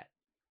take that?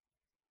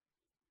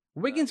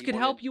 Wiggins could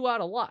help you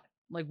out a lot.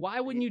 Like, why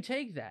wouldn't you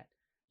take that?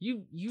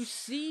 You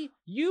see,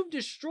 you've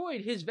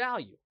destroyed his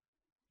value.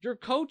 Your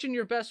coach and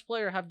your best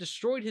player have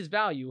destroyed his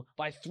value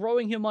by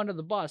throwing him under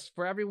the bus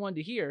for everyone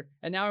to hear.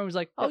 And now everyone's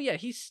like, oh yeah,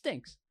 he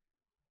stinks.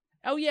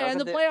 Oh yeah, and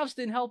the playoffs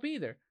didn't help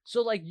either.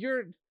 So like,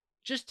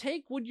 just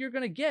take what you're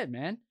gonna get,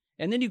 man.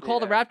 And then you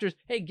call the Raptors,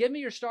 hey, give me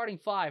your starting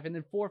 5 and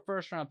then 4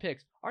 first-round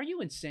picks. Are you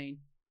insane?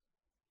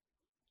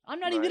 I'm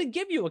not even gonna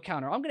give you a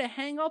counter. I'm gonna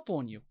hang up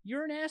on you.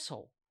 You're an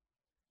asshole.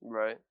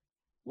 Right.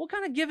 What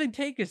kind of give and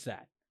take is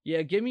that?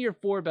 Yeah, give me your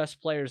 4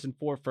 best players and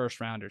 4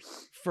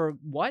 first-rounders. For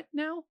what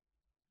now?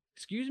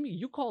 Excuse me?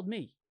 You called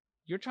me.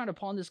 You're trying to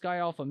pawn this guy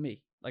off of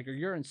me. Like,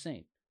 you're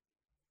insane.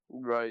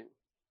 Right.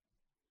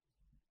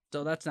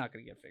 So that's not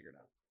going to get figured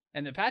out.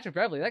 And then Patrick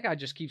Beverley, that guy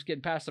just keeps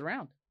getting passed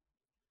around.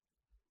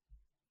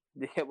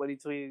 Yeah, what he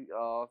tweeted?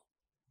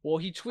 Well,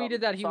 he tweeted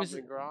that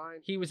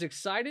he was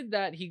excited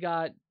that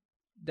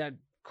that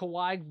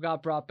Kawhi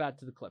got brought back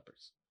to the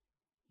Clippers.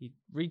 He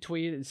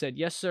retweeted and said,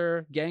 yes,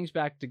 sir, gang's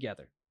back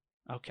together.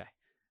 Okay.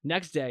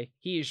 Next day,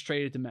 he is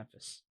traded to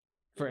Memphis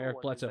for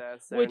Eric Bledsoe,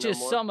 which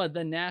is some of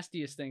the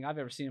nastiest thing I've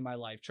ever seen in my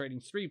life. Trading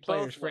 3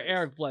 players for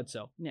Eric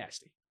Bledsoe.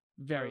 Nasty.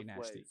 Very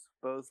nasty.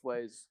 Both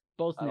ways.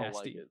 Both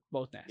nasty.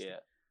 Both nasty. Yeah.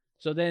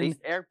 So then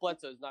Eric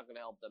Bledsoe is not going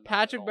to help them.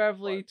 Patrick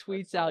Beverley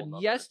tweets out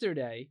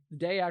yesterday, the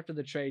day after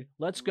the trade,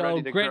 let's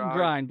go, grit and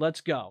grind, let's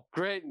go.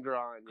 Grit and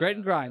grind. Grit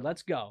and grind,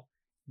 let's go.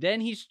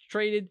 Then he's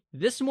traded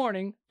this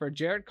morning for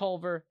Jarrett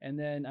Culver and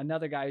then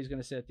another guy who's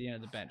going to sit at the end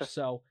of the bench.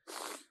 So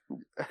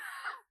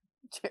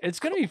it's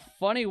going to be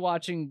funny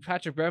watching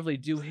Patrick Beverley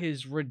do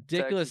his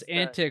ridiculous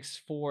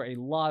antics for a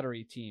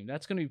lottery team.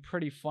 That's going to be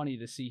pretty funny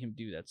to see him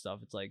do that stuff.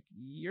 It's like,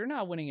 you're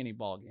not winning any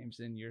ball games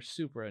and you're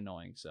super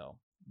annoying. So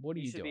what are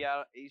you doing?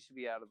 He should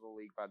be out of the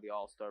league by the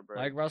All-Star break.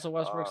 Like Russell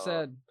Westbrook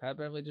said, Pat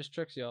Beverley just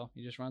tricks y'all.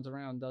 He just runs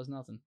around and does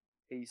nothing.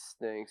 He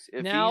stinks.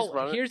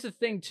 Here's the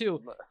thing,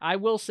 too. I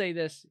will say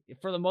this.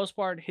 For the most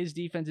part, his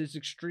defense is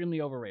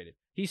extremely overrated.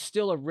 He's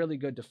still a really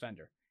good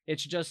defender.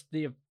 It's just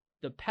the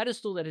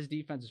pedestal that his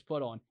defense is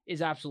put on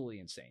is absolutely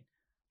insane.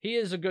 He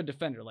is a good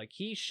defender. Like,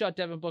 he shut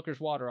Devin Booker's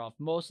water off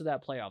most of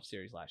that playoff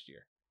series last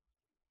year.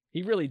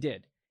 He really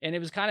did. And it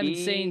was kind of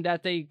insane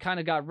that they kind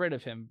of got rid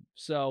of him.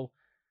 So,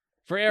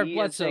 for Eric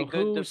Bledsoe,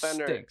 who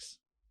stinks?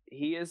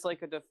 He is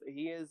like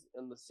he is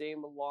in the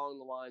same along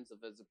the lines of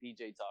as a PJ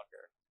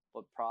Tucker,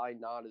 but probably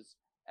not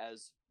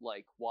as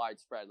like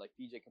widespread. Like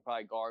PJ can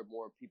probably guard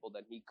more people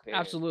than he could.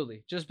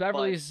 Absolutely. Just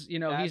Beverly's,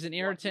 he's an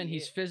irritant.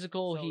 He's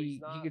physical. So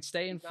he could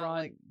stay in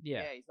front. He's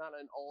not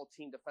an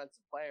all-team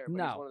defensive player, but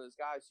he's one of those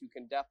guys who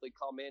can definitely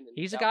come in. And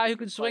he's a guy who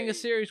can swing a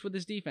series with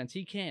his defense.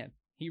 He can.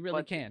 He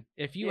really can.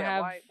 If you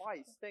have why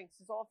he stinks,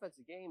 his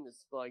offensive game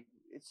is like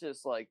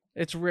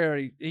it's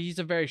rare. He's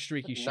a very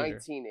streaky shooter.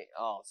 19.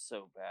 Oh,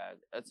 so bad.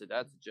 That's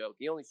a joke.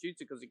 He only shoots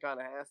it because he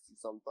kind of has to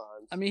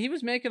sometimes. I mean, he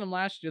was making them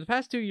last year. The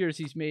past 2 years,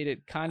 he's made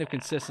it kind of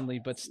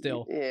consistently, but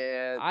still.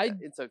 Yeah,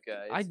 it's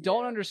okay. I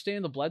don't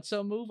understand the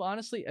Bledsoe move.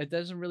 Honestly, it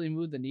doesn't really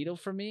move the needle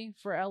for me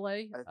for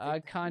LA. I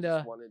kind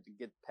of wanted to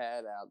get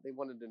Pat out. They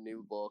wanted a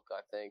new look,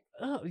 I think.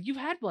 Oh, you've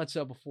had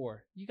Bledsoe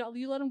before. You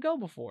let him go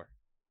before.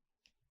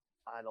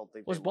 I don't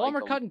think was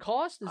Ballmer cutting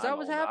costs. Is that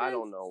what's happening? I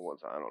don't know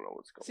what's going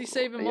on. Is he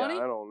saving money?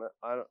 I don't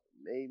know.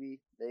 Maybe.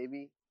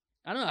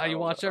 I don't know how you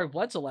watched Eric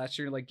Bledsoe last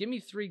year. Like, give me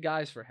 3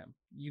 guys for him.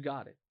 You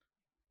got it.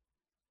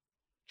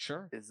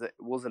 Sure.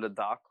 Was it a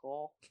doc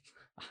call?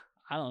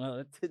 I don't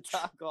know. Did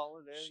doc call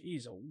it in?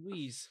 Jeez, a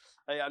wheeze.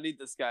 Hey, I need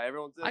this guy.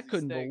 Everyone says I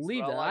couldn't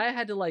believe that. I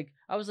had to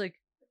I was like,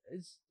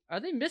 are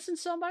they missing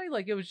somebody?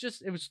 Like, it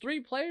was 3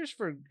 players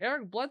for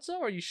Eric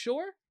Bledsoe. Are you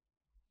sure?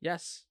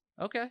 Yes.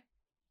 Okay.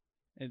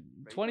 In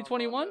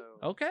 2021?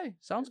 Okay.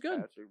 Sounds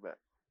good.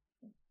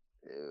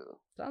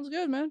 Sounds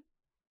good, man.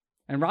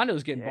 And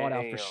Rondo's getting bought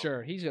out for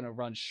sure. He's going to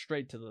run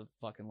straight to the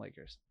fucking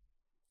Lakers.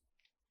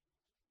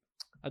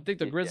 I think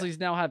the Grizzlies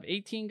now have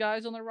 18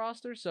 guys on their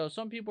roster, so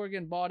some people are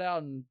getting bought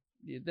out, and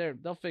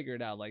they'll figure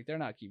it out. Like, they're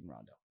not keeping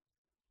Rondo.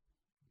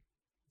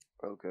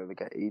 Okay, they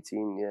got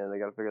 18. Yeah, they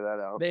got to figure that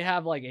out. They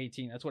have like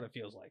 18. That's what it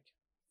feels like.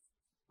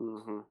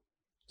 Mm-hmm.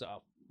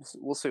 So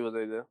We'll see what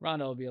they do.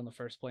 Rondo will be on the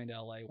first plane to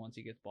LA once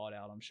he gets bought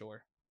out, I'm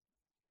sure.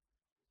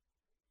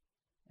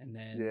 And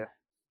then Yeah,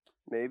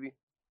 maybe.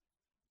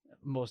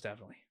 most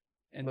definitely.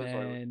 And Most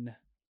likely. then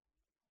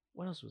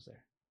what else was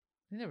there?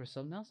 I think there was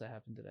something else that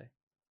happened today.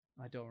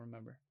 I don't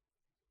remember.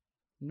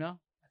 No,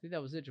 I think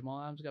that was it.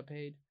 Jamal Adams got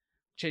paid.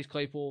 Chase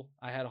Claypool,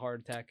 I had a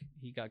heart attack.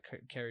 He got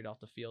carried off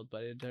the field,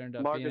 but it turned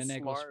out being an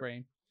ankle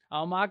sprain.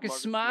 Oh,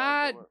 Marcus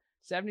Smart,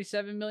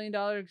 $77 million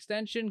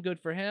extension. Good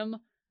for him.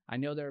 I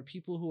know there are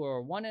people who are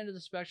on one end of the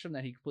spectrum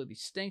that he completely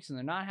stinks and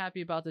they're not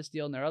happy about this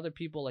deal. And there are other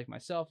people like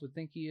myself who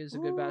think he is a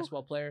good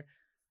basketball player.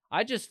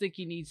 I just think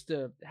he needs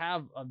to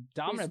have a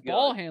dominant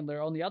ball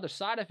handler on the other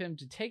side of him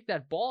to take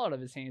that ball out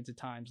of his hands at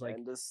times. Like,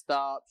 and to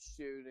stop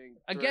shooting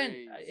again,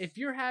 threes. if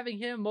you're having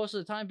him most of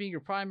the time being your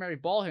primary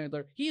ball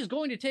handler, he is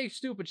going to take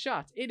stupid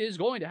shots. It is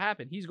going to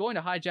happen. He's going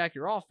to hijack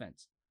your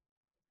offense.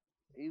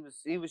 He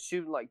was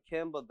shooting like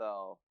Kimba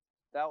though.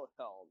 That was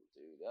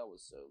dude. That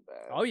was so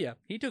bad. Oh yeah,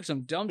 he took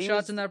some dumb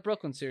shots in that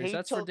Brooklyn series.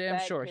 That's for damn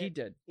sure. He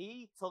did.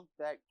 He took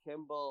that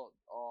Kimba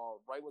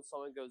right when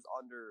someone goes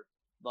under,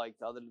 like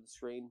the other end of the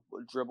screen,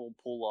 dribble,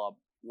 pull up,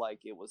 like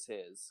it was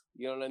his.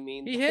 You know what I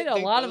mean? He hit a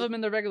lot of them in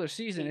the regular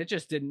season. It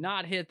just did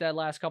not hit that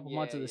last couple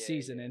months of the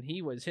season, and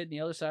he was hitting the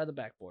other side of the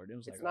backboard. It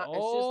was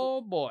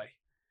boy.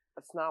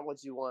 That's not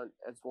what you want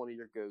as one of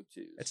your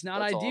go-tos. It's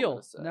not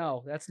ideal.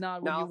 No, that's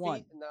not what you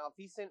want. If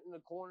he's sitting in the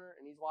corner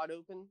and he's wide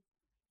open,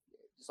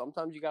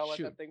 sometimes you gotta let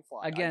that thing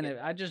fly. Again,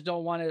 I just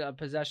don't want a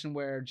possession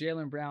where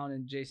Jaylen Brown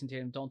and Jason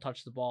Tatum don't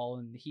touch the ball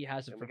and he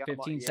has it for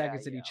 15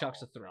 seconds and he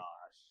chucks a three.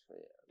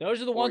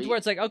 Those are the ones where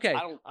it's like, okay,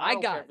 I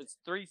got it. If it's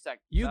 3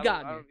 seconds. You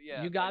got me.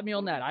 You got me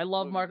on that. I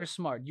love Marcus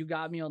Smart. You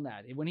got me on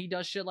that. When he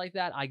does shit like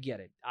that, I get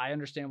it. I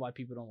understand why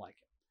people don't like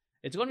it.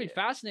 It's going to be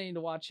fascinating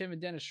to watch him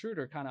and Dennis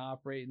Schroeder kind of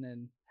operate, and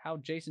then how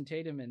Jason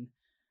Tatum and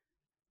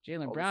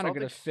Jaylen Brown are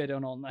going to fit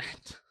in on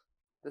that.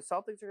 The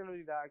Celtics are going to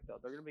be back, though.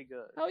 They're going to be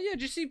good. Oh, yeah.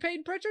 Did you see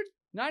Peyton Pritchard?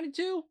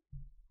 92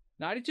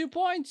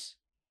 points.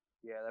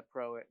 Yeah, that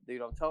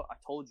dude. I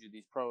told you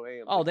these pro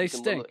AMs. Oh, they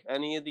stink.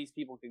 Any of these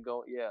people can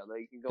go. Yeah,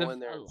 they can go in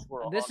there and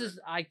score 100.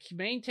 I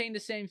maintain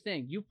the same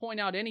thing. You point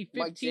out any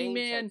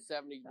 15-man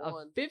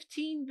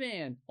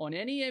on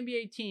any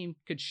NBA team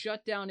could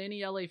shut down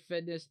any LA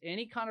Fitness,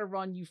 any kind of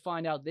run you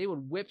find out, they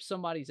would whip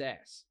somebody's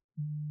ass.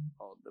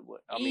 Oh,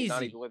 not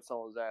even whip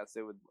someone's ass.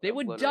 They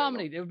would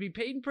dominate. It would be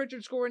Peyton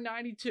Pritchard scoring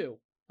 92,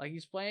 like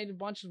he's playing a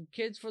bunch of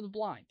kids for the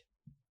blind.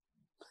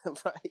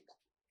 Right.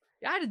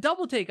 Yeah, I had a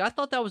double take. I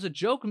thought that was a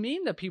joke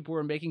meme that people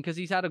were making because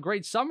he's had a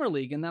great summer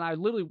league, and then I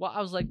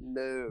was like,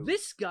 no,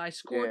 this guy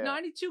scored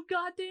 92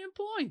 goddamn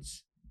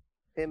points.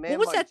 Hey, man, what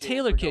was that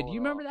Taylor kid? You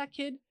remember that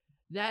kid?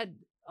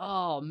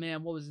 Oh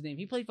man, what was his name?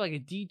 He played for like a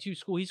D2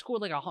 school. He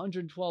scored like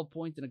 112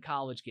 points in a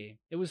college game.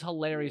 It was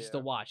hilarious to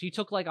watch. He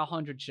took like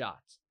 100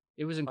 shots.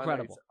 It was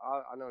incredible.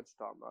 I know what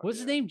you're talking about. What's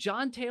his name?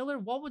 John Taylor?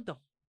 What would the...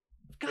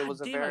 God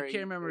damn, I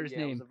can't remember his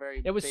name.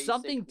 It was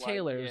something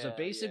Taylor. It was a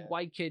basic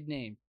white kid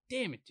name.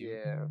 Damn it, dude.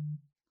 Yeah.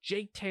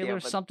 Jake Taylor,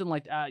 something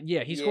like that.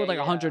 Yeah, he scored like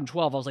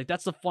 112. I was like,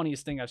 that's the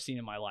funniest thing I've seen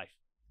in my life.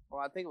 Well,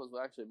 I think it was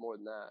actually more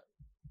than that.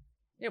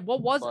 Yeah,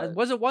 what was it?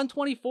 Was it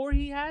 124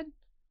 he had?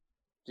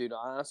 Dude,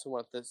 I honestly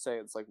want to say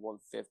it's like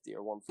 150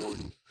 or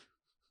 140.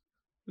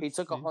 He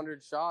took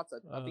 100 shots.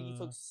 I think he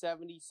took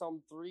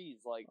 70-some threes.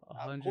 Like,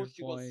 of course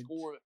you're going to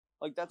score.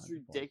 Like, that's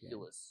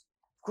ridiculous.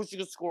 Of course you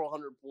can score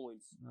 100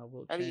 points.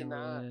 Will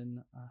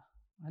Chamberlain.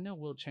 I know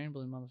Will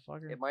Chamberlain,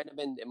 motherfucker. It might have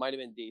been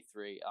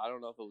D3. I don't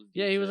know if it was D2.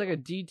 Yeah, he was like a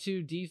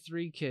D2,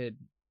 D3 kid.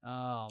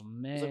 Oh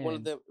man. It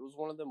was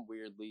one of them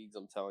weird leagues,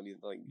 I'm telling you.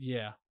 Like,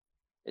 yeah.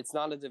 It's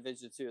not a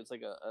Division 2. It's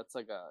like a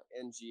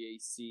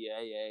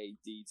NGACAA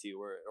D2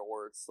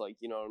 or it's like,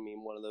 you know what I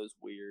mean, one of those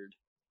weird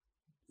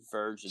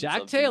versions.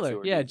 Jack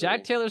Taylor. Yeah,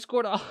 Jack Taylor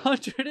scored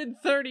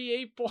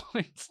 138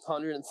 points.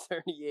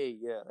 138.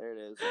 Yeah, there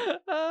it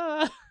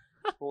is.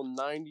 Well,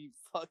 90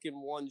 fucking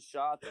one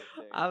shots, I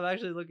think. I'm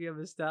actually looking at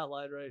his stat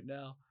line right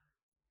now.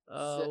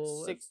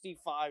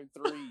 65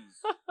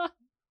 threes.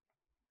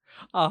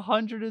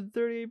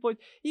 138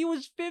 points. He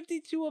was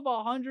 52 of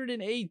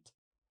 108.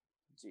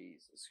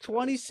 Jesus Christ.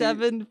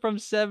 27 from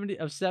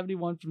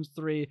 71 from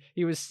 3.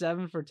 He was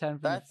 7 for 10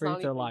 from the free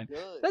throw line.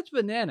 Good. That's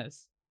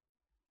bananas.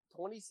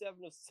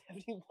 27 of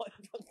 71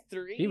 from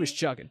 3. He was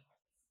chugging.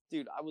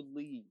 Dude, I would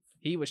leave.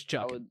 He was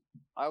chugging.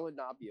 I would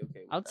not be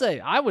okay with I'd say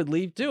I would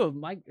leave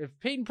too. If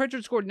Peyton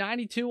Pritchard scored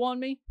 92 on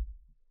me,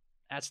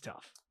 that's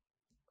tough.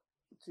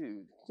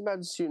 Dude, can you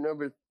imagine shooting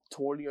over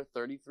 20 or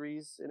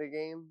 33s in a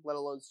game, let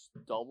alone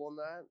double on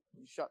that?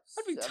 You shot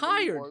I'd be 71.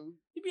 tired.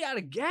 You'd be out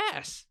of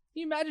gas. Can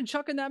you imagine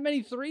chucking that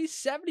many threes?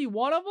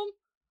 71 of them?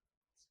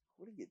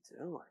 What are you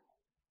doing?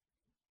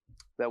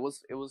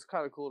 It was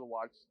kind of cool to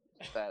watch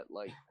that,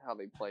 like, how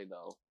they play,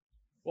 though.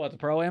 What, the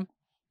Pro-Am?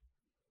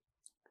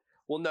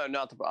 Well, no,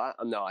 not the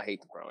no. I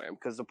hate the Pro-Am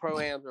because the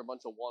Pro-Ams are a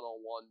bunch of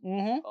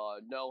one-on-one,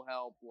 no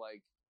help,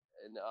 like,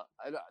 and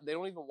they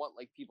don't even want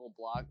like people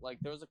block. Like,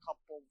 there's a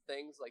couple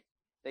things like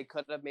they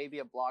could have maybe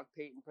a blocked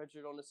Peyton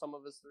Pritchard on some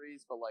of his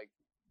threes, but like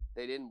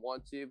they didn't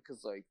want to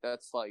because like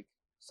that's like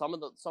some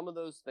of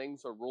those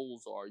things or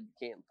rules are you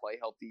can't play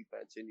help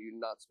defense and you're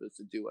not supposed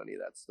to do any of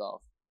that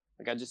stuff.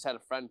 Like I just had a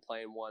friend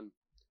playing one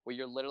where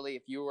you're literally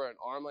if you were an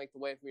arm length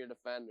away from your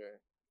defender,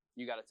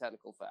 you got a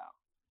technical foul.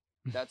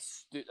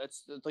 That's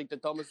like the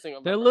dumbest thing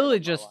I've They're ever literally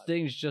heard in my just life.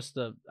 things. Just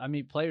the I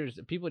mean,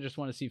 people just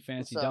want to see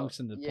fancy So, dunks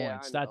and the yeah,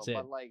 points. I know, That's it.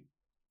 But like,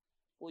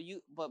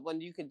 but when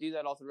you can do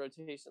that off the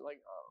rotation, like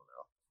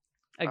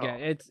I don't know.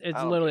 Again, it's I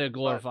don't literally get a it, but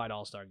glorified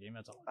All-Star game.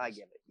 That's all. I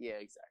get it. Yeah,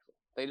 exactly.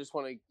 They just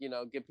want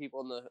to get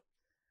people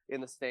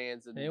in the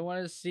stands and They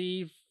want to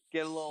see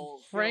get a little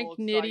Frank get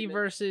a little Nitti excitement.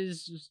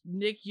 versus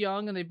Nick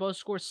Young, and they both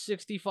score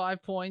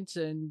 65 points,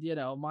 and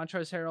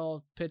Montrezl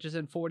Harrell pitches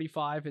in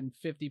 45 and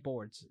 50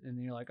 boards,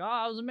 and you're like, oh,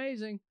 that was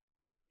amazing.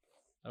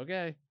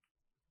 Okay.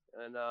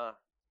 And well,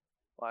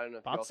 I don't know.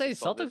 If you I'd also say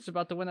saw Celtics are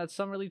about to win that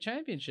Summer League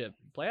championship.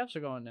 Playoffs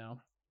are going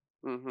now.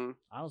 Mm-hmm.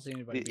 I don't see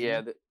anybody.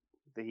 Yeah,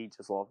 the Heat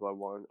just lost by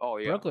 1. Oh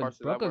yeah, Brooklyn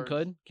Edwards,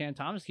 could. Cam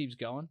Thomas keeps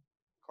going.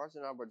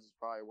 Carson Edwards is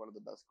probably one of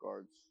the best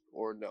guards.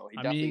 Or no, he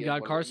I mean, definitely you is got one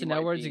of the- Carson he might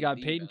Edwards, be you got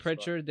the Peyton best guard.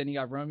 Pritchard, then you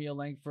got Romeo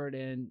Langford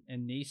and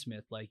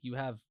Naismith. Like you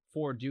have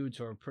 4 dudes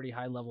who are pretty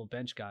high level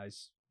bench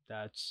guys.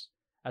 That's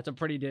a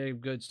pretty damn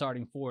good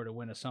starting 4 to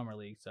win a summer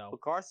league. So But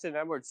Carson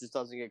Edwards just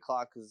doesn't get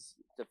clocked because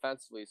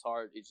defensively it's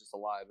hard. He's just a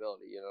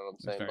liability. You know what I'm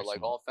saying? very But like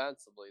small.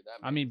 offensively,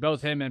 that. I mean,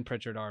 both him and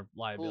Pritchard are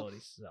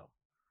liabilities. So,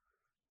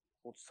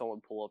 Will someone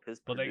pull up his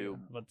but Purdue?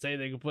 say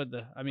they could put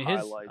Highlights,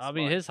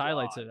 his my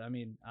highlights. God. I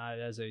mean,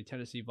 as a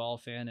Tennessee Vol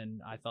fan, and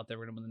I thought they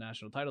were going to win the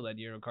national title that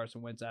year.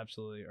 Carson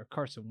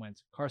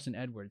Carson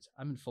Edwards.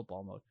 I'm in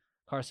football mode.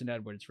 Carson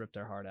Edwards ripped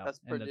their heart out That's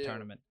in the Purdue.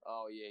 tournament.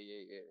 Oh yeah.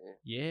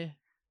 Yeah,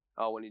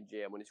 Oh, when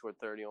he scored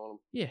 30 on him.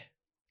 yeah.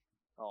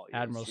 Oh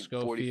yeah. Admiral he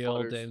shooting 40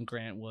 Schofield footers. and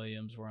Grant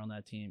Williams were on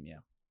that team. Yeah.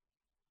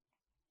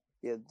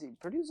 Yeah, dude,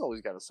 Purdue's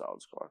always got a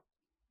solid squad.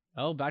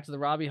 Oh, back to the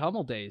Robbie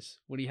Hummel days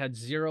when he had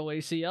 0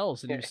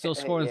 ACLs and he was still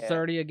scoring Yeah.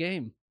 30 a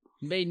game.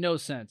 Made no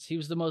sense. He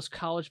was the most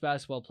college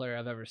basketball player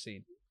I've ever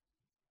seen.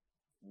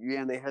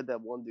 Yeah, and they had that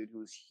one dude who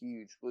was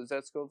huge. Was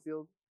that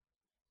Schofield?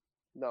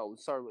 No, it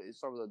started with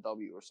a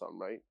W or something,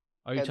 right?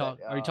 Are you Had that,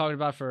 Are you talking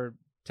about for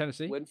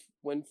Tennessee?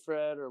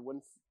 Winfred or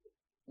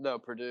No,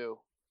 Purdue.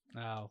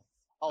 Oh,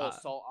 Oh, Uh,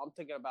 so I'm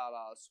thinking about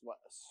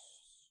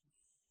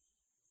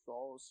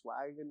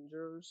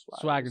Swagginger.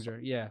 Swaginger,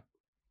 yeah.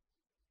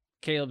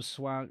 Caleb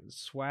Swanigan?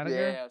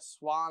 Yeah,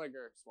 Swanigan.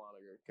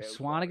 Caleb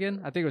Swanigan?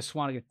 I think it was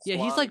Swanigan. Yeah,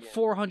 he's like Swanigan.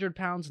 400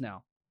 pounds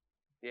now.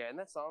 Yeah, and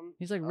that's something.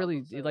 He's like I really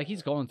was gonna say like he's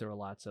that. going through a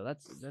lot, so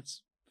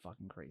that's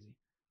fucking crazy.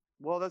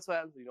 Well, that's what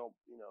happens when you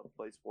don't,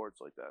 play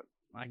sports like that.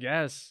 I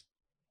guess.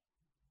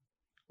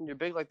 When you're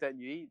big like that, and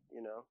you eat,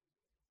 That's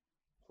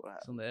what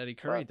happens. It's on the Eddie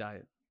Curry But-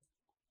 diet.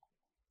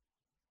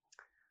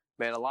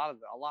 Man, a lot of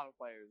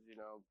players, if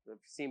you've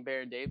seen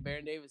Baron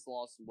Davis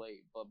lost some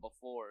weight, but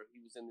before he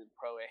was in the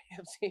pro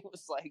AMs, he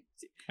was like,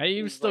 Hey,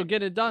 he was still like-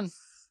 getting it done.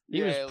 He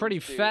Yeah, was pretty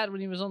dude. fat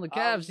when he was on the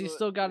Cavs. He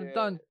still got it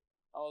done.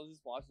 I was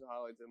just watching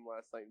highlights of him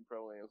last night in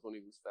pro AMs when he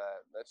was fat.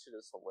 That shit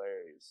is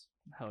hilarious.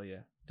 Hell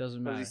yeah.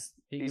 Doesn't 'Cause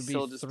matter. He he's could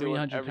still be just doing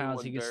 300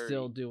 pounds. He everyone could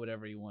still dirty. do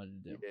whatever he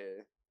wanted to do.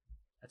 Yeah.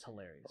 That's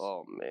hilarious.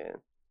 Oh man,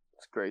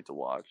 it's great to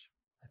watch.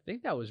 I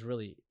think that was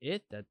really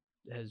it that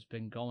has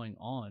been going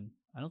on.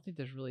 I don't think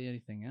there's really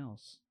anything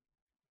else.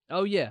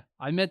 Oh yeah,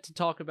 I meant to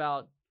talk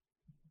about.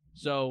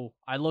 So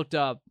I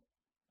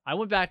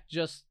went back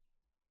just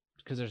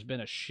because there's been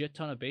a shit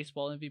ton of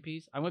baseball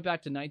MVPs. I went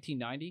back to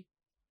 1990,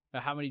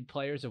 about how many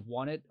players have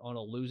won it on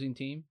a losing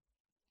team.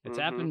 It's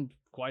Mhm. happened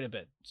quite a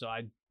bit. So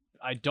I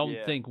don't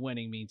Yeah. think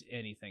winning means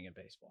anything in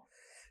baseball.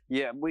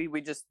 Yeah,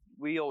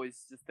 we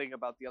always just think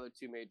about the other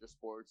two major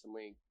sports, and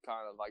we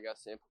kind of, I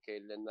guess,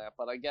 implicated in that.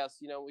 But I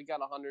guess we got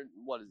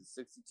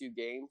 62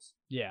 games.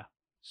 Yeah.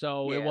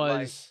 So it Yeah,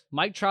 was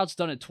Mike Trout's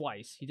done it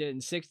twice. He did it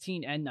in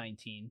 16 and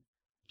 19.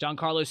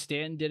 Giancarlo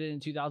Stanton did it in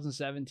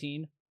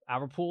 2017.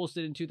 Albert Pujols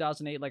did it in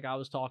 2008, like I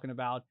was talking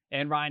about.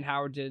 And Ryan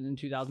Howard did it in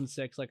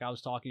 2006, like I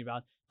was talking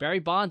about. Barry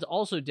Bonds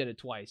also did it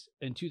twice,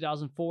 in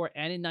 2004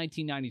 and in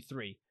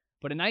 1993.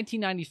 But in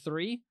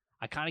 1993,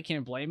 I kind of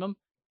can't blame him.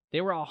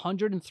 They were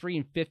 103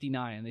 and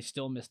 59, and they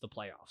still missed the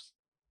playoffs.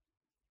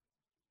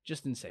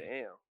 Just insane.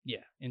 Damn.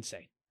 Yeah,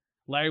 insane.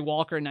 Larry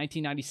Walker in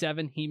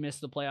 1997, he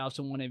missed the playoffs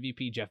and won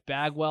MVP. Jeff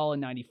Bagwell in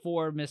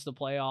 94 missed the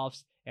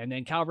playoffs. And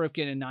then Cal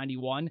Ripken in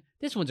 91.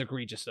 This one's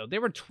egregious, though. They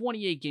were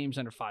 28 games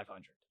under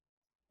 500.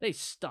 They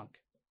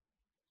stunk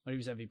when he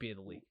was MVP of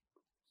the league.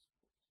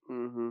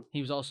 Mm-hmm.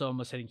 He was also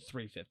almost hitting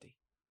 350.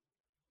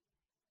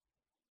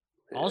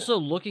 Yeah. Also,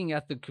 looking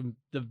at the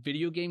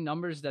video game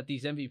numbers that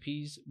these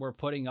MVPs were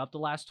putting up the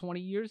last 20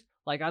 years,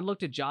 like I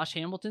looked at Josh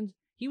Hamilton's,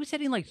 he was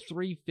hitting like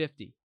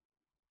 350.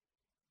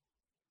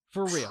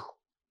 For real.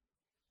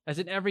 As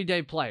an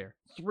everyday player,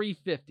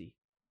 350.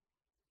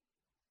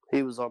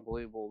 He was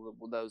unbelievable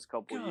those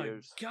couple Good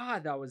years.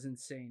 God, that was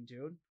insane,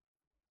 dude.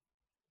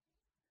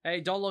 Hey,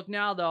 don't look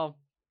now, though.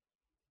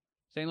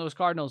 St. Louis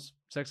Cardinals,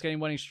 6-game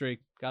winning streak.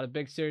 Got a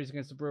big series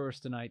against the Brewers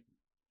tonight.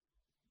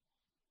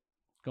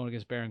 Going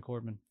against Baron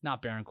Corbin.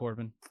 Not Baron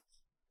Corbin.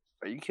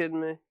 Are you kidding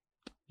me?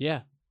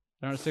 Yeah,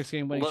 they're on a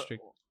 6-game winning Look, streak.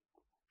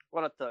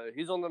 what I tell you,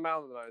 he's on the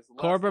mound tonight.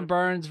 Corbin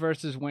Burns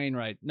versus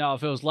Wainwright. No,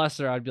 if it was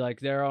Lester, I'd be like,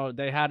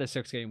 they had a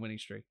 6-game winning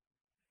streak.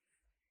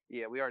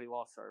 Yeah, we already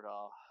lost our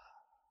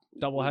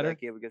Doubleheader? that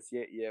game against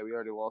yeah, we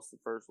already lost the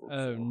first one.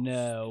 Oh, so.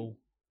 no.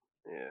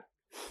 Yeah.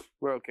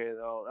 We're okay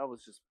though. That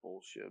was just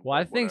bullshit. Well,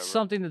 I but think whatever.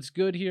 something that's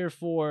good here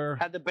for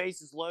Had the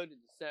bases loaded in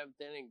the 7th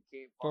inning.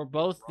 For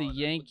both the with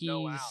no Yankees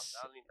outs.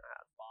 I don't even know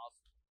how it's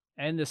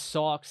possible. and the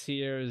Sox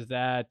here is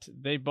that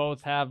they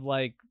both have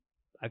like,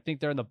 I think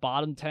they're in the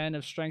bottom 10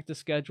 of strength of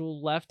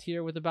schedule left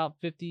here with about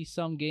 50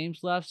 some games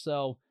left.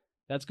 So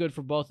that's good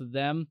for both of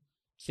them.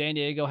 San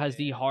Diego has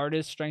the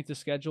hardest strength of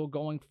schedule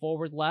going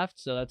forward left.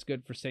 So that's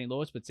good for St.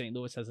 Louis, but St.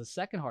 Louis has the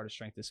second hardest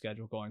strength of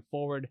schedule going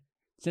forward.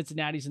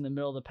 Cincinnati's in the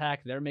middle of the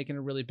pack. They're making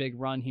a really big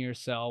run here.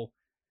 So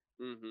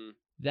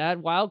that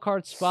wild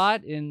card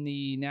spot in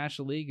the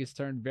National League has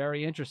turned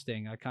very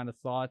interesting. I kind of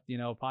thought,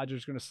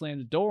 Padres were going to slam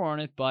the door on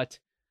it, but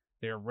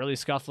they're really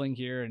scuffling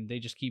here, and they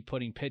just keep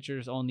putting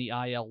pitchers on the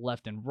IL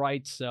left and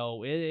right.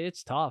 So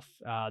it's tough.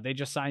 They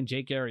just signed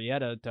Jake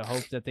Arrieta to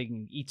hope that they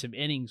can eat some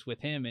innings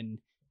with him, and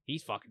he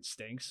fucking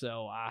stinks.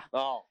 So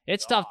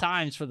it's tough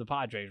times for the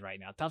Padres right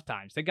now. Tough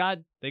times. They got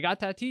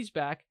Tatis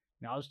back.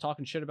 Now I was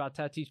talking shit about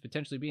Tatis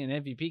potentially being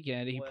an MVP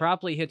candidate. He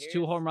probably hits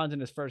 2 home runs in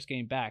his first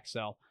game back.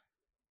 So,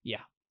 yeah.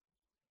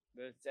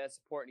 That's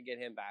important to get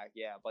him back.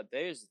 Yeah, but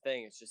there's the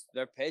thing. It's just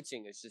their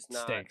pitching is just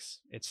not.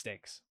 It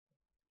stinks.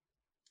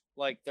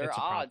 Like their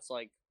odds,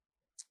 like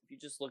if you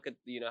just look at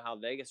how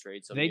Vegas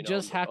rates them, they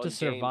just have to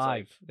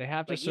survive. They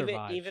have to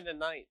survive. Even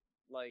tonight,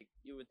 like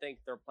you would think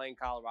they're playing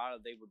Colorado,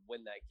 they would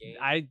win that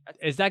game.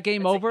 Is that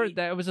game over?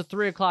 That was a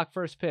 3:00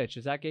 first pitch.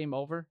 Is that game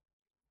over?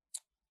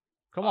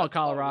 Come on,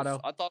 Colorado.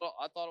 I thought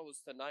it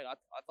was tonight.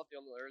 I thought the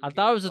only early. I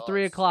thought it was a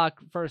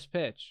 3:00 first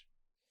pitch.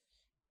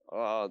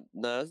 No,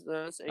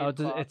 it's 8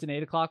 o'clock. It's an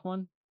 8:00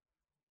 one.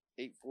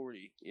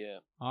 8:40. Yeah.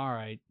 All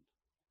right.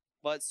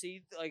 But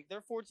see, like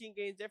they're 14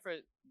 games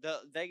different. The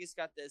Vegas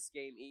got this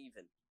game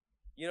even.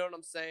 You know what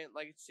I'm saying?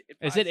 Like,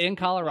 is it in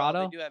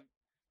Colorado? Well,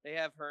 they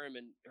have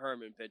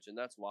Herman pitching.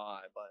 That's why.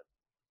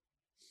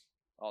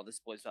 But this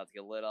place about to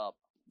get lit up.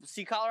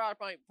 See, Colorado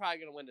probably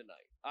gonna win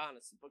tonight.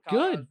 Honestly, but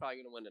Colorado's probably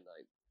gonna win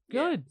tonight.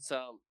 Good. Yeah,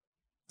 so,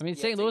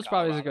 St. Louis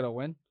probably isn't gonna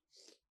win.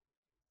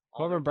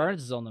 Corbin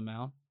Burns is on the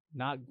mound,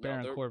 not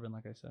Baron Corbin,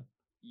 like I said.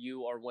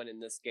 You are winning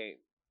this game.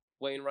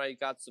 Wainwright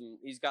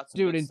he's got some.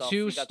 Dude, in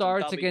 2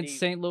 starts against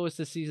St. Louis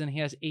this season, he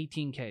has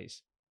 18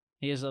 Ks.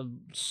 He has a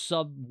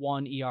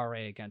sub-1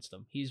 ERA against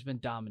them. He's been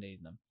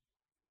dominating them.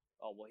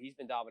 Oh, well, he's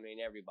been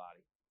dominating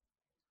everybody.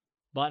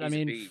 But,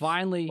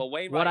 finally,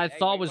 what I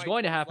thought was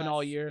going to happen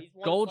all year,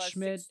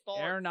 Goldschmidt,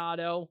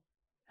 Arenado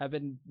have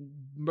been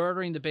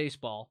murdering the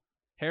baseball.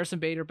 Harrison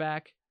Bader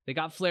back. They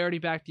got Flaherty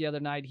back the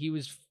other night. He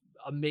was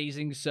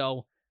amazing.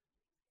 So,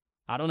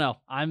 I don't know.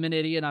 I'm an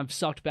idiot. I'm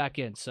sucked back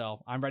in.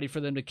 So, I'm ready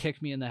for them to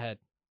kick me in the head.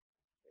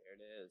 There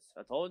it is.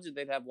 I told you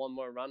they'd have one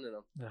more run in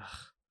them. Ugh.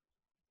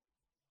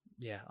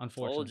 Yeah,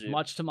 unfortunately.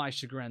 Much to my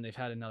chagrin, they've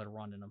had another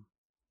run in them.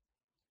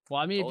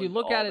 Well, if you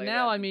look at it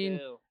now,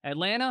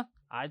 Atlanta,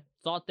 I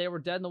thought they were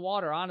dead in the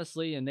water,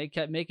 honestly, and they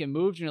kept making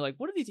moves, and you're like,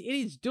 what are these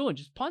idiots doing?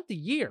 Just punt the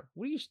year.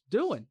 What are you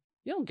doing?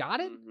 You don't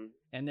got it? Mm-hmm.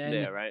 And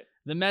then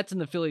the Mets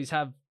and the Phillies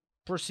have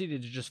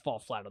proceeded to just fall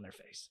flat on their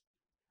face.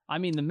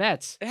 The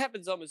Mets. It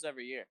happens almost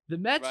every year. The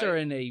Mets are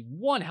in a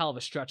one hell of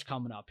a stretch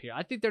coming up here.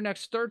 I think their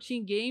next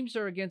 13 games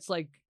are against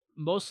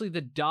mostly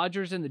the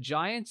Dodgers and the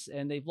Giants,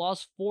 and they've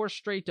lost 4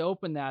 straight to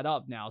open that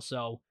up now.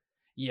 So,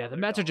 yeah, the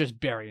Mets are just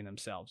burying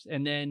themselves.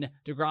 And then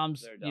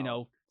DeGrom's,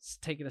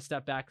 taking a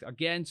step back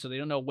again, so they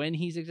don't know when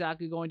he's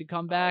exactly going to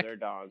come back. They're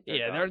done.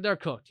 They're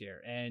cooked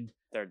here. And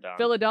they're done.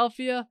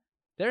 Philadelphia,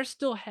 they're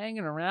still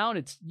hanging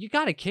around. You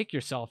got to kick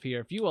yourself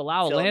here if you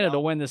allow Atlanta to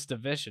win this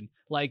division.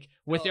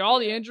 With all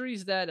the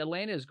injuries that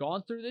Atlanta has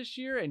gone through this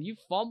year, and you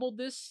fumbled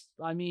this,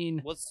 how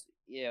many?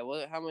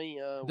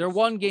 They're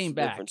 1 game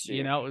back.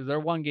 They're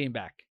 1 game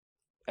back.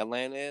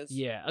 Atlanta is?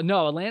 Yeah.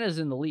 No, Atlanta's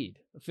in the lead.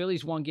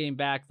 Philly's 1 game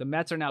back. The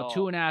Mets are now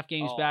 2.5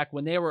 games back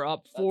when they were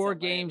up 4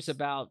 games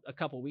about a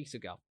couple weeks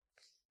ago.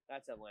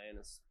 That's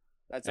Atlanta's.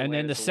 And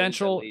then the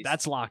Central,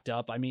 that's locked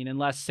up.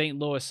 Unless St.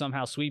 Louis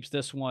somehow sweeps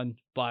this one.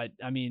 But,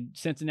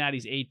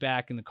 Cincinnati's 8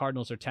 back and the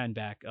Cardinals are 10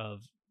 back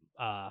of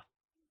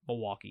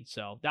Milwaukee.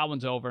 So that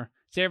one's over.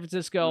 San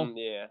Francisco,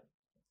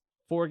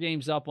 4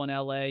 games up on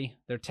LA.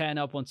 They're 10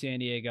 up on San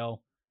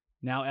Diego.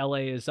 Now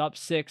LA is up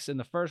 6 in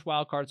the first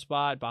wildcard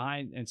spot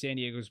behind, and San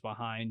Diego's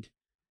behind.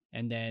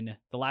 And then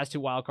the last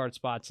 2 wildcard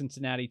spots,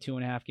 Cincinnati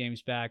 2.5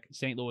 games back,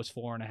 St. Louis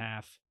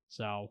 4.5.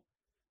 So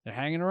they're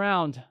hanging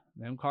around.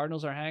 Them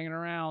Cardinals are hanging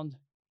around.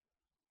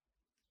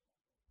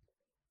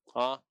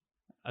 Huh?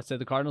 I said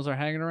the Cardinals are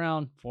hanging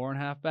around,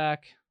 4.5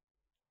 back.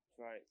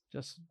 Right.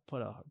 Just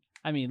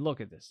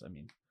look at this.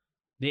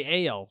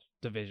 The AL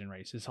division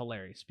race is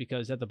hilarious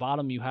because at the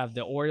bottom you have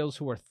the Orioles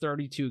who are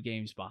 32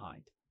 games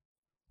behind.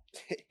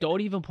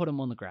 Don't even put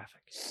them on the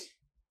graphic.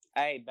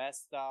 Hey,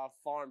 best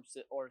farm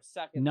or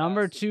second.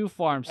 Number best, 2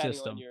 farm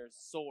system. On your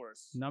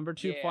source. Number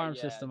 2 farm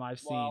system I've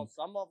seen. Well,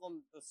 some of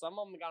them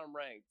got them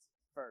ranked.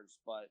 first,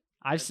 but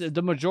I've said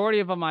the majority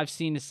of them I've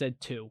seen has said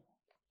 2.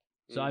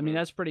 So, I mean, Mhm.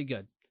 that's pretty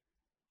good.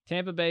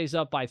 Tampa Bay's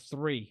up by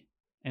 3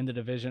 in the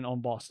division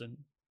on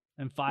Boston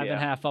and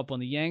 5.5 up on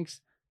the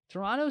Yanks.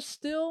 Toronto's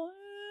still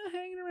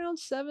hanging around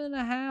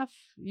 7.5.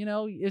 You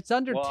know, it's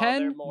under well, 10.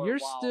 they're more You're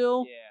wild,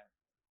 still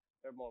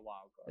they're more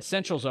wild cards.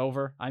 Central's yeah.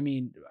 over. I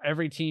mean,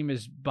 every team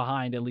is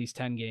behind at least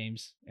 10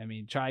 games. I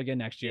mean, try again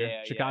next year.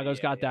 Yeah, Chicago's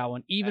got yeah. that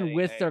one, even Hey,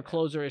 with hey, their hey.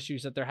 closer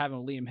issues that they're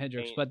having with Liam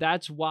Hendricks. Ain't- But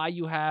that's why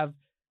you have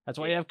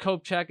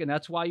Kopechek, and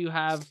that's why you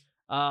have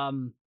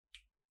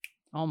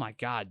oh my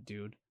god,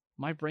 dude.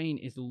 My brain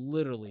is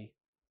literally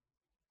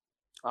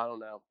I don't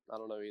know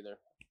either.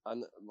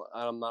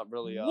 I'm not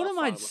really. what am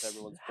I? fond with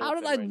everyone's How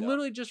did bullshit I right now.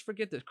 literally just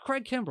forget this?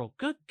 Craig Kimbrell.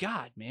 Good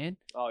God, man.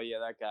 Oh yeah,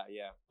 that guy.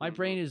 Yeah. My Mhm.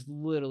 brain is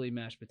literally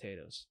mashed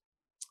potatoes.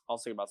 I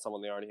was thinking about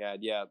someone they already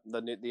had. Yeah,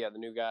 the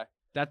new guy.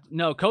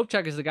 No,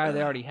 Kopechek is the guy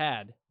they already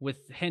had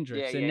with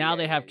Hendricks, and now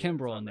they have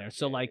Kimbrell in there.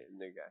 So like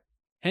new guy.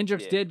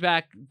 Hendricks Yeah. did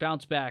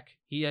bounce back.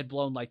 He had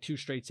blown like 2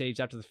 straight saves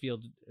after the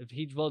field.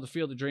 He blew the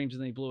Field of Dreams,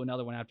 and then he blew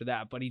another one after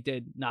that. But he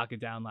did knock it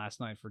down last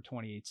night for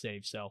 28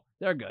 saves. So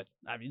they're good.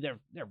 I mean,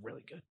 they're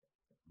really good.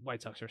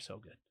 White Sox are so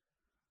good.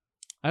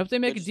 I hope they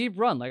make a deep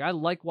run. Like I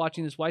like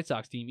watching this White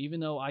Sox team,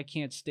 even though I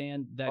can't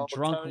stand that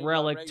drunk Tony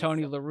relic La Russa.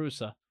 Tony La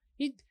Russa.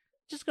 He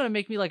just gonna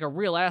make me like a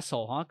real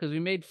asshole, huh? Because we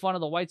made fun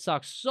of the White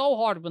Sox so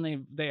hard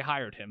when they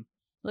hired him.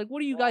 Like,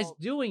 what are you guys Well,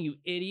 doing, you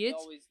idiots?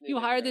 always knew You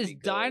they were hired gonna this be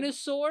good.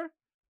 dinosaur?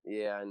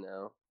 Yeah, I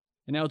know.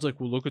 And now it's like,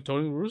 well, look at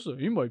Tony La Russa.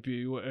 He might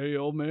be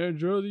AL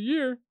Manager of the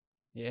Year.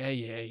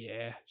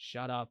 Yeah.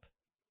 Shut up.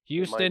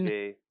 Houston,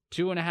 It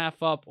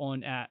 2.5 up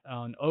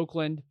on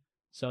Oakland.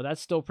 So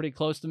that's still pretty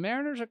close. The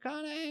Mariners are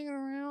kind of hanging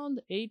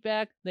around. 8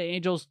 back. The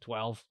Angels,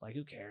 12. Like,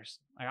 who cares?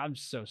 Like, I'm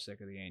so sick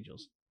of the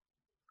Angels.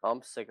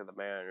 I'm sick of the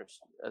Mariners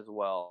as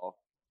well.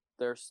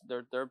 They're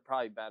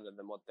probably better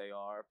than what they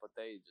are, but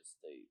they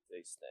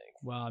stink.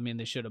 Well, I mean,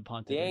 they should have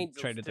punted The and Angels,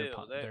 traded too.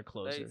 their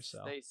closers.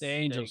 So they the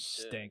Angels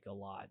stink, too. stink a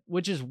lot,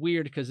 which is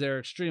weird because they're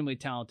extremely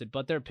talented,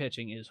 but their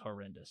pitching is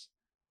horrendous.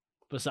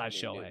 Besides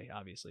Need a new- Shohei,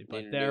 obviously, need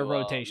but a their new,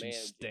 rotation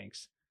manager.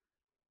 stinks.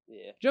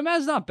 Yeah. Joe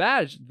Madden's not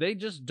bad. They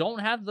just don't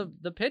have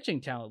the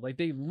pitching talent. Like,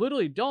 they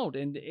literally don't.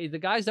 And the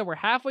guys that were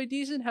halfway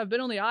decent have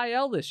been on the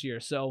IL this year,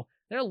 so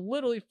they're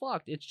literally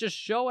fucked. It's just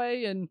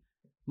Shohei, and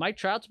Mike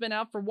Trout's been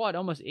out for what,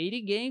 almost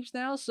 80 games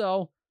now?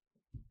 So,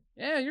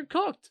 yeah, you're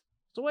cooked.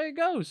 That's the way it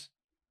goes.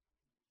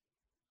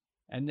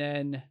 And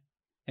then,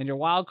 in your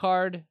wild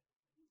card,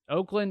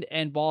 Oakland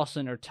and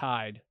Boston are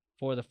tied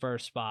for the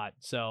first spot.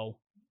 So,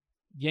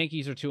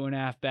 Yankees are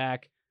 2.5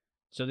 back.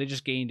 So they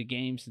just gained a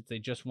game since they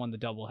just won the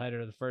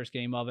doubleheader, the first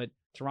game of it.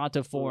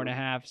 Toronto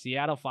 4.5,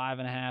 Seattle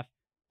 5.5,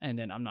 and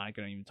then I'm not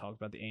going to even talk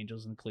about the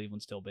Angels and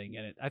Cleveland still being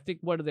in it. I think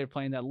what are they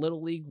playing, that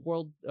Little League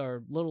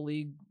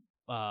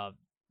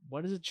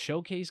what is it,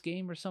 showcase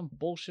game or some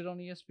bullshit on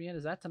ESPN?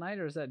 Is that tonight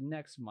or is that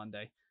next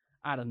Monday?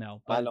 I don't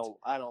know. But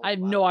I have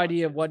no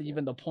idea what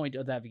even the point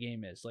of that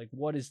game is. Like,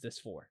 what is this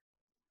for?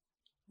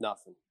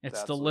 Nothing. It's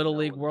the Absolutely Little no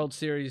League one. World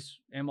Series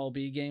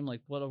MLB game. Like,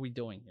 what are we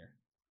doing here?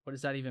 What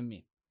does that even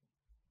mean?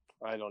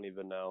 I don't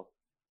even know.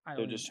 I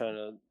They're don't just even-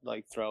 trying to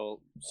like throw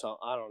some.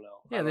 I don't know.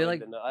 Yeah, I they don't like.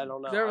 even know. I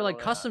don't know. There were I like don't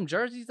know. custom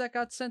jerseys that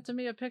got sent to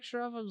me a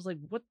picture of. I was like,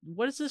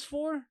 what is this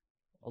for? A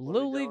What are we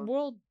Little League doing?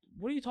 World?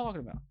 What are you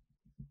talking about?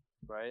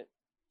 Right.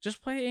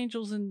 Just play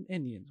Angels and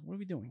Indians. What are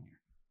we doing here?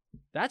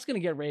 That's gonna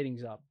get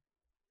ratings up.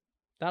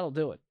 That'll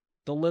do it.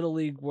 The Little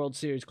League World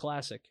Series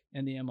Classic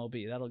in the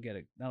MLB. That'll get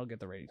it. That'll get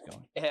the ratings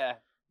going. Yeah.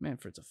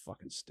 Manfred's a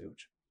fucking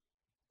stooge.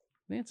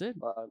 I think that's it.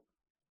 Uh,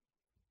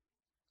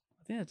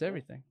 I think that's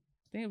everything.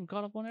 I think we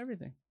caught up on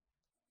everything.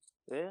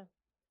 yeah.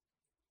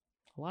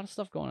 A lot of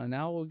stuff going on.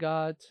 Now we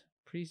got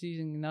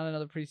preseason, not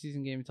another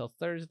preseason game until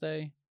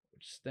Thursday,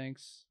 which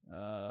stinks.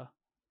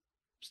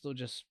 Still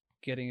just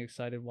getting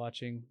excited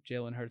watching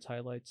Jalen Hurts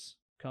highlights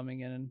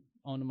coming in and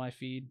onto my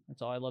feed.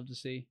 That's all I love to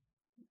see.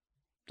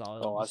 That's all I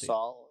love I to see.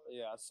 saw.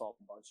 Yeah, I saw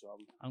a bunch of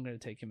them. I'm gonna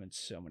take him in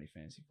so many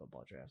fantasy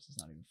football drafts. It's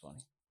not even funny.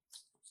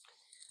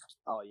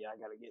 Oh yeah, I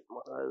gotta get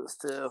one of those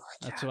too.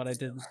 That's God what I did.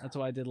 damn. That's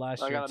what I did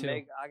last I year gotta too.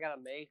 I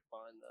gotta make fun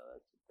though.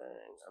 That's the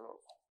thing.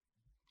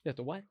 You have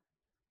to what?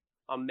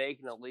 I'm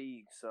making a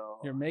league, so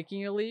You're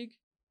making a league.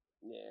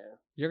 yeah,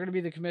 You're gonna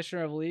be the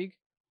commissioner of a league.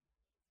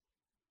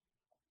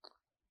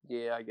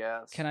 yeah, I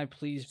guess. Can I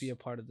please be a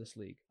part of this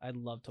league? I'd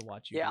love to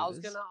watch you. Yeah, do I was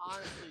this. gonna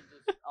honestly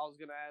just I was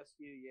gonna ask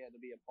you, to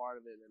be a part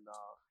of it, and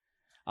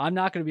I'm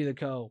not gonna be the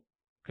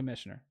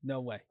co-commissioner.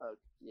 No way.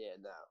 yeah,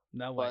 no.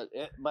 No way.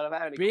 But if I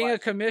have any Being a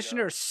questions,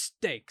 commissioner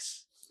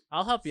stinks.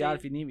 I'll help you out See-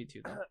 if you need me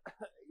to. Though.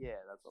 yeah,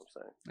 that's what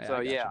I'm saying. Yeah, I so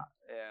got you. yeah,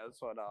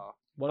 that's what.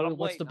 What? I'm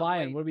What's the waiting, I'm buy-in?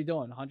 waiting. What are we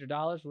doing?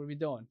 $100? What are we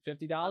doing?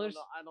 $50?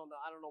 I don't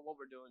know what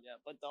we're doing yet.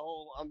 But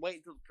I'm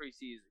waiting till the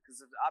preseason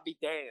because I'll be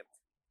damned.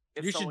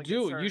 if You should someone do.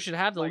 gets You hurt should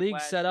have the like league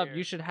last set up. year.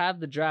 You should have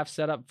the draft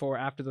set up for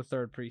after the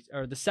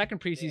the second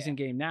preseason Yeah.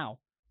 game. Now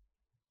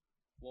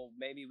Well,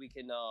 maybe we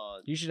can.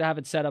 you should have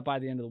it set up by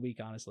the end of the week.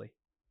 Honestly,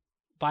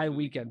 by the Maybe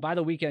we weekend. can- By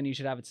the weekend, you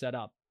should have it set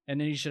up, and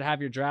then you should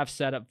have your draft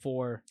set up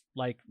for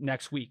like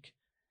next week.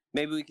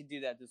 Maybe we could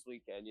do that this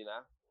weekend.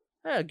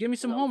 Yeah, give me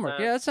some You know what I'm homework.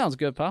 saying? Yeah, that sounds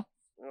good, pal.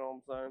 You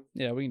know what I'm saying?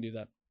 Yeah, we can do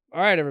that.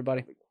 All right,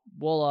 everybody.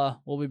 We'll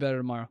be better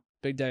tomorrow.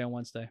 Big day on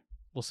Wednesday.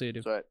 We'll see you,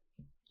 dude. That's right.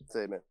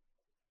 Say, man.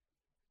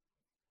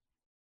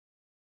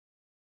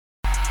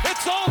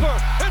 It's over.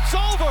 It's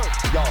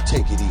over. Y'all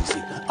take it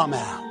easy. I'm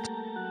out.